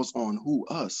falls on who?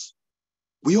 Us.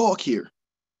 We all care.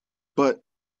 But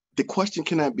the question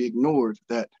cannot be ignored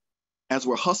that as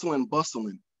we're hustling,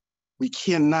 bustling, we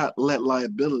cannot let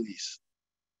liabilities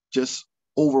just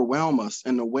overwhelm us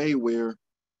in a way where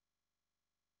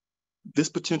this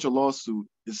potential lawsuit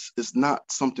is not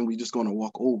something we're just going to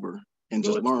walk over and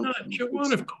just learn.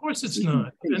 Jaywan, of course it's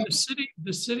not. And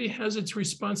the city has its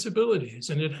responsibilities,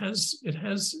 and it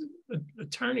has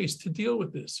attorneys to deal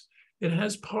with this. It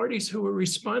has parties who are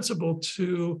responsible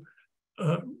to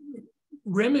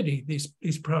remedy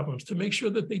these problems, to make sure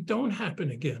that they don't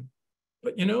happen again.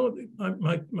 But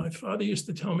my father used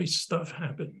to tell me stuff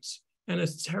happens, and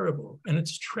it's terrible, and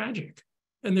it's tragic.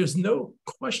 And there's no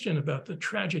question about the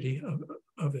tragedy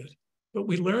of it. But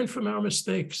we learn from our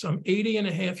mistakes. I'm 80 and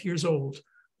a half years old.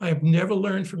 I have never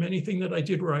learned from anything that I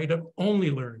did right. I've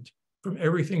only learned from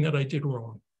everything that I did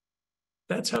wrong.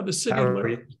 That's how the city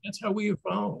learns. That's how we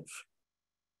evolve.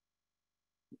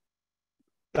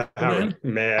 Howard,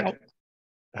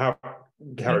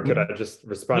 Howard, could I just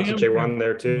respond to Jaywan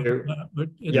there too?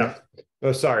 Yeah.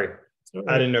 Oh, sorry.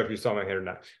 I didn't know if you saw my hand or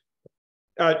not.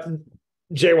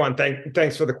 Jaywan,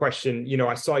 thanks for the question.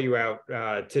 I saw you out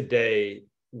today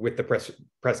with the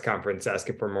press conference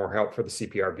asking for more help for the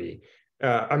CPRB.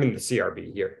 The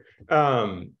CRB here.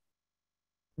 I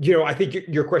think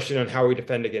your question on how we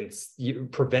defend against,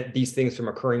 prevent these things from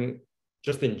occurring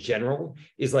just in general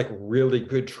is like really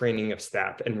good training of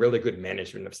staff and really good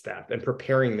management of staff and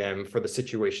preparing them for the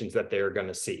situations that they're going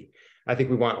to see. I think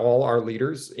we want all our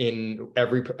leaders in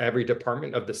every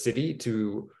department of the city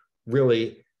to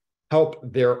really help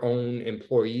their own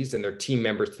employees and their team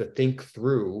members to think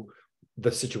through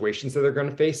the situations that they're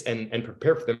going to face and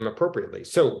prepare for them appropriately.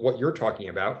 So what you're talking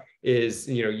about is,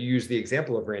 you use the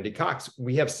example of Randy Cox.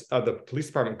 We have the police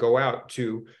department go out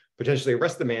to potentially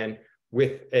arrest the man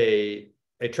with a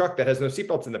truck that has no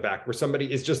seatbelts in the back, where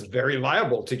somebody is just very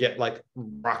liable to get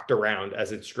rocked around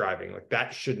as it's driving.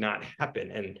 That should not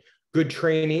happen. And good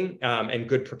training and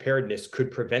good preparedness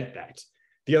could prevent that.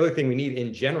 The other thing we need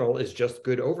in general is just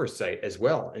good oversight as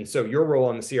well. And so your role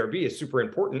on the CRB is super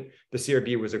important. The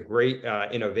CRB was a great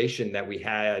innovation that we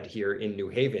had here in New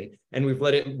Haven, and we've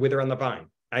let it wither on the vine.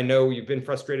 I know you've been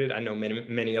frustrated. I know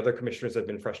many other commissioners have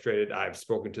been frustrated. I've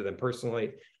spoken to them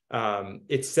personally.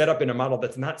 It's set up in a model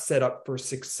that's not set up for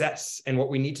success. And what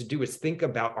we need to do is think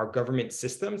about our government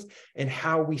systems and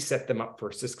how we set them up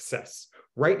for success.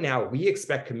 Right now, we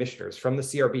expect commissioners from the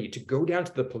CRB to go down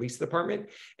to the police department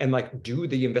and like do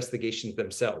the investigations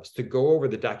themselves, to go over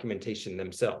the documentation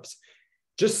themselves.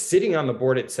 Just sitting on the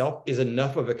board itself is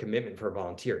enough of a commitment for a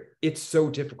volunteer. It's so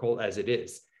difficult as it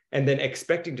is. And then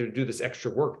expecting to do this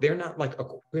extra work, they're not like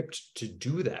equipped to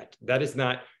do that. That is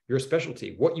not your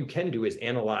specialty. What you can do is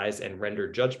analyze and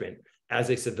render judgment as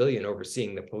a civilian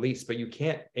overseeing the police, but you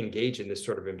can't engage in this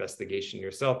sort of investigation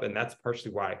yourself. And that's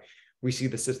partially why we see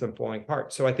the system falling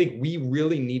apart. So I think we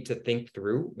really need to think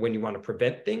through, when you want to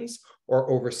prevent things or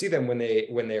oversee them when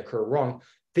they occur wrong,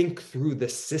 think through the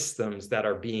systems that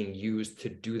are being used to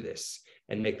do this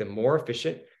and make them more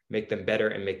efficient, make them better,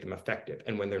 and make them effective.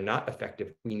 And when they're not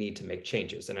effective, we need to make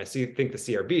changes. And I think the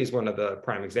CRB is one of the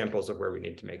prime examples of where we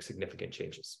need to make significant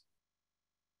changes.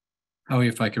 Howie,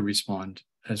 if I could respond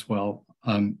as well.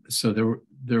 So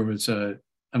there was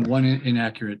one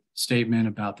inaccurate statement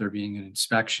about there being an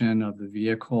inspection of the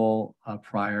vehicle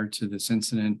prior to this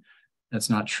incident. That's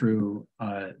not true.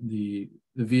 The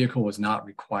vehicle was not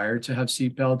required to have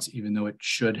seatbelts, even though it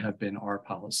should have been our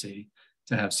policy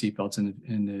to have seatbelts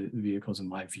in the vehicles, in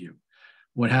my view.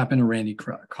 What happened to Randy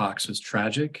Cox was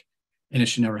tragic, and it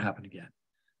should never happen again.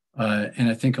 And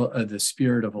I think the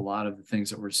spirit of a lot of the things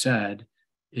that were said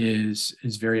is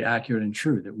very accurate and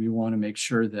true, that we want to make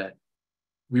sure that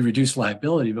we reduce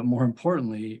liability, but more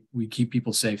importantly, we keep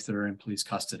people safe that are in police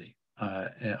custody.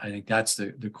 I think that's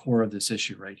the core of this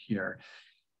issue right here.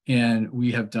 And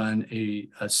we have done a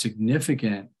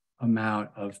significant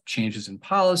amount of changes in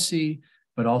policy,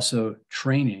 but also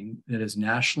training that is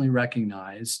nationally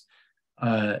recognized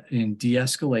in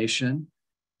de-escalation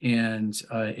and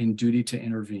in duty to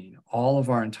intervene. All of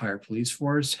our entire police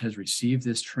force has received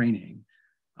this training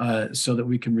so that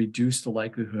we can reduce the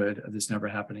likelihood of this never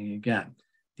happening again.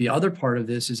 The other part of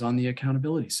this is on the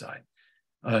accountability side.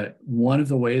 One of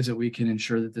the ways that we can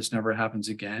ensure that this never happens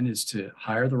again is to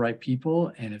hire the right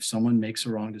people, and if someone makes a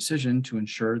wrong decision, to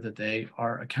ensure that they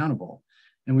are accountable.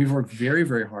 And we've worked very,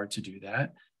 very hard to do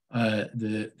that.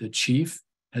 The chief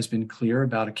has been clear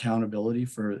about accountability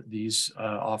for these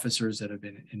officers that have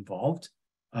been involved.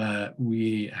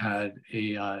 We had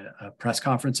a press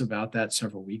conference about that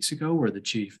several weeks ago where the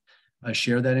chief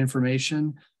shared that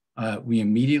information. We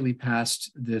immediately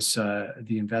passed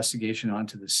the investigation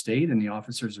onto the state, and the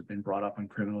officers have been brought up on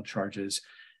criminal charges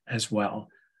as well.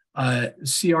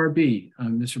 CRB,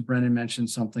 Mr. Brennan mentioned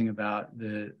something about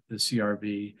the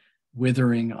CRB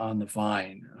withering on the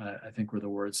vine, I think were the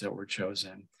words that were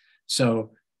chosen.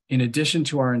 So in addition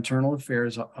to our internal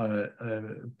affairs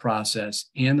process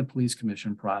and the police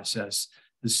commission process,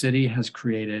 the city has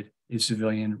created a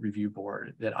civilian review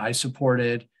board that I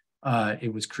supported.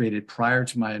 It was created prior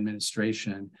to my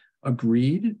administration,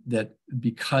 agreed that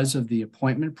because of the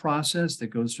appointment process that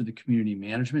goes through the community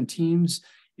management teams,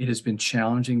 it has been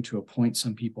challenging to appoint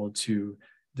some people to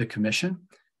the commission.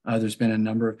 There's been a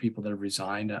number of people that have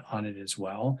resigned on it as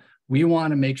well. We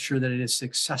want to make sure that it is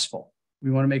successful. We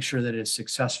want to make sure that it is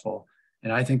successful.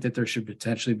 And I think that there should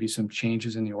potentially be some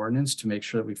changes in the ordinance to make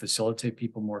sure that we facilitate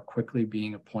people more quickly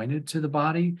being appointed to the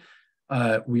body.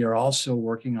 We are also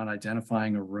working on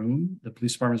identifying a room. The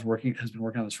police department has been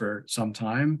working on this for some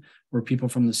time, where people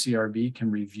from the CRB can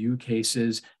review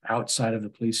cases outside of the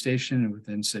police station and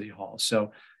within City Hall.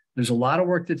 So there's a lot of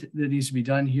work that needs to be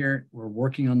done here. We're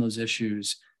working on those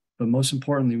issues, but most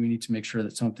importantly, we need to make sure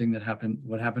that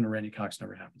what happened to Randy Cox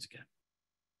never happens again.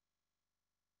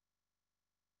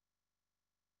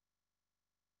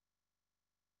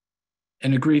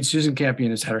 And agreed, Susan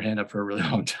Campion has had her hand up for a really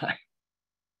long time.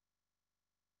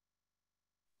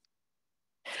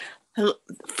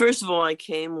 First of all, I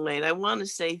came late. I want to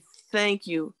say thank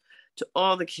you to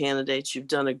all the candidates. You've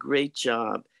done a great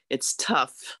job. It's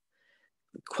tough.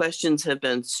 The questions have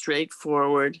been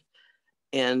straightforward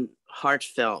and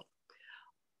heartfelt.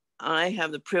 I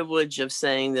have the privilege of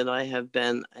saying that I have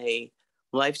been a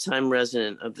lifetime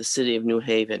resident of the city of New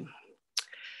Haven.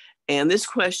 And this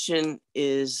question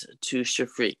is to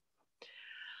Shafiq.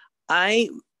 I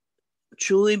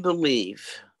truly believe,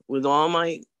 with all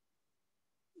my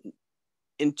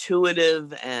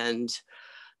intuitive and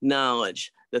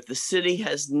knowledge, that the city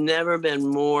has never been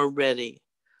more ready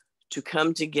to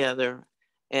come together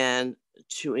and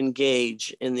to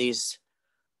engage in these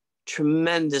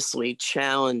tremendously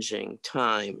challenging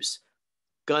times.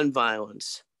 Gun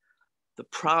violence, the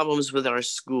problems with our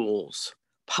schools,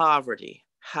 poverty,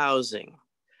 housing.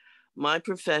 My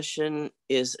profession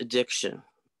is addiction.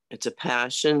 It's a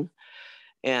passion,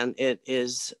 and it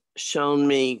has shown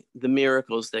me the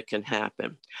miracles that can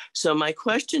happen. So my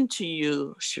question to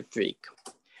you, Shafiq,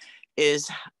 is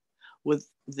with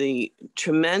the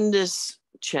tremendous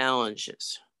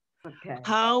challenges,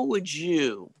 how would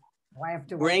you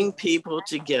bring people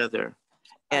together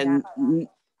and,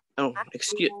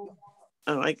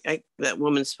 that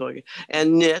woman spoke,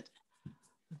 and knit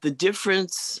the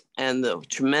difference and the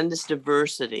tremendous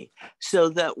diversity so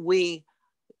that we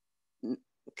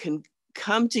can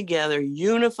come together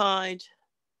unified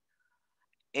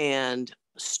and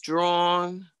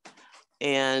strong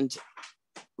and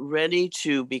ready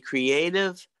to be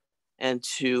creative and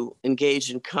to engage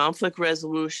in conflict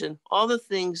resolution, all the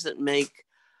things that make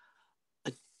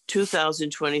a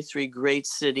 2023 great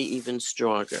city even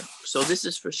stronger. So this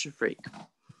is for Shafiq.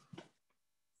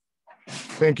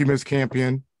 Thank you, Ms.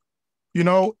 Campion. You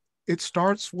know, it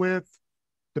starts with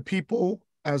the people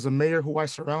as a mayor who I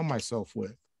surround myself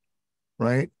with,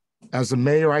 right? As a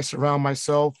mayor, I surround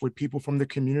myself with people from the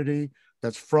community,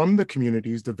 that's from the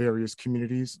communities, the various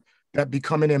communities, that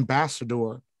become an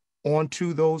ambassador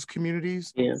onto those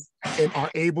communities and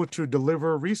are able to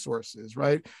deliver resources,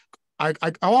 right? I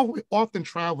often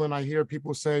travel and I hear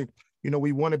people say, you know,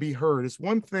 we want to be heard. It's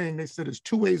one thing, they said, there's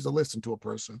two ways to listen to a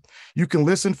person. You can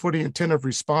listen for the intent of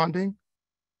responding,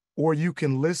 or you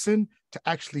can listen to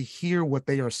actually hear what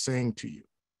they are saying to you.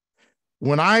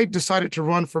 When I decided to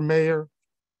run for mayor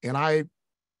and I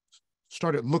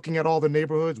started looking at all the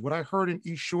neighborhoods, what I heard in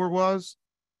East Shore was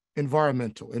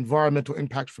environmental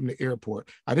impact from the airport.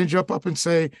 I didn't jump up and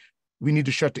say, we need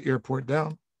to shut the airport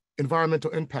down. Environmental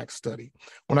impact study.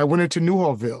 When I went into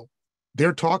Newhallville,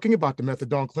 they're talking about the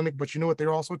methadone clinic, but you know what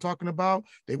they're also talking about?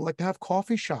 They would like to have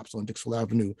coffee shops on Dixwell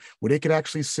Avenue where they could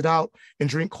actually sit out and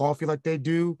drink coffee like they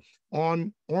do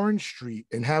on Orange Street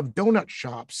and have donut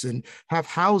shops and have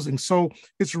housing. So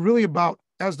it's really about,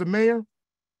 as the mayor,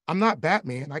 I'm not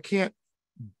Batman. I can't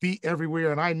be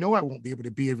everywhere, and I know I won't be able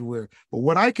to be everywhere. But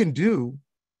what I can do,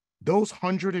 those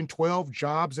 112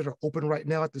 jobs that are open right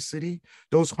now at the city,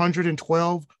 those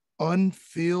 112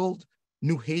 unfilled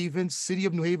New Haven, City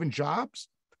of New Haven jobs,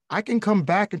 I can come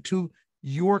back into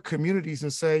your communities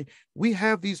and say, we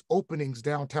have these openings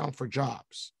downtown for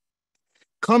jobs.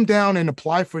 Come down and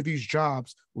apply for these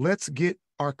jobs. Let's get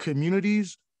our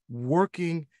communities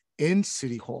working in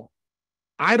City Hall.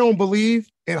 I don't believe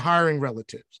in hiring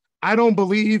relatives. I don't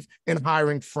believe in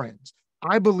hiring friends.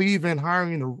 I believe in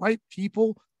hiring the right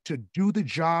people to do the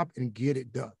job and get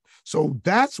it done. So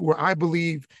that's where I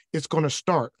believe it's going to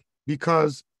start,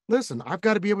 because listen, I've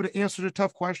got to be able to answer the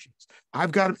tough questions.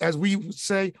 I've got to, as we would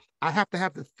say, I have to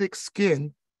have the thick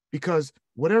skin, because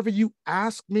whatever you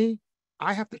ask me,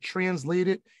 I have to translate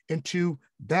it into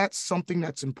that's something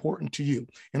that's important to you.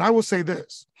 And I will say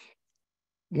this,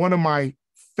 one of my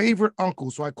favorite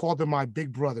uncles, so I called him my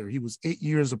big brother, he was 8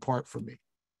 years apart from me.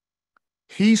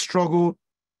 He struggled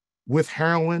with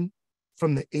heroin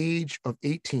from the age of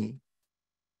 18.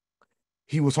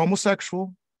 He was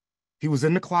homosexual. He was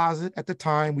in the closet at the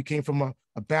time. We came from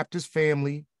a Baptist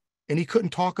family, and he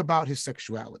couldn't talk about his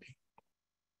sexuality.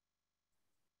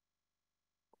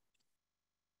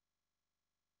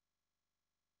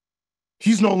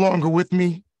 He's no longer with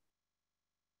me,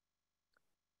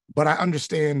 but I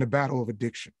understand the battle of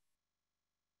addiction.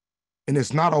 And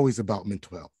it's not always about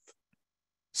mental health.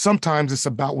 Sometimes it's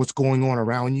about what's going on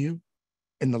around you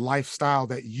and the lifestyle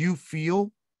that you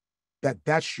feel that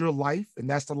that's your life and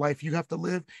that's the life you have to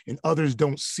live, and others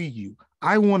don't see you.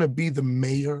 I want to be the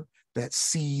mayor that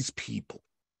sees people.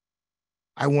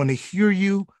 I want to hear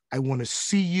you, I want to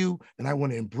see you, and I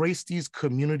want to embrace these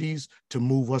communities to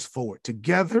move us forward.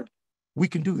 Together, we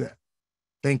can do that.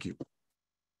 Thank you.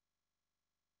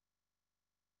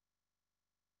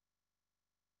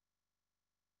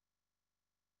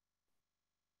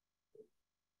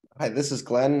 Hi, this is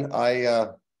Glenn. I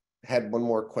had one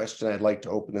more question. I'd like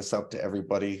to open this up to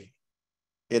everybody.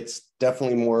 It's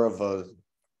definitely more of a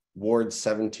Ward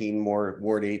 17, more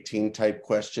Ward 18 type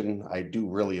question. I do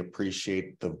really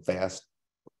appreciate the vast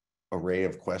array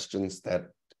of questions that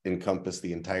encompass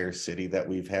the entire city that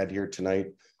we've had here tonight.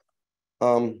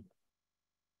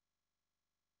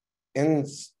 In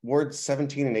Wards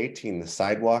 17 and 18, the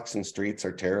sidewalks and streets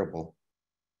are terrible.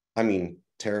 I mean,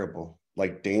 terrible,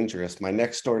 like dangerous. My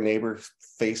next door neighbor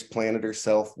face planted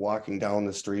herself walking down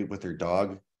the street with her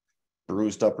dog,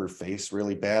 bruised up her face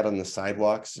really bad on the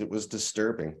sidewalks. It was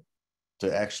disturbing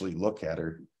to actually look at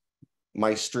her.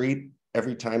 My street,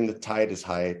 every time the tide is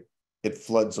high, it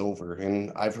floods over.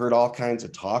 And I've heard all kinds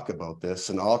of talk about this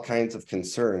and all kinds of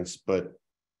concerns, but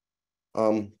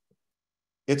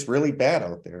it's really bad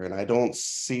out there. And I don't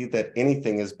see that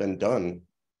anything has been done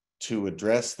to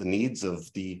address the needs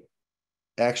of the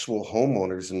actual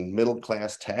homeowners and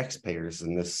middle-class taxpayers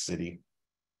in this city.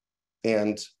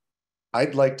 And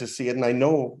I'd like to see it, and I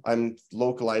know I'm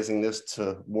localizing this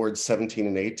to wards 17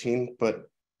 and 18, but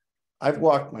I've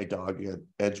walked my dog at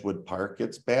Edgewood Park.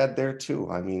 It's bad there too.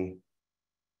 I mean,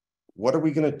 what are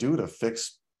we going to do to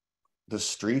fix the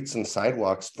streets and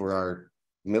sidewalks for our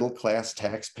middle-class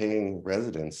tax-paying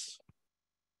residents?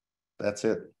 That's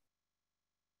it.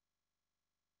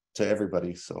 To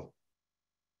everybody, so.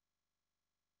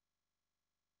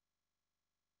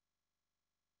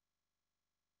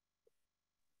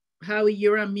 Howie,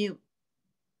 you're on mute.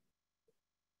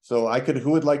 So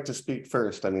who would like to speak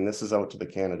first? I mean, this is out to the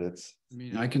candidates. I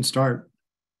mean, I can start.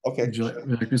 Okay. Would you like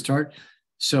me to start?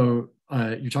 So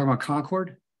you're talking about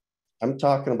Concord? I'm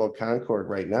talking about Concord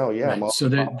right now. Yeah. Right. So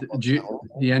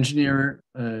the engineer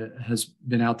has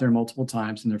been out there multiple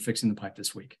times and they're fixing the pipe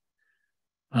this week.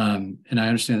 And I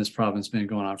understand this problem's been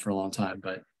going on for a long time,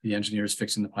 but the engineer is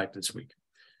fixing the pipe this week.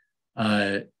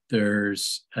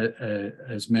 There's,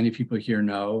 as many people here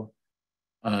know,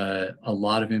 a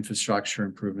lot of infrastructure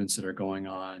improvements that are going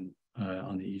on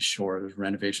the East Shore. There's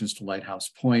renovations to Lighthouse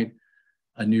Point.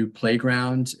 A new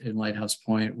playground in Lighthouse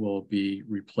Point will be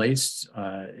replaced.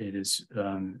 It is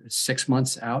 6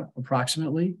 months out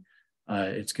approximately.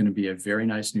 It's going to be a very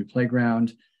nice new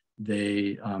playground.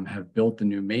 They have built the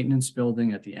new maintenance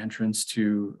building at the entrance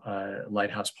to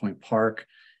Lighthouse Point Park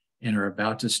and are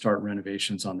about to start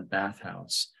renovations on the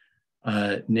bathhouse.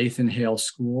 Nathan Hale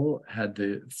School had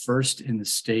the first in the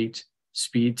state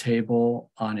speed table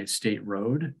on a state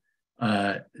road.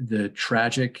 The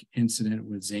tragic incident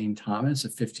with Zane Thomas, a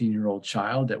 15-year-old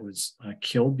child that was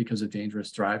killed because of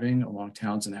dangerous driving along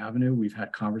Townsend Avenue. We've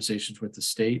had conversations with the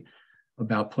state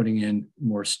about putting in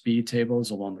more speed tables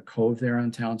along the cove there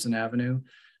on Townsend Avenue.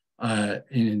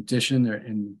 In addition,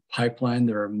 in pipeline,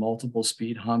 there are multiple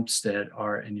speed humps that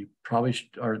are, and you probably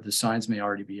the signs may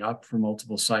already be up for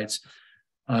multiple sites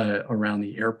around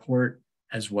the airport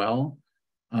as well.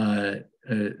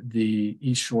 The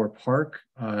East Shore Park,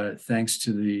 thanks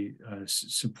to the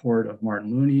support of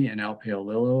Martin Looney and Al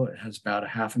Paolillo, has about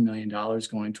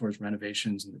 $500,000 going towards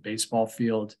renovations in the baseball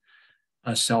field.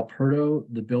 Salperto,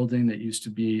 the building that used to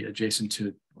be adjacent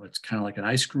to what's kind of like an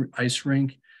ice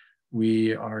rink,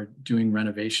 we are doing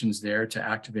renovations there to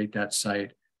activate that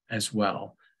site as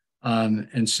well.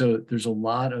 And so there's a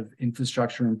lot of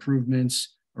infrastructure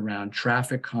improvements around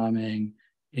traffic calming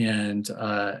and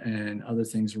other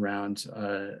things around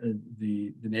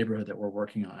the neighborhood that we're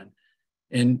working on.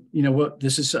 And you know what,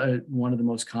 this is one of the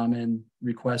most common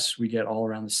requests we get all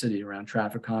around the city around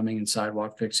traffic calming and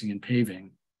sidewalk fixing and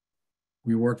paving.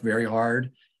 We work very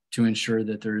hard to ensure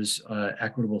that there's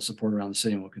equitable support around the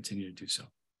city, and we'll continue to do so.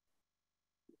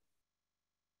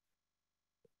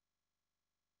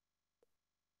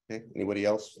 Okay. Anybody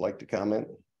else like to comment?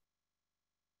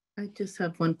 I just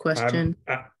have one question.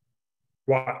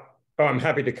 I'm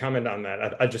happy to comment on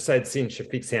that. I just had seen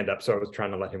Shafiq's hand up, so I was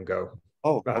trying to let him go.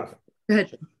 Oh, go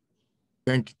ahead.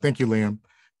 Thank you, Liam.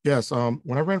 Yes,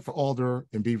 when I ran for alder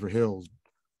in Beaver Hills,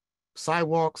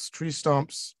 sidewalks, tree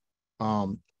stumps,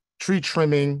 tree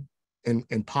trimming,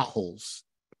 and potholes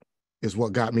is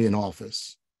what got me in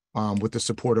office with the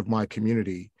support of my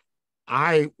community.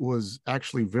 I was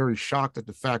actually very shocked at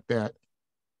the fact that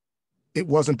it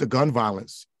wasn't the gun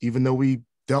violence, even though we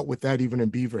dealt with that even in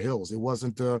Beaver Hills. It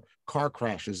wasn't the car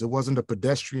crashes. It wasn't the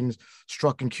pedestrians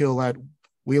struck and killed at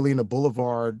Wheeling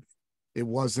Boulevard. It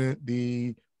wasn't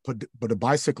the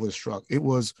bicyclist struck. It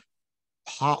was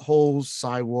potholes,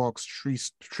 sidewalks,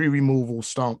 tree removal,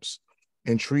 stumps,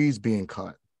 and trees being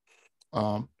cut.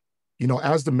 You know,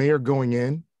 as the mayor going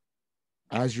in,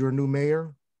 as your new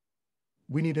mayor,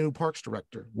 we need a new parks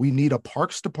director. We need a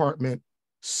parks department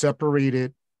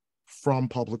separated from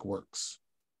public works.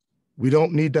 We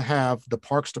don't need to have the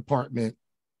parks department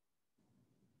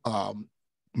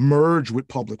merge with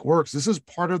public works. This is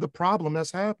part of the problem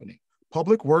that's happening.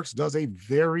 Public works does a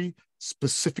very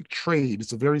specific trade.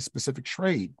 It's a very specific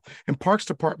trade. And parks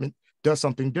department does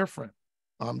something different.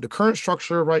 The current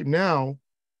structure right now,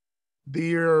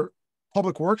 their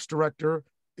public works director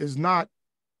is not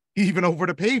even over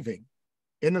the paving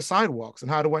in the sidewalks. And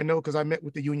how do I know? Because I met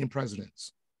with the union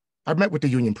presidents. I met with the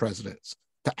union presidents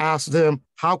to ask them,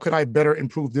 how could I better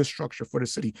improve this structure for the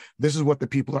city? This is what the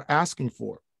people are asking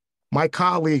for. My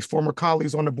colleagues, former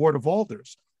colleagues on the board of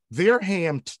alders, they're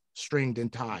hamstringed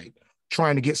and tied,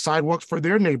 trying to get sidewalks for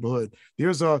their neighborhood.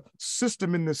 There's a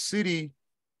system in the city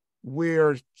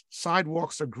where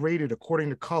sidewalks are graded according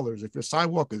to colors. If your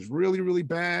sidewalk is really, really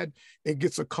bad, it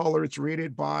gets a color. It's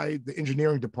rated by the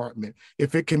engineering department.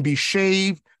 If it can be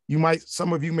shaved,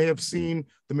 some of you may have seen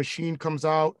the machine comes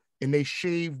out and they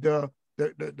shave the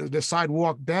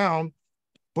sidewalk down.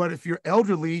 But if you're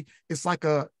elderly, it's like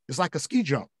a ski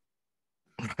jump,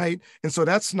 right? And so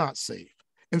that's not safe.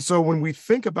 And so when we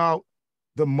think about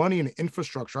the money and the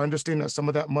infrastructure, I understand that some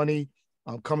of that money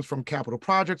comes from capital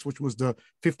projects, which was the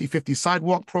 50-50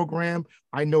 sidewalk program.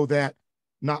 I know that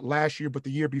not last year, but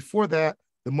the year before that,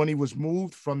 the money was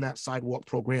moved from that sidewalk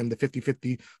program, the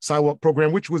 50-50 sidewalk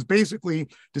program, which was basically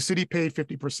the city paid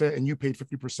 50% and you paid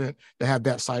 50% to have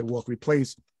that sidewalk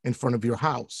replaced in front of your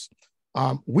house.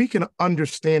 We can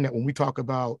understand that when we talk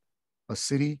about a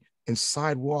city and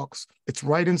sidewalks, it's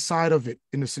right inside of it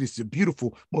in the city. It's a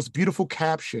beautiful, most beautiful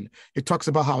caption. It talks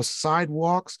about how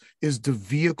sidewalks is the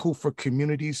vehicle for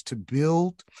communities to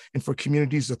build and for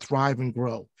communities to thrive and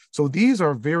grow. So these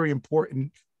are very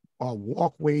important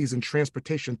walkways and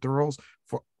transportation thoroughs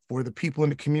for the people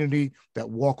in the community that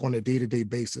walk on a day-to-day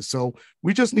basis. So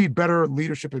we just need better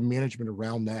leadership and management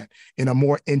around that and a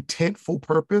more intentful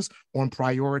purpose on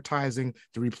prioritizing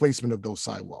the replacement of those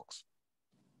sidewalks.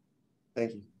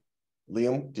 Thank you.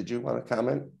 Liam, did you want to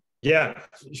comment? Yeah,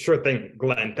 sure thing,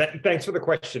 Glenn. Thanks for the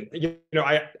question.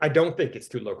 I don't think it's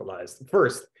too localized.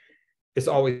 First, it's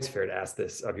always fair to ask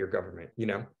this of your government,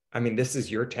 I mean, this is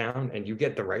your town and you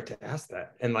get the right to ask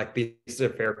that. And like, these are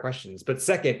fair questions. But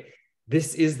second,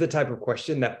 this is the type of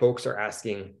question that folks are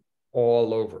asking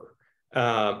all over.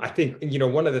 I think,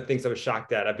 one of the things I was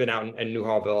shocked at, I've been out in New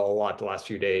Hallville a lot the last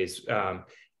few days.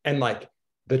 And like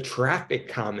the traffic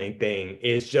calming thing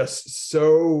is just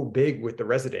so big with the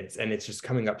residents and it's just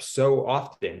coming up so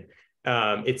often.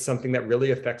 It's something that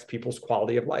really affects people's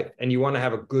quality of life. And you want to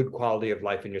have a good quality of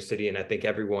life in your city. And I think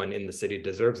everyone in the city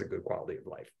deserves a good quality of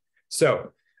life.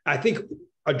 So I think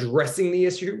addressing the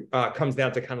issue comes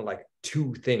down to kind of like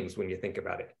two things when you think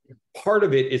about it. Part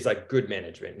of it is like good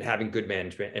management and having good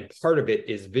management. And part of it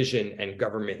is vision and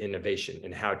government innovation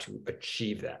and how to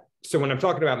achieve that. So when I'm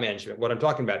talking about management, what I'm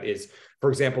talking about is, for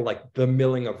example, like the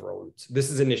milling of roads. This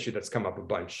is an issue that's come up a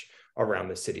bunch around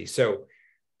the city. So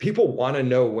people want to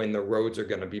know when the roads are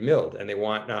going to be milled, and they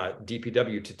want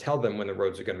DPW to tell them when the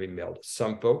roads are going to be milled.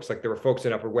 Some folks, like there were folks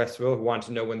in Upper Westville who wanted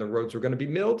to know when the roads were going to be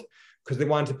milled because they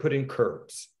wanted to put in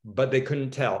curbs, but they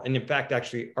couldn't tell. And in fact,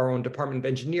 actually, our own Department of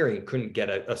Engineering couldn't get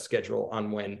a schedule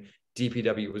on when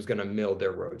DPW was going to mill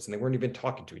their roads, and they weren't even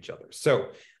talking to each other. So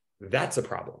that's a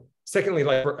problem. Secondly,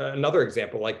 like another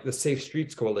example, like the Safe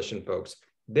Streets Coalition folks,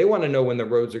 they want to know when the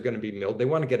roads are going to be milled. They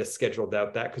want to get a scheduled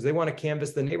out that because they want to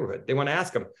canvass the neighborhood. They want to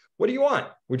ask them, what do you want?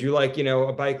 Would you like,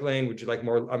 a bike lane? Would you like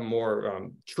more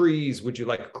trees? Would you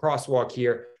like a crosswalk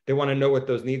here? They want to know what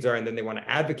those needs are, and then they want to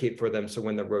advocate for them. So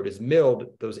when the road is milled,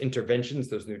 those interventions,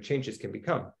 those new changes can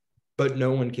become. But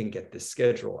no one can get this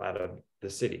schedule out of the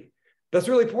city. That's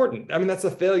really important. I mean, that's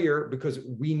a failure because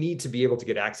we need to be able to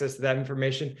get access to that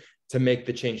information to make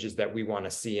the changes that we want to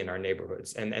see in our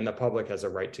neighborhoods. And the public has a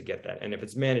right to get that. And if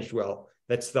it's managed well,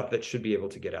 that's stuff that should be able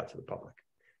to get out to the public.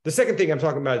 The second thing I'm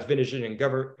talking about is vision and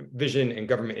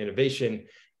government innovation.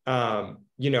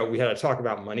 We had a talk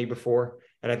about money before,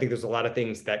 and I think there's a lot of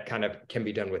things that kind of can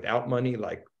be done without money,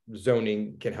 like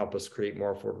zoning can help us create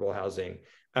more affordable housing.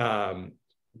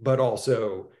 But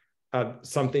also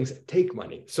some things take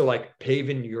money. So like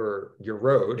paving your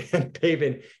road and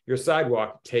paving your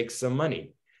sidewalk takes some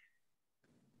money.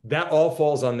 That all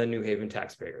falls on the New Haven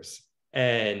taxpayers.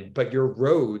 But your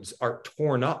roads are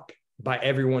torn up by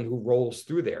everyone who rolls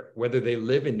through there, whether they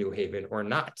live in New Haven or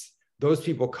not. Those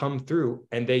people come through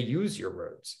and they use your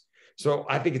roads. So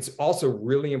I think it's also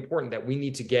really important that we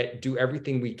need to do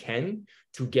everything we can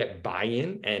to get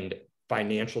buy-in and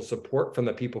financial support from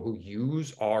the people who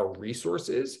use our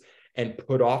resources and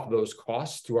put off those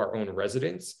costs to our own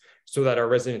residents so that our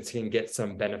residents can get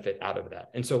some benefit out of that.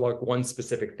 And so like one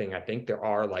specific thing, I think there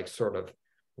are like sort of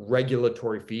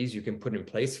regulatory fees you can put in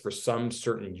place for some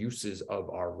certain uses of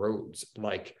our roads,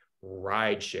 like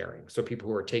ride sharing. So people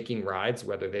who are taking rides,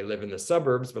 whether they live in the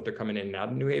suburbs, but they're coming in and out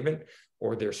of New Haven,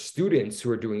 or they're students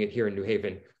who are doing it here in New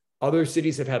Haven. Other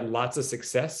cities have had lots of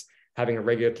success having a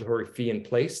regulatory fee in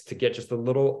place to get just a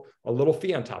little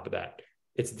fee on top of that.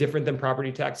 It's different than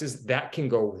property taxes. That can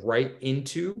go right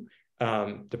into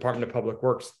Department of Public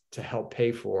Works to help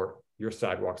pay for your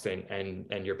sidewalks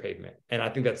and your pavement. And I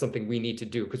think that's something we need to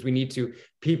do because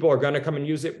people are going to come and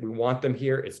use it. We want them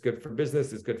here. It's good for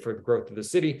business. It's good for the growth of the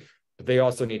city, but they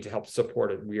also need to help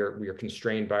support it. We are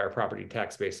constrained by our property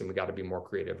tax base, and we got to be more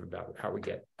creative about how we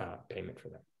get payment for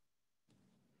that.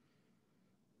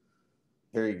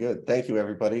 Very good. Thank you,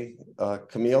 everybody.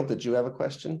 Camille, did you have a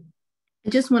question? I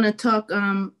just want to talk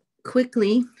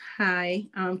quickly. Hi,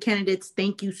 candidates.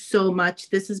 Thank you so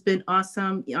much. This has been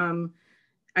awesome.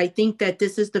 I think that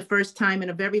this is the first time in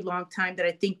a very long time that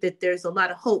I think that there's a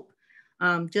lot of hope,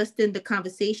 just in the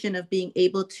conversation of being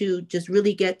able to just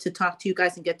really get to talk to you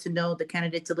guys and get to know the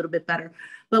candidates a little bit better.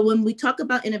 But when we talk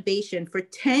about innovation, for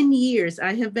 10 years,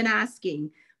 I have been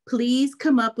asking, please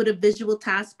come up with a visual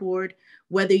task board,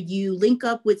 whether you link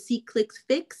up with See Clicks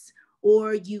Fix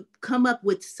or you come up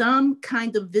with some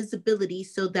kind of visibility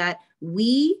so that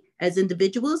we as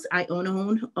individuals, I own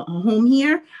a home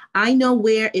here. I know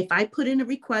where, if I put in a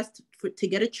request to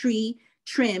get a tree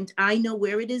trimmed, I know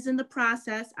where it is in the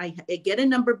process. I get a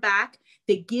number back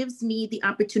that gives me the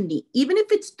opportunity. Even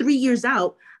if it's 3 years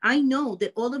out, I know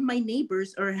that all of my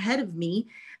neighbors are ahead of me,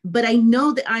 but I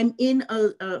know that I'm in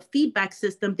a feedback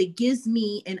system that gives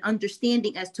me an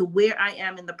understanding as to where I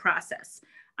am in the process.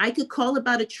 I could call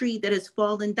about a tree that has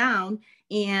fallen down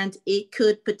and it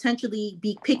could potentially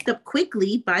be picked up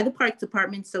quickly by the park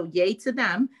department. So yay to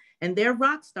them, and they're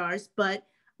rock stars, but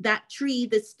that tree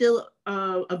that's still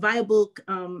a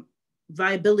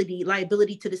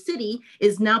liability to the city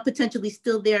is now potentially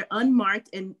still there unmarked,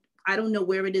 and I don't know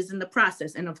where it is in the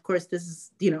process. And of course,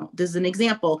 this is an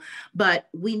example, but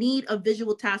we need a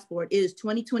visual task board. It is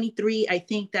 2023. I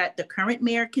think that the current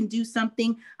mayor can do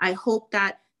something. I hope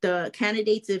that the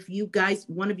candidates, if you guys,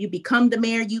 one of you become the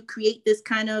mayor, you create this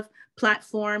kind of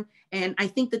platform. And I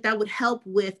think that that would help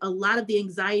with a lot of the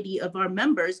anxiety of our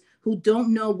members who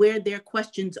don't know where their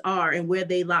questions are and where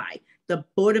they lie. The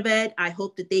Board of Ed, I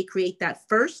hope that they create that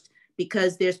first,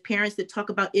 because there's parents that talk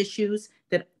about issues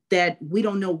that we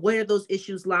don't know where those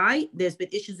issues lie. There's been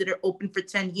issues that are open for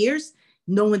 10 years.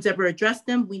 No one's ever addressed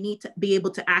them. We need to be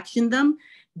able to action them.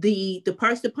 The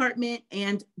Parks Department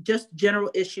and just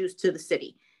general issues to the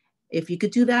city. If you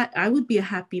could do that, I would be a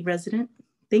happy resident.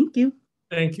 Thank you.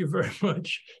 Thank you very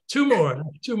much. Two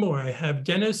more. I have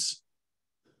Dennis.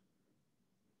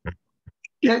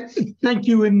 Yeah, thank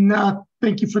you. And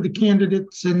thank you for the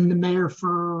candidates and the mayor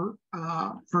for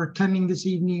attending this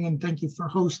evening, and thank you for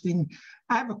hosting.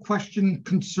 I have a question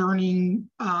concerning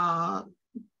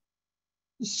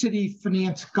city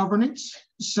finance governance.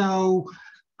 So,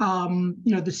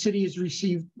 the city has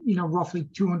received, roughly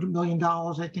 $200 million,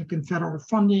 I think, in federal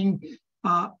funding,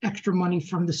 extra money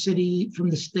from the city, from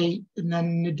the state, and then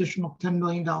an additional $10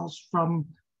 million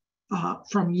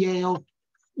from Yale.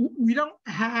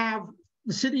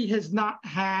 The city has not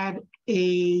had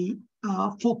a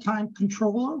full-time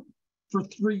controller for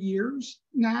 3 years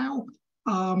now.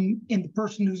 And the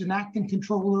person who's an acting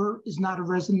controller is not a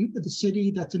resident of the city.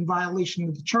 That's in violation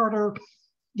of the charter.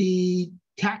 The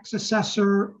tax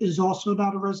assessor is also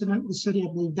not a resident of the city.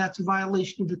 I believe that's a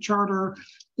violation of the charter.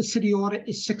 The city audit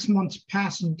is 6 months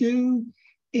past due,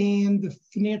 and the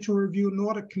Financial Review and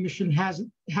Audit Commission had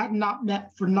not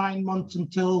met for 9 months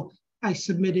until I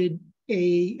submitted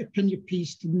a opinion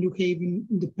piece to the New Haven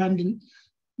Independent.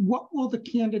 What will the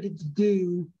candidates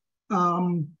do?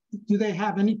 Do they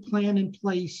have any plan in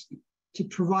place to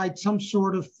provide some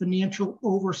sort of financial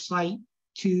oversight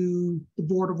to the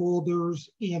Board of Alders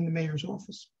and the mayor's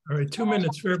office? All right, 2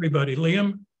 minutes for everybody.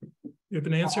 Liam, you have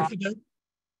an answer for that?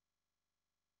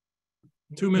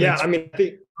 2 minutes. Yeah, I mean,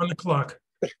 on the clock.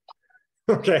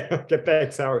 Okay,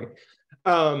 thanks, Howie.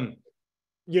 I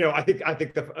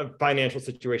think the financial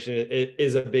situation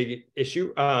is a big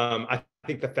issue. I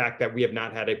think the fact that we have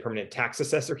not had a permanent tax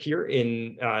assessor here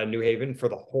in New Haven for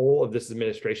the whole of this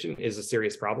administration is a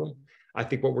serious problem. I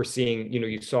think what we're seeing,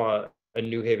 you saw a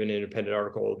New Haven Independent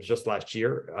article just last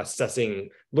year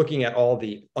looking at all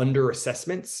the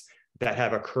underassessments that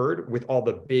have occurred with all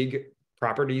the big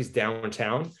properties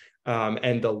downtown,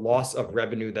 and the loss of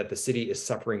revenue that the city is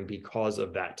suffering because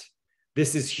of that.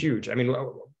 This is huge. I mean,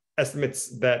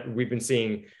 estimates that we've been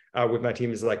seeing with my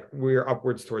team is like we're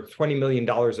upwards towards $20 million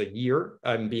a year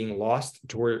being lost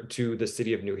to the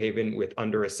city of New Haven with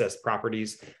underassessed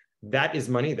properties. That is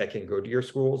money that can go to your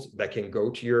schools, that can go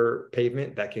to your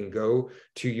pavement, that can go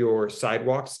to your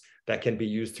sidewalks, that can be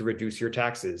used to reduce your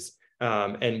taxes.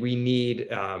 And we need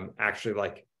actually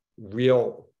like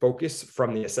real focus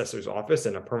from the assessor's office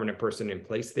and a permanent person in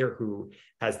place there who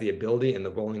has the ability and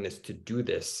the willingness to do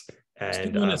this.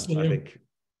 And I think,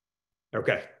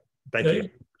 okay, thank you.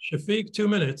 Shafiq, 2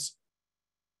 minutes.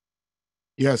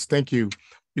 Yes, thank you.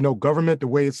 Government, the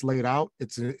way it's laid out,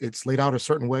 it's laid out a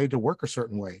certain way to work a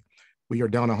certain way. We are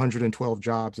down 112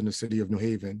 jobs in the city of New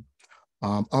Haven.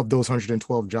 Of those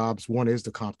 112 jobs, one is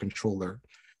the comp controller.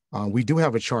 We do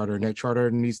have a charter, and that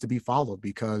charter needs to be followed,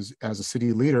 because as a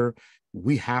city leader,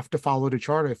 we have to follow the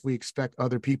charter if we expect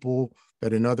other people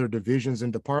that in other divisions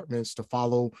and departments to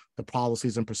follow the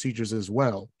policies and procedures as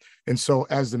well. And so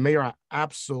as the mayor, I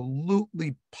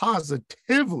absolutely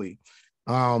positively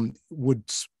would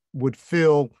would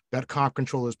fill that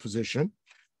comptroller's position.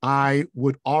 I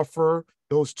would offer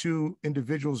those two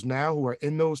individuals now who are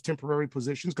in those temporary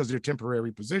positions, because they're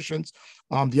temporary positions,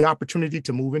 the opportunity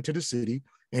to move into the city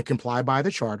and comply by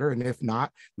the charter. And if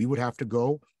not, we would have to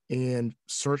go and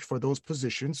search for those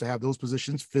positions, to have those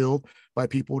positions filled by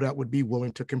people that would be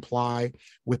willing to comply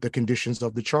with the conditions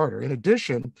of the charter. In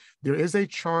addition, there is a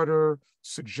charter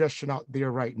suggestion out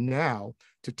there right now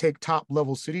to take top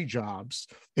level city jobs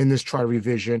in this charter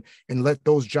revision and let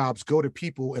those jobs go to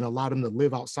people and allow them to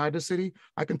live outside the city.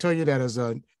 I can tell you that as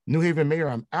a New Haven mayor,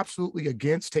 I'm absolutely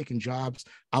against taking jobs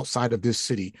outside of this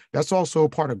city. That's also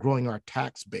part of growing our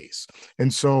tax base.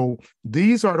 And so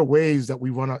these are the ways that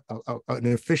we run an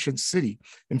efficient city.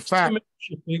 In fact,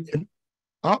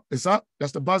 it's up.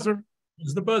 That's the buzzer.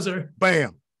 It's the buzzer.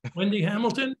 Bam. Wendy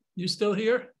Hamilton, you still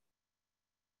here?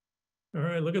 All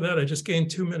right, look at that. I just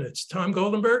gained 2 minutes. Tom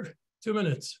Goldenberg, 2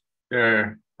 minutes.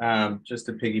 Sure. Just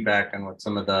to piggyback on what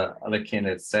some of the other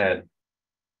candidates said,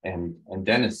 and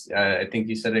Dennis, I think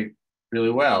you said it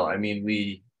really well. I mean,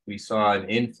 we saw an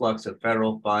influx of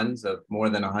federal funds of more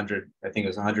than 100, I think it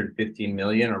was 115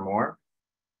 million or more.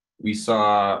 We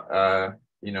saw,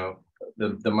 you know,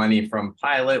 the money from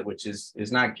pilot, which is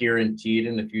not guaranteed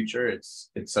in the future. It's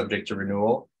subject to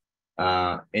renewal.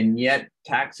 And yet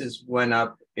taxes went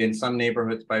up in some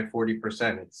neighborhoods by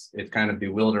 40%. It's kind of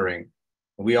bewildering.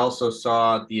 We also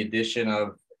saw the addition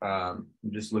of, I'm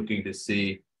just looking to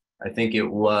see, I think it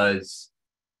was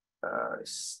a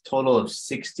total of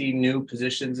 60 new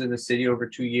positions in the city over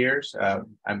 2 years.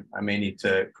 I may need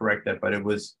to correct that, but it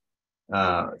was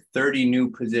 30 new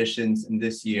positions in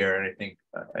this year. And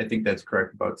I think that's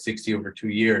correct, about 60 over 2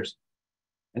 years.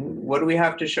 And what do we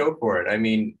have to show for it? I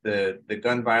mean, the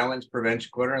gun violence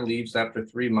prevention coordinator leaves after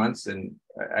 3 months. And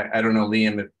I don't know,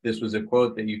 Liam, if this was a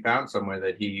quote that you found somewhere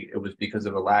that it was because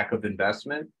of a lack of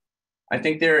investment. I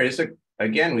think there is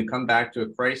again, we come back to a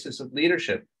crisis of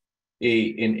leadership,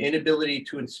 an inability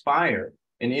to inspire,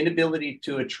 an inability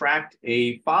to attract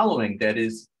a following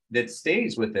that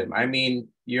stays with him. I mean,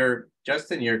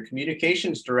 Justin, your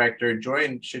communications director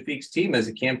joined Shafiq's team as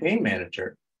a campaign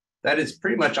manager. That is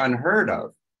pretty much unheard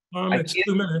of. It's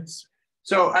 2 minutes.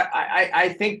 So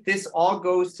I think this all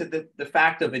goes to the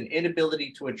fact of an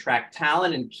inability to attract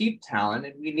talent and keep talent,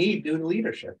 and we need new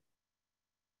leadership.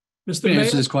 Mr. Mayor,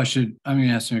 answer this question. I'm going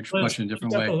to ask the question a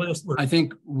different way. I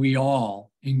think we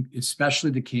all,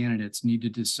 especially the candidates, need to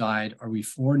decide: are we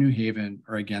for New Haven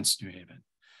or against New Haven?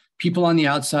 People on the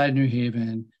outside New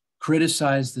Haven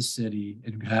criticize the city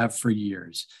and have for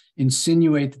years,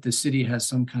 insinuate that the city has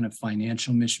some kind of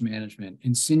financial mismanagement,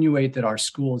 insinuate that our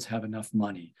schools have enough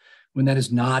money, when that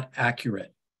is not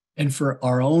accurate. And for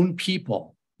our own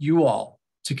people, you all,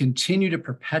 to continue to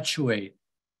perpetuate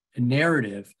a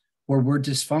narrative where we're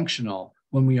dysfunctional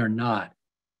when we are not,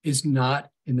 is not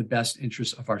in the best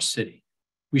interest of our city.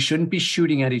 We shouldn't be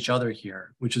shooting at each other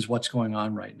here, which is what's going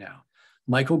on right now.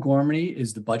 Michael Gormley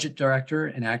is the budget director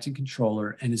and acting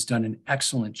controller and has done an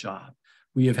excellent job.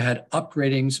 We have had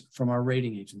upgradings from our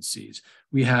rating agencies.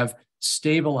 We have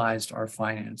stabilized our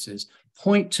finances.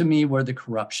 Point to me where the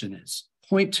corruption is.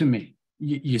 Point to me.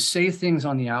 You say things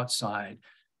on the outside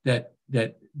that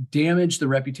damage the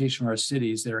reputation of our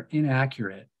cities, that are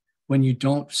inaccurate, when you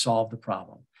don't solve the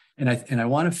problem. And I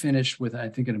want to finish with, I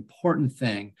think, an important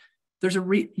thing. There's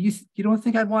you don't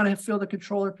think I'd want to fill the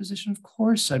controller position? Of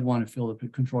course I'd want to fill the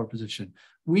controller position.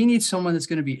 We need someone that's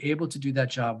going to be able to do that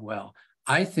job well.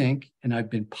 I think, and I've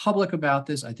been public about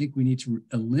this, I think we need to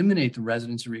eliminate the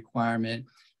residency requirement.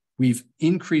 We've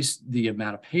increased the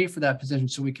amount of pay for that position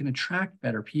so we can attract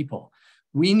better people.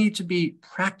 We need to be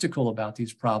practical about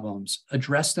these problems,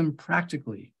 address them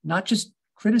practically, not just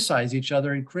criticize each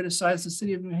other and criticize the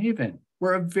city of New Haven.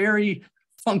 We're a very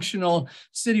functional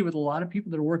city with a lot of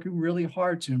people that are working really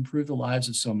hard to improve the lives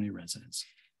of so many residents.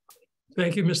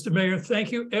 Thank you, Mr. Mayor.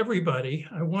 Thank you, everybody.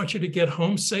 I want you to get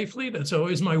home safely. That's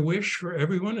always my wish for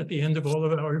everyone at the end of all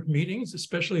of our meetings,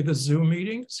 especially the Zoom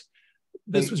meetings.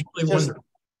 This was really wonderful.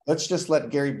 Let's just let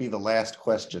Gary be the last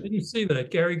question. Did you see that?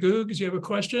 Gary Googs, you have a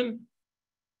question?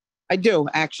 I do,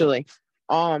 actually.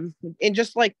 And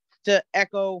just like to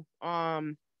echo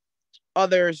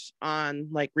others on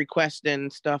like requests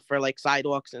and stuff for like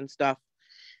sidewalks and stuff.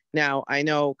 Now, I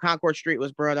know Concord Street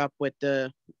was brought up with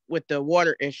the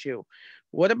water issue.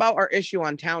 What about our issue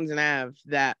on Townsend Ave,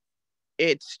 that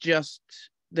it's just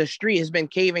the street has been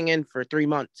caving in for 3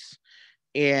 months,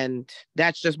 and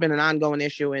that's just been an ongoing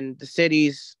issue, and the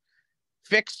city's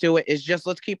fix to it is just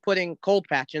let's keep putting cold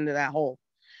patch into that hole.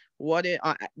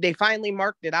 They finally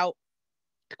marked it out,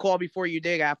 to call before you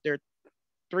dig, after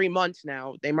 3 months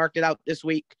now. They marked it out this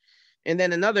week And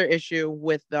then another issue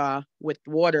with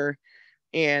water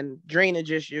and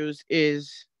drainage issues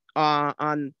is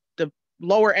on the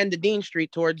lower end of Dean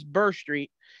Street towards Burr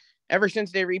Street. Ever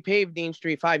since they repaved Dean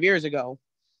Street 5 years ago,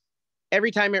 every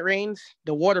time it rains,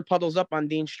 the water puddles up on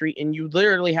Dean Street, and you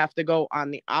literally have to go on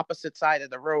the opposite side of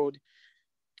the road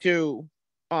to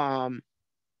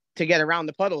get around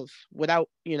the puddles without,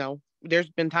 there's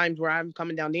been times where I'm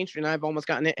coming down Dean Street and I've almost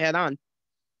gotten it head on.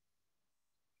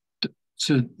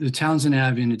 So the Townsend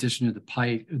Ave, in addition to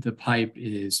the pipe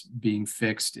is being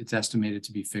fixed. It's estimated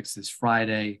to be fixed this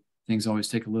Friday. Things always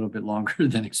take a little bit longer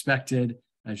than expected.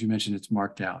 As you mentioned, it's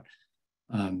marked out.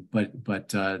 But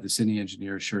the city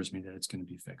engineer assures me that it's going to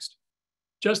be fixed.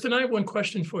 Justin, I have one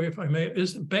question for you, if I may.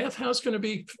 Is the bathhouse going to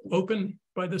be open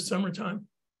by the summertime?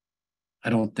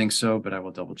 I don't think so, but I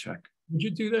will double check. Would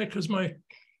you do that? Because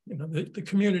the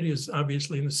community is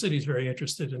obviously, and the city is very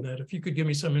interested in that. If you could give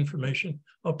me some information,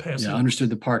 I'll pass it. Yeah, understood.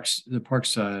 The parks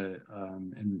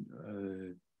and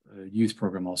youth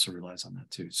program also relies on that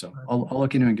too. So I'll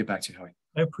look into it and get back to you, Howie.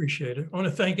 I appreciate it. I want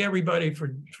to thank everybody for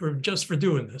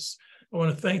doing this. I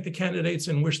want to thank the candidates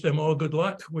and wish them all good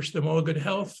luck, wish them all good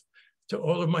health. To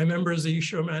all of my members of the East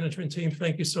Shore Management Team,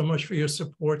 thank you so much for your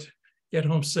support. Get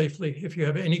home safely. If you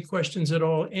have any questions at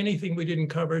all, anything we didn't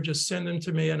cover, just send them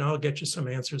to me and I'll get you some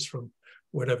answers from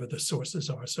whatever the sources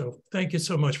are. So thank you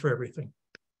so much for everything.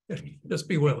 Just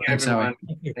be well. Thanks, Howie.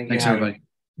 Thank you. Thanks, everybody.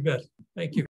 You bet. Thank you.